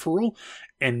peripheral,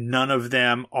 and none of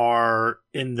them are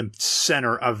in the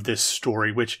center of this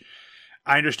story, which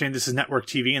I understand this is network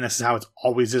TV, and this is how it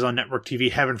always is on network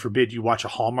TV. Heaven forbid you watch a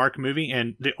Hallmark movie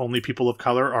and the only people of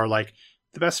color are like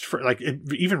the best friend, like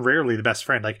even rarely the best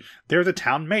friend. Like they're the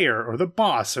town mayor or the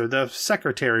boss or the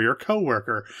secretary or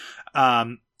coworker.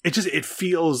 It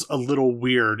feels a little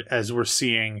weird as we're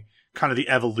seeing kind of the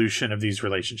evolution of these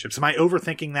relationships. Am I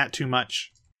overthinking that too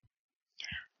much?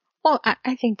 Well,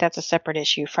 I think that's a separate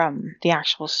issue from the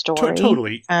actual story.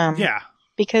 Totally. Yeah.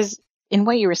 Because in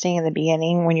what you were saying in the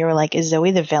beginning, when you were like, is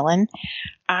Zoey the villain?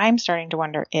 I'm starting to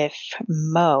wonder if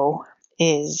Mo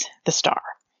is the star.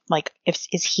 Like,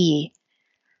 is he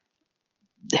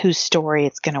whose story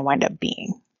it's going to wind up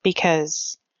being?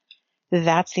 Because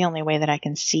that's the only way that I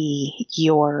can see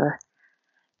your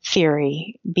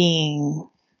theory being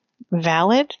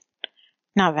valid.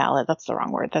 Not valid, that's the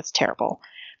wrong word. That's terrible.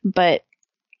 But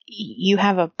you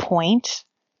have a point,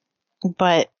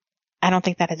 but I don't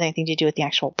think that has anything to do with the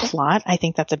actual plot. I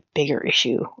think that's a bigger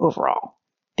issue overall,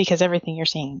 because everything you're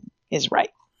saying is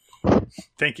right.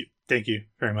 Thank you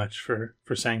very much for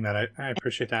saying that. I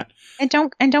appreciate that. And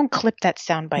don't clip that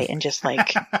soundbite and just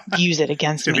like use it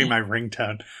against me. It's gonna be my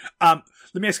ringtone. Let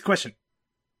me ask a question: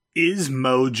 is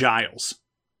Mo Giles?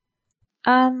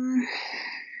 And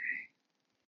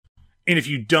if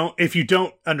you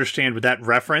don't understand with that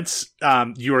reference,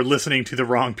 you are listening to the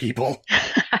wrong people.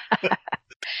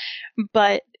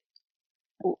 But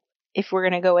if we're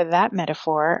going to go with that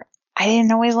metaphor, I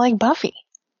didn't always like Buffy.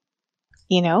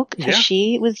 You know, because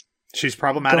she's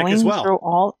problematic as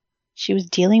well. She was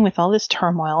dealing with all this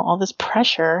turmoil, all this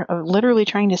pressure of literally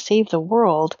trying to save the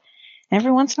world. And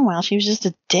every once in a while, she was just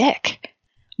a dick.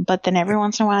 But then every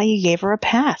once in a while, you gave her a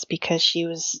pass because she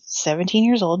was 17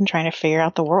 years old and trying to figure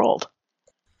out the world.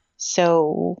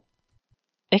 So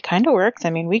it kind of works. I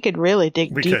mean, we could really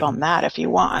dig deep on that if you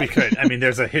want. We could. I mean,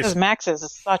 there's a history. Because Max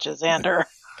is such a Xander.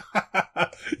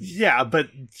 Yeah, but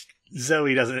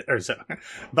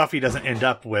Buffy doesn't end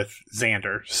up with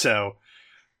Xander, so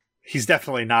he's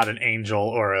definitely not an angel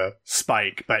or a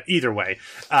Spike. But either way,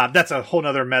 that's a whole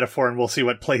nother metaphor, and we'll see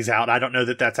what plays out. I don't know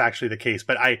that that's actually the case,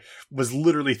 but I was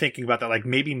literally thinking about that. Like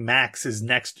maybe Max is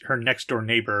her next door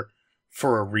neighbor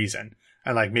for a reason,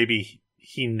 and like maybe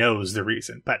he knows the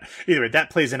reason. But either way, that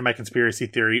plays into my conspiracy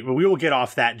theory. But we will get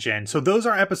off that, Jen. So those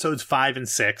are episodes 5 and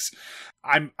 6.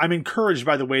 I'm encouraged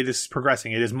by the way this is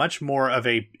progressing. It is much more of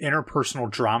a interpersonal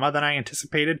drama than I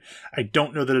anticipated. I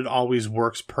don't know that it always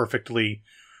works perfectly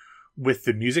with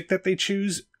the music that they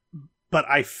choose, but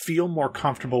I feel more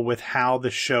comfortable with how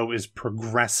the show is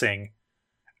progressing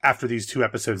after these 2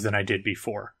 episodes than I did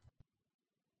before.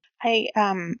 I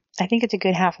think it's a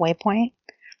good halfway point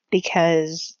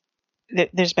because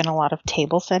there's been a lot of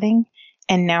table setting,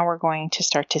 and now we're going to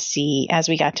start to see, as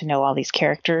we got to know all these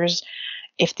characters,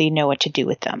 if they know what to do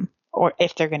with them, or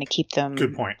if they're going to keep them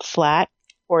flat,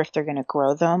 or if they're going to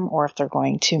grow them, or if they're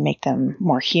going to make them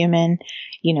more human.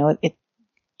 You know,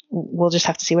 we'll just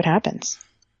have to see what happens.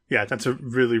 Yeah, that's a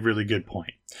really, really good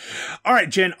point. All right,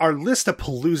 Jen, our list of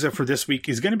Palooza for this week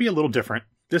is going to be a little different.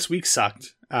 This week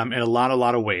sucked in a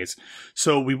lot of ways.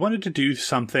 So we wanted to do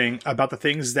something about the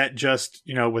things that just,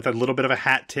 with a little bit of a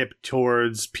hat tip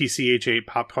towards PCH8,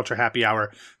 Pop Culture Happy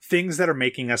Hour, things that are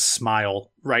making us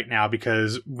smile right now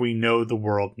because we know the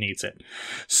world needs it.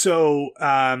 So,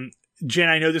 Jen,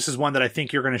 I know this is one that I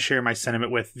think you're going to share my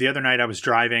sentiment with. The other night I was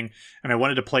driving and I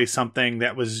wanted to play something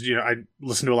that was, I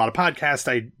listened to a lot of podcasts.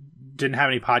 I didn't have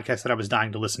any podcasts that I was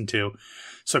dying to listen to.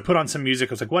 So I put on some music.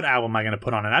 I was like, what album am I going to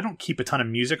put on? And I don't keep a ton of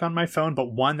music on my phone,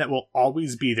 but one that will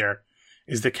always be there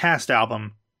is the cast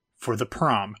album for The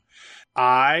Prom.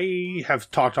 I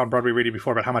have talked on Broadway Radio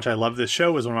before about how much I love this show.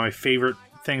 It was one of my favorite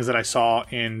things that I saw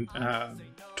in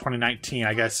 2019,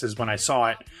 I guess, is when I saw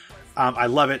it. I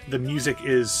love it. The music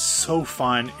is so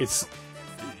fun. It's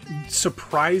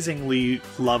surprisingly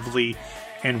lovely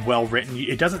and well written.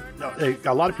 It doesn't.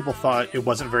 A lot of people thought it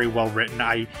wasn't very well written.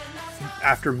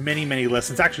 After many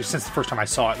listens, actually since the first time I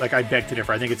saw it, I beg to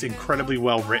differ. I think it's incredibly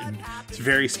well written. It's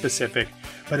very specific,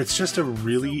 but it's just a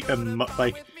really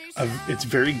it's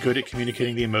very good at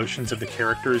communicating the emotions of the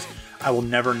characters. I will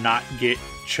never not get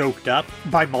choked up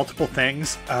by multiple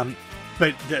things.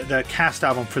 But the cast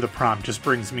album for The Prom just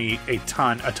brings me a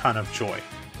ton of joy.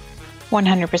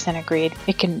 100% agreed.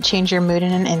 It can change your mood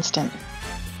in an instant.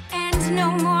 And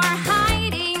no more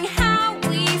hiding how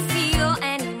we feel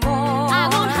anymore. I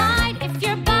won't hide if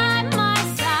you're by my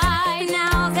side.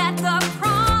 Now that the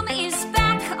prom is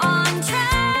back on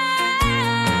track.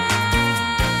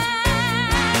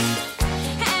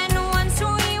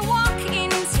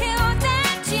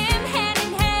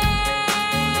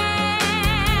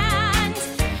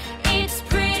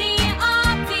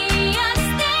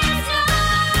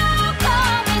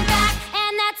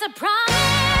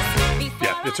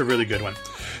 a really good one.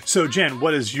 So, Jen,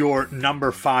 what is your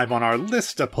number 5 on our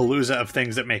list of palooza of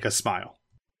things that make us smile?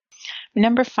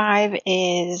 Number 5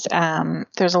 is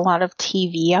there's a lot of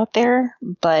TV out there,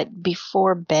 but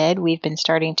before bed, we've been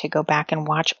starting to go back and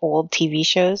watch old TV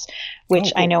shows,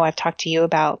 which I know I've talked to you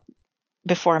about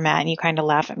before, Matt, and you kind of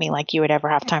laugh at me like you would ever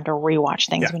have time to rewatch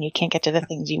things when you can't get to the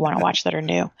things you want to watch that are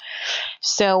new.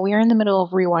 So we're in the middle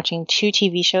of rewatching 2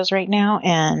 TV shows right now,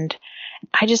 and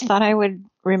I just thought I would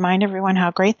remind everyone how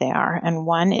great they are. And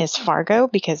one is Fargo,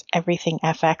 because everything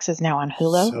FX is now on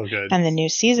Hulu. So good. And the new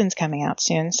season's coming out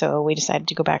soon, so we decided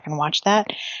to go back and watch that.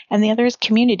 And the other is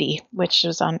Community, which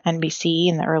was on NBC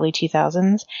in the early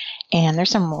 2000s. And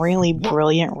there's some really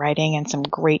brilliant writing and some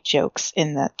great jokes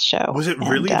in that show. Was it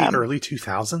really the early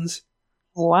 2000s?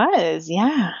 Was,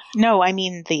 yeah. No, I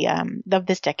mean the of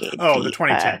this decade. Oh, the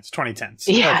 2010s. 2010s.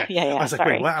 Yeah, okay. yeah. I was like,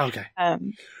 sorry. wait, wow, okay.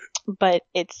 But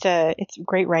it's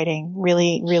great writing,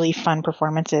 really, really fun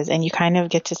performances, and you kind of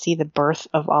get to see the birth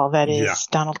of all that is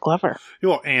Donald Glover.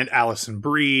 Well, and Alison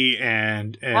Brie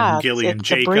and Gillian it's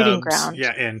Jacobs. a breeding ground.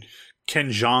 Yeah, and Ken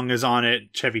Jeong is on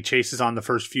it. Chevy Chase is on the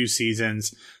first few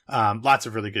seasons. Lots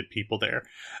of really good people there.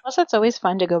 Plus, it's always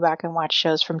fun to go back and watch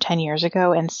shows from 10 years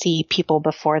ago and see people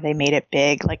before they made it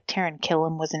big. Like Taran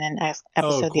Killam was in an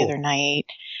episode the other night.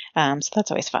 So that's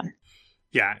always fun.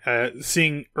 Yeah,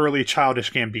 seeing early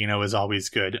Childish Gambino is always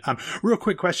good. Real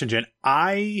quick question, Jen.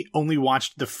 I only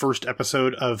watched the first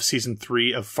episode of season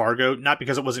 3 of Fargo, not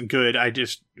because it wasn't good. I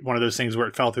just, one of those things where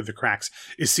it fell through the cracks.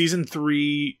 Is season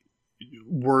 3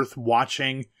 worth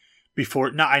watching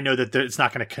before? Now, I know that it's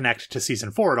not going to connect to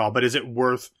season 4 at all, but is it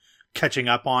worth catching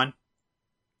up on?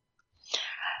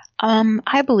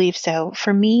 I believe so.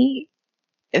 For me,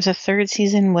 the third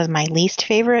season was my least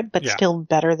favorite, but still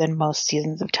better than most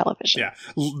seasons of television. Yeah.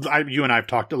 You and I have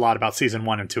talked a lot about season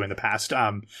 1 and 2 in the past,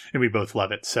 and we both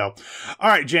love it. So, all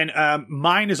right, Jen,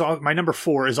 my number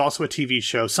 4 is also a TV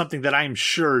show, something that I'm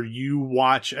sure you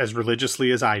watch as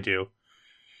religiously as I do.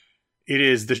 It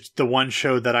is the one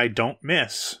show that I don't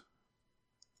miss.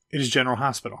 It is General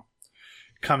Hospital.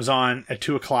 It comes on at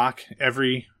 2:00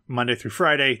 every Monday through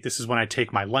Friday. This is when I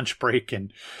take my lunch break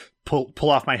and pull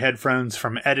off my headphones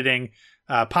from editing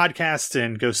podcasts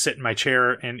and go sit in my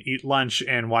chair and eat lunch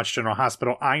and watch General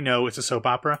Hospital. I know it's a soap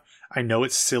opera. I know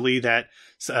it's silly that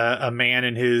a man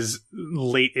in his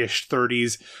late-ish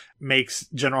 30s makes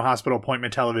General Hospital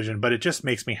appointment television, but it just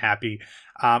makes me happy.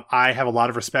 I have a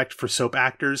lot of respect for soap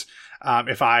actors.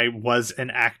 If I was an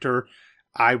actor,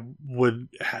 I would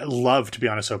love to be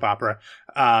on a soap opera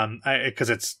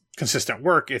because it's consistent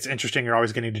work. It's interesting. You're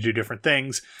always getting to do different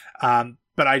things.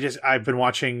 But I've been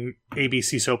watching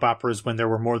ABC soap operas when there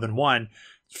were more than one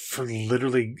for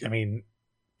literally,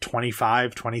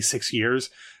 25, 26 years.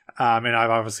 And I've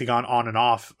obviously gone on and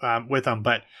off with them,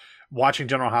 but watching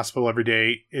General Hospital every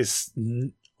day is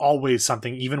always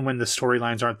something, even when the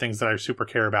storylines aren't things that I super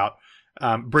care about,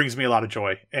 brings me a lot of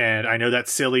joy. And I know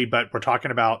that's silly, but we're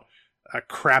talking about a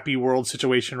crappy world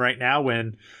situation right now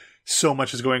when so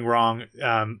much is going wrong.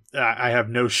 I have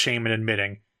no shame in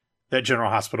admitting that General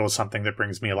Hospital is something that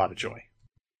brings me a lot of joy.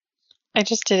 I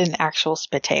just did an actual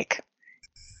spit take.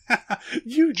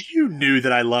 You knew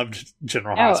that I loved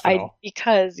General Hospital.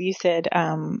 Because you said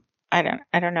I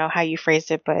don't know how you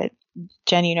phrased it, but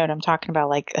Jen, you know what I'm talking about,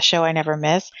 like a show I never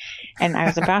miss. And I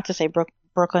was about to say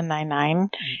Brooklyn Nine-Nine,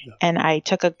 and I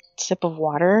took a sip of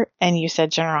water, and you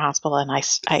said General Hospital, and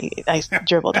I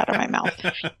dribbled out of my mouth.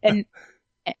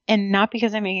 And not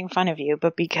because I'm making fun of you,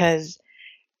 but because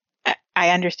I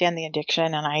understand the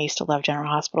addiction, and I used to love General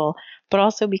Hospital, but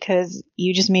also because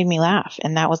you just made me laugh,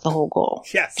 and that was the whole goal.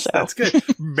 Yes, that's good.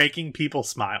 Making people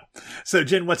smile. So,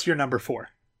 Jen, what's your number 4?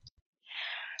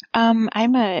 I'm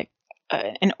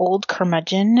an old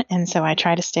curmudgeon, and so I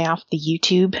try to stay off the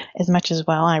YouTube as much as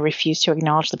well. I refuse to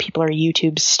acknowledge that people are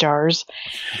YouTube stars.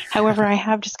 However, I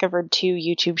have discovered 2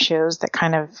 YouTube shows that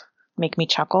kind of make me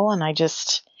chuckle, and I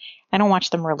don't watch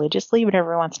them religiously, but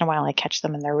every once in a while I catch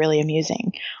them and they're really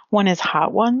amusing. One is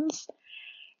Hot Ones,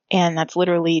 and that's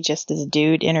literally just this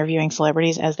dude interviewing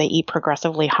celebrities as they eat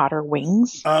progressively hotter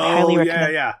wings. Oh,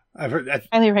 yeah. I've heard that.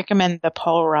 I highly recommend the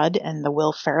Paul Rudd and the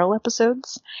Will Ferrell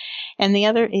episodes. And the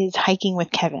other is Hiking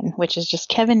with Kevin, which is just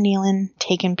Kevin Nealon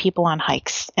taking people on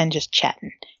hikes and just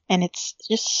chatting. And it's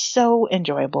just so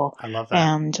enjoyable. I love that.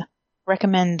 And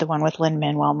recommend the one with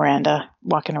Lin-Manuel Miranda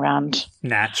walking around.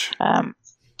 Natch.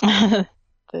 The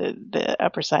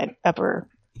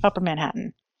upper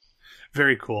Manhattan.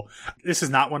 Very cool. This is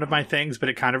not one of my things, but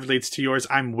it kind of relates to yours.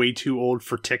 I'm way too old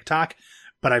for TikTok,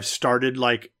 but I've started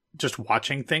just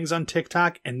watching things on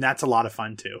TikTok, and that's a lot of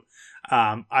fun too.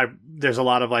 There's a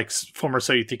lot of like former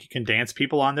So You Think You Can Dance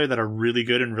people on there that are really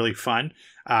good and really fun.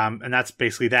 And that's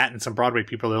basically that. And some Broadway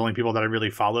people are the only people that I really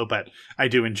follow, but I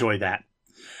do enjoy that.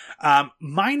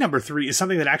 My number 3 is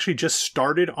something that actually just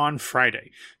started on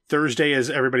Friday. Thursday, as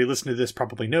everybody listening to this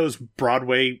probably knows,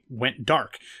 Broadway went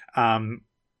dark.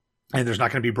 And there's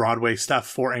not going to be Broadway stuff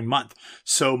for a month.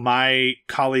 So my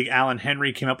colleague Alan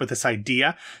Henry came up with this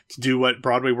idea to do what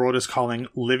Broadway World is calling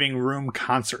living room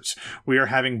concerts. We are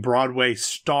having Broadway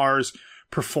stars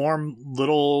perform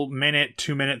little minute,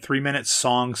 2-minute, 3-minute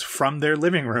songs from their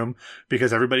living room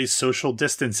because everybody's social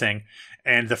distancing.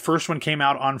 And the first one came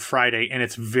out on Friday, and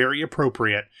it's very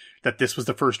appropriate that this was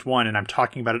the first one, and I'm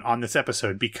talking about it on this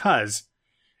episode because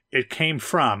it came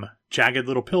from Jagged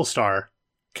Little Pill star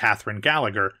Kathryn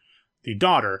Gallagher, the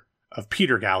daughter of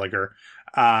Peter Gallagher,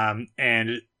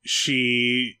 and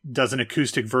she does an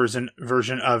acoustic version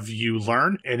of You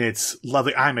Learn, and it's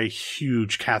lovely. I'm a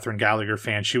huge Kathryn Gallagher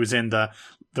fan. She was in the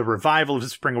revival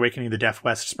of Spring Awakening, the Deaf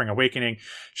West Spring Awakening.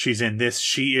 She's in this.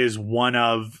 She is one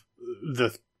of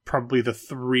probably the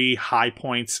 3 high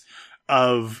points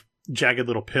of Jagged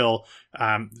Little Pill.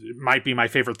 Might be my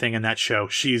favorite thing in that show.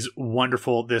 She's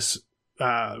wonderful. This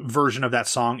version of that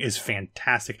song is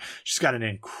fantastic. She's got an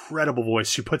incredible voice.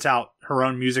 She puts out her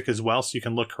own music as well, so you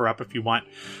can look her up if you want.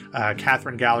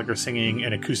 Kathryn Gallagher singing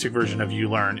an acoustic version of You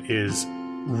Learn is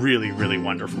really, really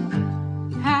wonderful.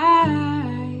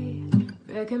 I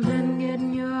recommend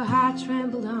getting your heart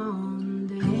trampled on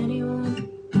to anyone.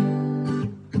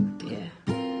 Yeah.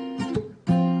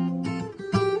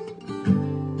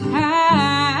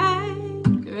 I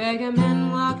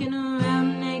recommend walking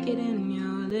around naked in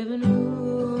your living room.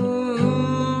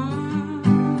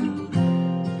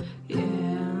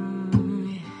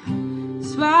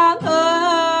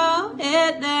 Swallow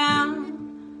it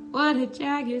down. What a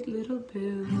jagged little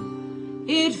pill.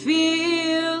 It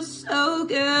feels so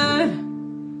good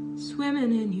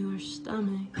swimming in your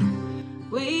stomach.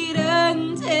 Wait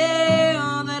until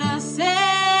that I say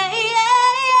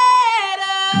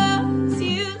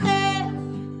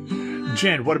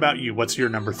Jen, what about you? What's your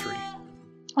number 3?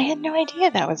 I had no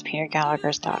idea that was Peter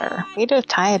Gallagher's daughter. Way to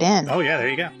tie it in. Oh yeah, there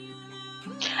you go.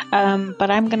 But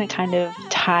I'm going to kind of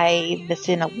tie this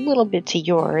in a little bit to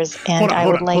yours, and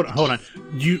hold on.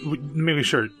 You make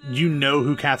sure you know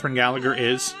who Kathryn Gallagher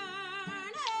is.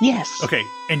 Yes. Okay,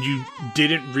 and you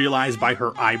didn't realize by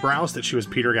her eyebrows that she was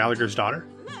Peter Gallagher's daughter?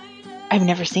 I've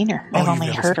never seen her. I've only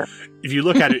heard her. If you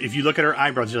look at her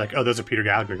eyebrows, you're like, oh, those are Peter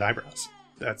Gallagher's eyebrows.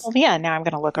 Well, yeah. Now I'm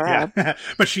going to look her up.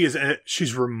 But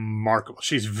she's remarkable.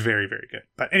 She's very, very good.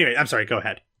 But anyway, I'm sorry. Go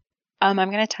ahead. I'm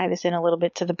going to tie this in a little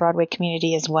bit to the Broadway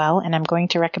community as well, and I'm going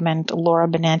to recommend Laura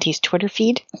Benanti's Twitter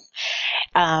feed.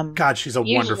 God, she's a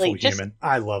wonderful human.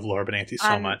 I love Laura Benanti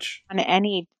so much. On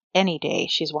any day,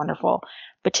 she's wonderful.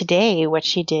 But today, what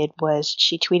she did was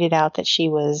she tweeted out that she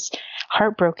was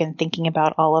heartbroken thinking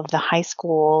about all of the high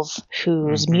schools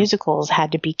whose musicals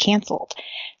had to be canceled.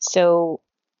 So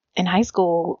in high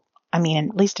school, I mean,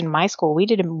 at least in my school, we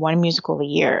did one musical a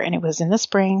year, and it was in the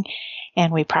spring.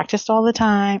 And we practiced all the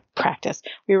time.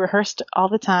 We rehearsed all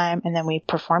the time, and then we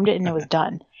performed it, and it was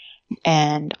done.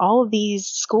 And all of these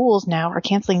schools now are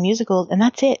canceling musicals, and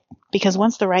that's it. Because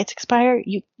once the rights expire,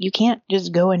 you can't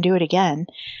just go and do it again.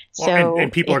 Well,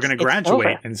 and people are going to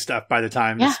graduate and stuff by the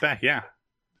time it's back. Yeah.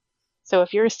 So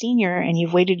if you're a senior and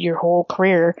you've waited your whole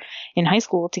career in high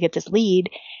school to get this lead,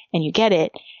 and you get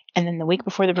it, and then the week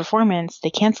before the performance, they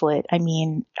cancel it. I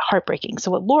mean, heartbreaking.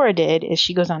 So what Laura did is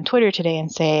she goes on Twitter today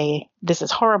and say, this is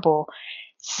horrible.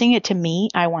 Sing it to me.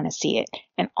 I want to see it.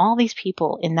 And all these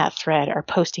people in that thread are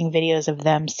posting videos of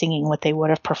them singing what they would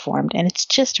have performed. And it's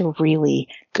just a really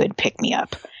good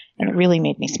pick-me-up. And it really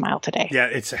made me smile today. Yeah,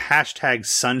 it's a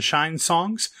 #Sunshine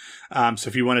Songs. So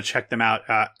if you want to check them out,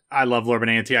 I love Laura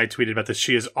Benanti. I tweeted about this.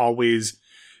 She is always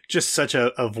just such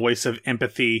a voice of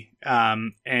empathy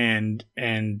and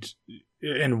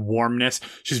warmness.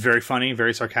 She's very funny,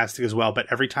 very sarcastic as well. But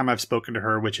every time I've spoken to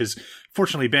her, which has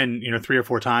fortunately been 3 or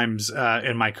 4 times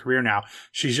in my career now,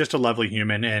 she's just a lovely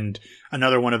human and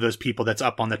another one of those people that's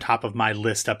up on the top of my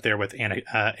list up there with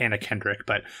Anna Kendrick.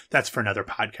 But that's for another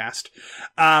podcast.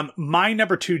 My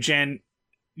number 2, Jen,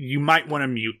 you might want to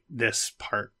mute this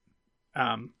part.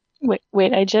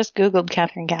 Wait, I just Googled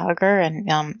Kathryn Gallagher, and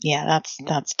yeah,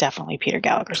 that's definitely Peter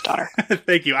Gallagher's daughter.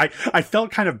 Thank you. I felt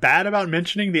kind of bad about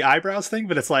mentioning the eyebrows thing,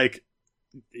 but it's like,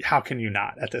 how can you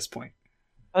not at this point?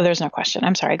 Oh, there's no question.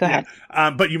 I'm sorry. Go ahead.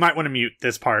 But you might want to mute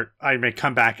this part. I may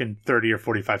come back in 30 or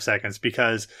 45 seconds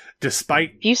because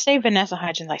despite... If you say Vanessa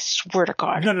Hudgens, I swear to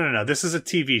God. No. This is a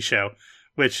TV show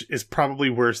which is probably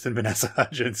worse than Vanessa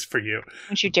Hudgens for you.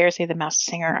 Don't you dare say The Masked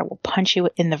Singer. I will punch you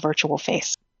in the virtual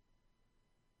face.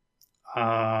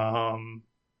 I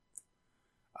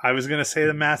was going to say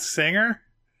The Masked Singer.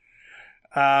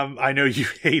 I know you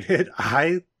hate it.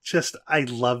 I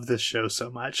love this show so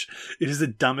much. It is the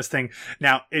dumbest thing.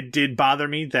 Now, it did bother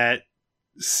me that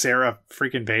Sarah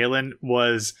freaking Palin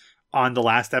was on the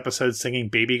last episode singing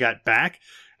Baby Got Back.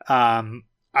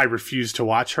 I refused to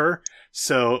watch her.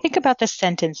 So think about the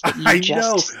sentence that you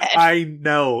just said. I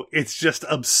know. It's just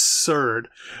absurd.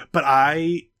 But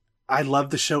I love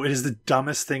the show. It is the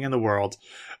dumbest thing in the world.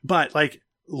 But like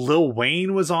Lil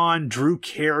Wayne was on, Drew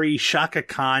Carey, Shaka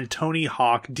Khan, Tony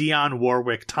Hawk, Dionne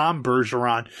Warwick, Tom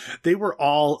Bergeron. They were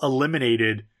all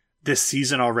eliminated this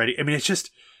season already. I mean, it's just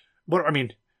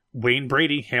Wayne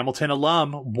Brady, Hamilton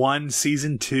alum, won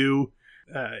season 2.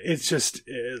 It's just,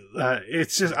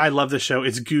 I love the show.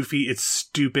 It's goofy. It's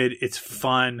stupid. It's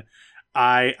fun.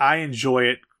 I enjoy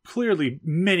it. Clearly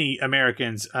many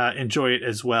Americans, enjoy it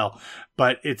as well,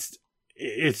 but it's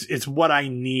what I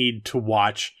need to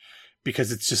watch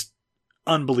because it's just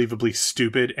unbelievably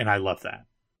stupid. And I love that.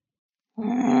 All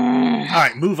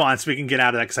right, move on so we can get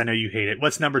out of that because I know you hate it.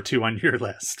 What's number 2 on your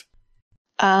list?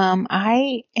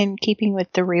 I, in keeping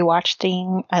with the rewatch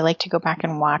thing, I like to go back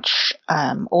and watch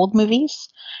old movies.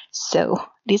 So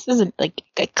this isn't like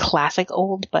a classic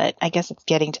old, but I guess it's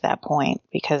getting to that point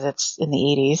because it's in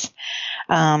the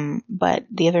 80s. But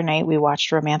the other night we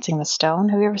watched Romancing the Stone.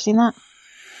 Have you ever seen that?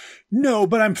 No,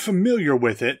 but I'm familiar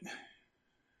with it.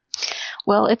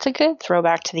 Well, it's a good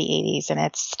throwback to the 80s, and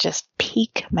it's just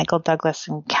peak Michael Douglas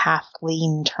and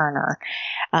Kathleen Turner.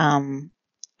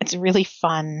 It's a really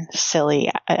fun,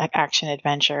 silly action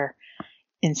adventure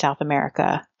in South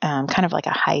America, kind of like a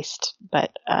heist,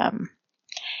 but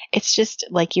it's just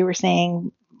like you were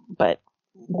saying, but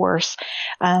worse.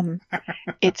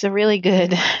 It's a really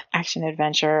good action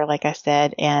adventure, like I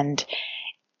said, and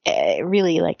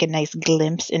really like a nice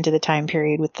glimpse into the time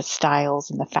period with the styles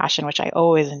and the fashion, which I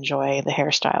always enjoy, the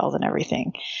hairstyles and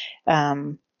everything.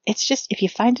 It's just, if you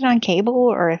find it on cable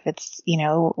or if it's,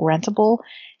 rentable,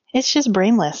 it's just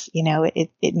brainless.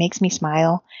 It makes me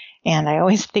smile. And I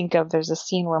always think of, there's a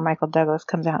scene where Michael Douglas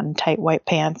comes out in tight white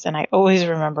pants. And I always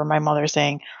remember my mother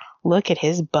saying, look at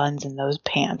his buns in those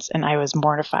pants. And I was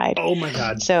mortified. Oh my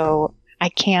God. So I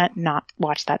can't not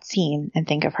watch that scene and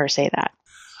think of her say that.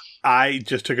 I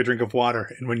just took a drink of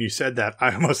water, and when you said that,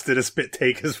 I almost did a spit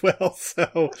take as well. So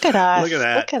look at us. Look at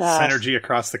that. Look at us. Synergy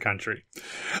across the country.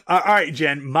 All right,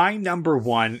 Jen, my number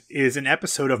 1 is an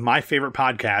episode of my favorite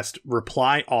podcast,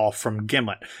 Reply All from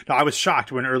Gimlet. Now, I was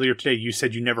shocked when earlier today you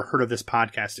said you never heard of this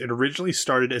podcast. It originally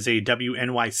started as a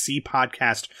WNYC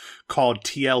podcast called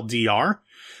TLDR.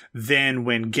 Then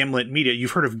when Gimlet Media,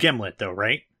 you've heard of Gimlet though,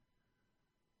 right?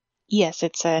 Yes,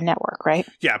 it's a network, right?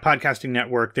 Yeah, podcasting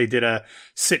network. They did a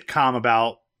sitcom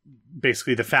about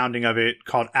basically the founding of it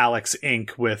called Alex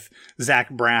Inc. with Zach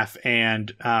Braff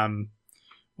and,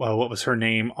 what was her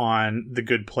name on The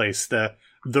Good Place? The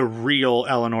real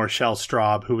Eleanor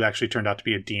Shellstraub, who actually turned out to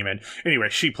be a demon. Anyway,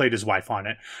 she played his wife on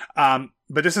it.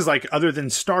 But this is like, other than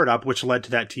Startup, which led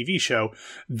to that TV show,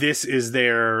 this is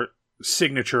their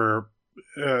signature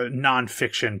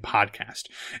nonfiction podcast,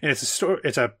 and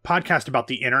it's a podcast about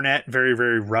the internet, very,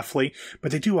 very roughly,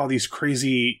 but they do all these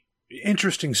crazy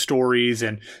interesting stories,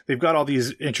 and they've got all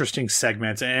these interesting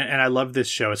segments, and I love this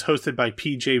show. It's hosted by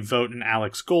PJ Vogt and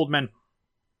Alex Goldman,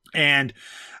 and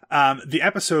the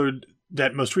episode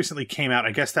that most recently came out,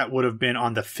 I guess that would have been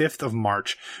on the 5th of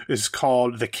March, is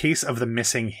called The Case of the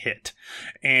Missing Hit.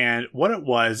 And what it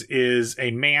was is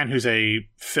a man who's a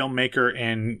filmmaker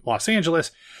in Los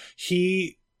Angeles.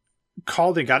 He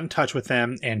called and got in touch with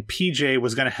them, and PJ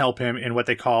was going to help him in what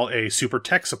they call a super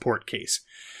tech support case.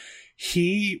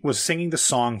 He was singing the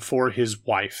song for his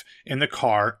wife in the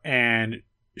car, and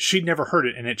she'd never heard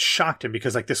it, and it shocked him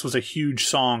because this was a huge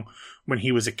song when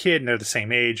he was a kid, and they're the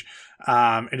same age.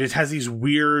 And it has these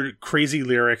weird, crazy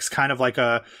lyrics, kind of like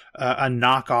a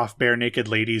knockoff Bare Naked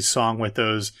Ladies song with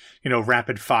those,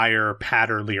 rapid fire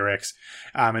patter lyrics.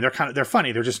 And they're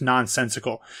funny. They're just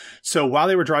nonsensical. So while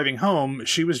they were driving home,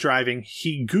 she was driving,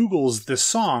 he Googles this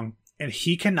song, and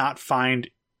he cannot find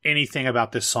anything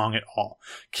about this song at all.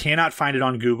 Cannot find it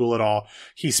on Google at all.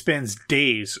 He spends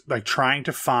days trying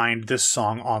to find this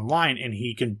song online, and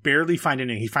he can barely find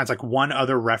anything. He finds one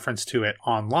other reference to it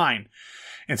online.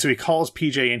 And so he calls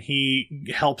PJ and he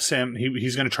helps him.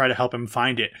 He's going to try to help him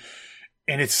find it.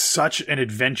 And it's such an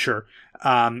adventure.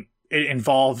 It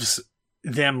involves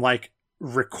them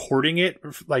recording it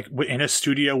like in a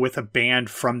studio with a band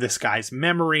from this guy's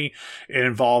memory. It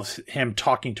involves him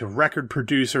talking to record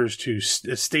producers, to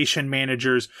station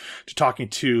managers, to talking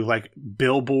to like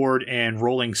Billboard and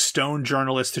Rolling Stone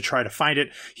journalists to try to find it.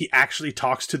 He actually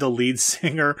talks to the lead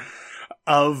singer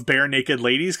of Bare Naked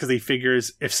Ladies because he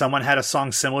figures if someone had a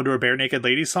song similar to a Bare Naked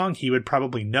Ladies song, he would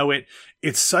probably know it.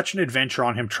 It's such an adventure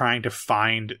on him trying to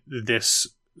find this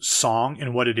song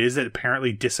and what it is that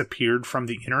apparently disappeared from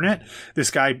the internet. This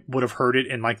guy would have heard it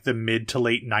in like the mid to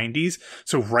late 90s,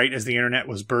 so right as the internet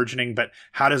was burgeoning. But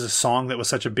how does a song that was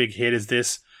such a big hit as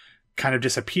this kind of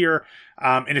disappear?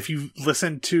 And if you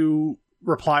listen to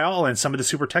Reply All and some of the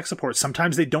super tech support,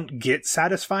 sometimes they don't get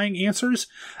satisfying answers.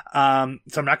 So I'm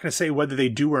not going to say whether they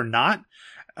do or not.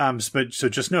 But so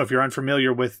just know, if you're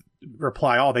unfamiliar with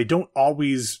Reply All, they don't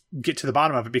always get to the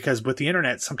bottom of it, because with the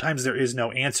internet, sometimes there is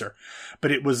no answer.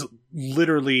 But it was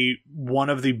literally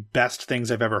one of the best things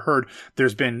I've ever heard.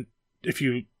 There's been, if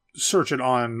you search it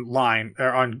online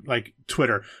or on like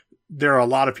Twitter, there are a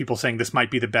lot of people saying this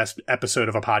might be the best episode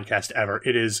of a podcast ever.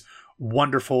 It is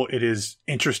wonderful. It is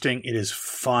interesting. It is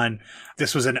fun.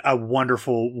 This was a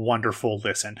wonderful, wonderful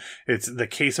listen. It's The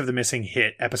Case of the Missing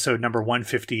Hit, episode number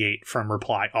 158 from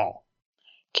Reply All.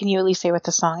 Can you at least say what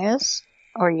the song is?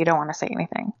 Or you don't want to say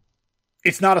anything?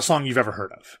 It's not a song you've ever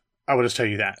heard of. I will just tell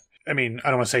you that. I mean, I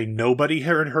don't want to say nobody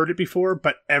had heard it before,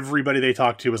 but everybody they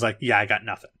talked to was like, yeah, I got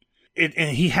nothing. And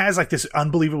he has like this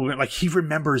unbelievable, like he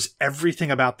remembers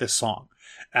everything about this song.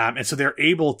 And so they're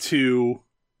able to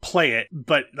play it,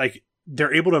 but like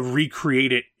they're able to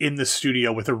recreate it in the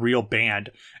studio with a real band.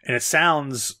 And it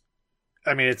sounds,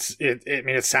 I mean,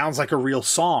 it sounds like a real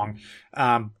song,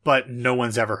 but no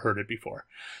one's ever heard it before.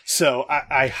 So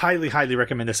I highly, highly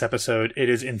recommend this episode. It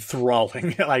is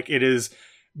enthralling. Like it is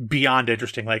beyond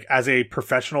interesting. Like as a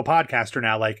professional podcaster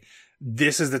now, like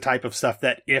this is the type of stuff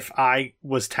that if I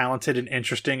was talented and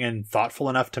interesting and thoughtful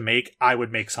enough to make, I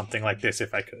would make something like this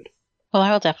if I could. Well,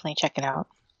 I will definitely check it out.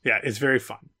 Yeah, it's very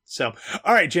fun. So,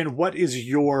 all right, Jen, what is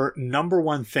your number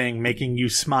one thing making you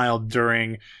smile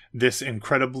during this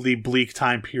incredibly bleak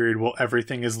time period while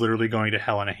everything is literally going to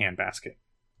hell in a handbasket?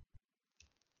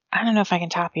 I don't know if I can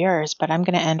top yours, but I'm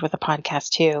going to end with a podcast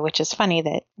too, which is funny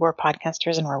that we're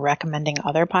podcasters and we're recommending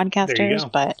other podcasters,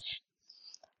 but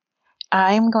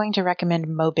I'm going to recommend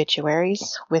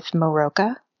Mobituaries with Mo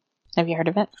Rocca. Have you heard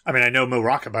of it? I mean, I know Mo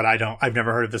Rocca, but I've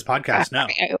never heard of this podcast. No.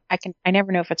 I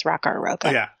never know if it's Rocca or Rocca.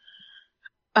 Oh,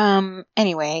 yeah.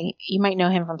 Anyway, you might know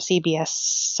him from CBS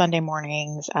Sunday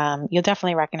mornings. You'll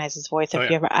definitely recognize his voice if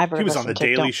you ever he was on the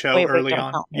Daily Show early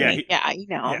on. Yeah, you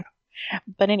know. Yeah.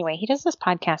 But anyway, he does this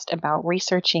podcast about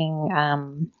researching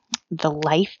the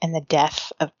life and the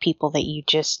death of people that you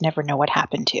just never know what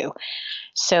happened to.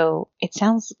 So it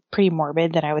sounds pretty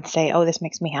morbid that I would say, oh, this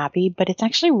makes me happy, but it's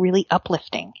actually really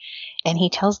uplifting. And he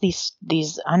tells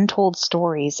these untold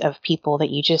stories of people that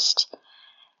you just,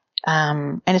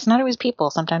 and it's not always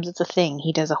people. Sometimes it's a thing.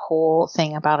 He does a whole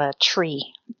thing about a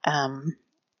tree.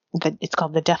 It's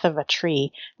called The Death of a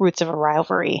Tree, Roots of a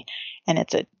Rivalry. And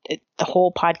the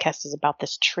whole podcast is about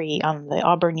this tree on the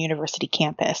Auburn University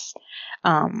campus.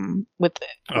 I'm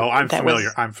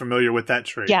familiar with that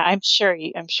tree. Yeah, I'm sure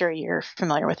you're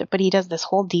familiar with it. But he does this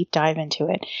whole deep dive into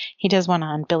it. He does one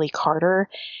on Billy Carter,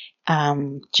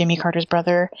 Jimmy Carter's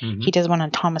brother. Mm-hmm. He does one on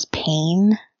Thomas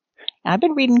Paine. I've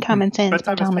been reading Common Sense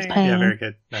by Thomas Paine. Yeah, very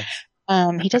good.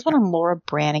 Nice. He does one on Laura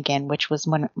Branigan, which was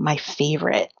one of my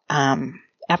favorite.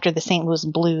 After the St. Louis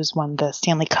Blues won the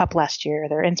Stanley Cup last year,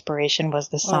 their inspiration was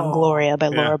the song Gloria by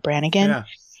Laura Branigan. Yeah.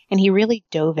 And he really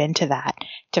dove into that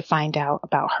to find out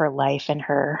about her life and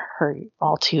her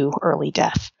all too early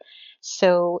death.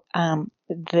 So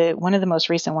one of the most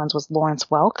recent ones was Lawrence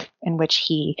Welk, in which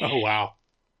he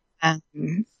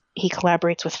he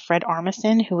collaborates with Fred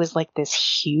Armisen, who is like this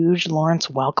huge Lawrence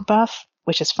Welk buff,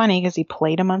 which is funny because he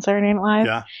played him on Saturday Night Live.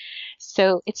 Yeah.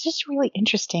 So it's just really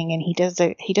interesting, and he does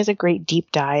a great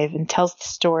deep dive and tells the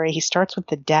story. He starts with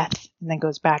the death and then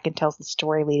goes back and tells the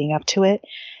story leading up to it.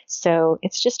 So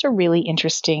it's just a really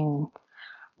interesting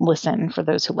listen for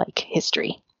those who like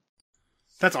history.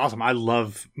 That's awesome. I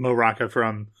love Mo Rocca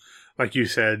from, like you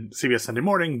said, CBS Sunday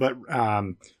Morning, but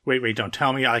wait, don't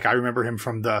tell me. Like I remember him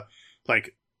from the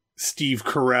like Steve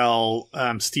Carell,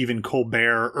 Stephen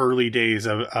Colbert early days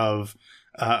of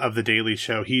the Daily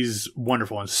Show. He's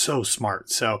wonderful and so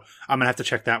smart. So I'm going to have to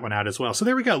check that one out as well. So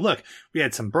there we go. Look, we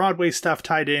had some Broadway stuff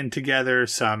tied in together,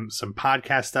 some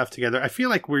podcast stuff together. I feel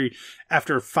like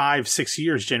after 5-6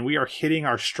 years, Jen, we are hitting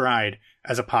our stride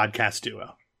as a podcast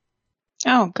duo.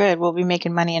 Oh, good. We'll be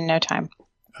making money in no time.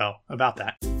 Oh, about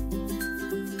that.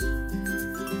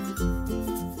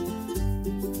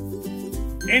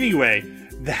 Anyway,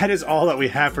 that is all that we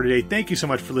have for today. Thank you so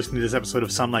much for listening to this episode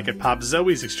of Some Like It Pop,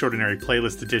 Zoey's Extraordinary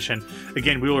Playlist Edition.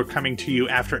 Again, we are coming to you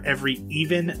after every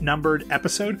even-numbered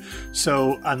episode,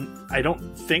 so I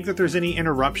don't think that there's any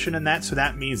interruption in that, so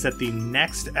that means that the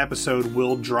next episode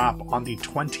will drop on the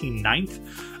 29th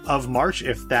of March,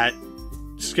 if that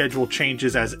schedule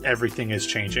changes as everything is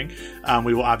changing.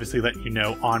 We will obviously let you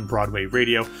know on Broadway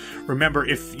Radio. Remember,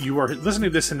 if you are listening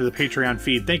to this into the Patreon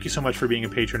feed, thank you so much for being a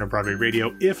patron of Broadway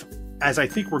Radio. If, as I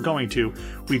think we're going to,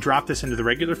 we drop this into the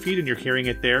regular feed and you're hearing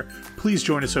it there, please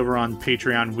join us over on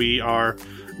Patreon. We are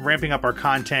ramping up our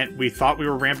content. We thought we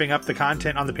were ramping up the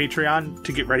content on the Patreon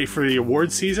to get ready for the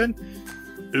award season.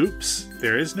 Oops,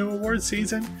 there is no award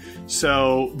season.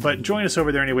 So, but join us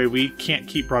over there anyway. We can't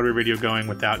keep Broadway Radio going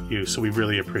without you, so we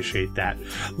really appreciate that.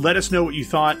 Let us know what you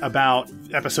thought about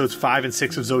episodes 5 and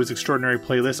 6 of Zoey's Extraordinary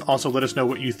Playlist. Also, let us know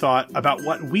what you thought about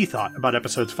what we thought about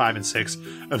episodes 5 and 6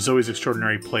 of Zoey's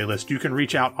Extraordinary Playlist. You can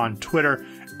reach out on Twitter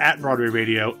at Broadway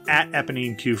Radio, at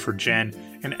Eponine2 for Jen,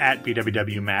 and at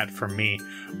BWWMatt for me.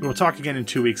 We will talk again in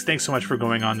 2 weeks. Thanks so much for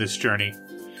going on this journey.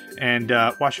 And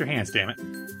wash your hands, damn it.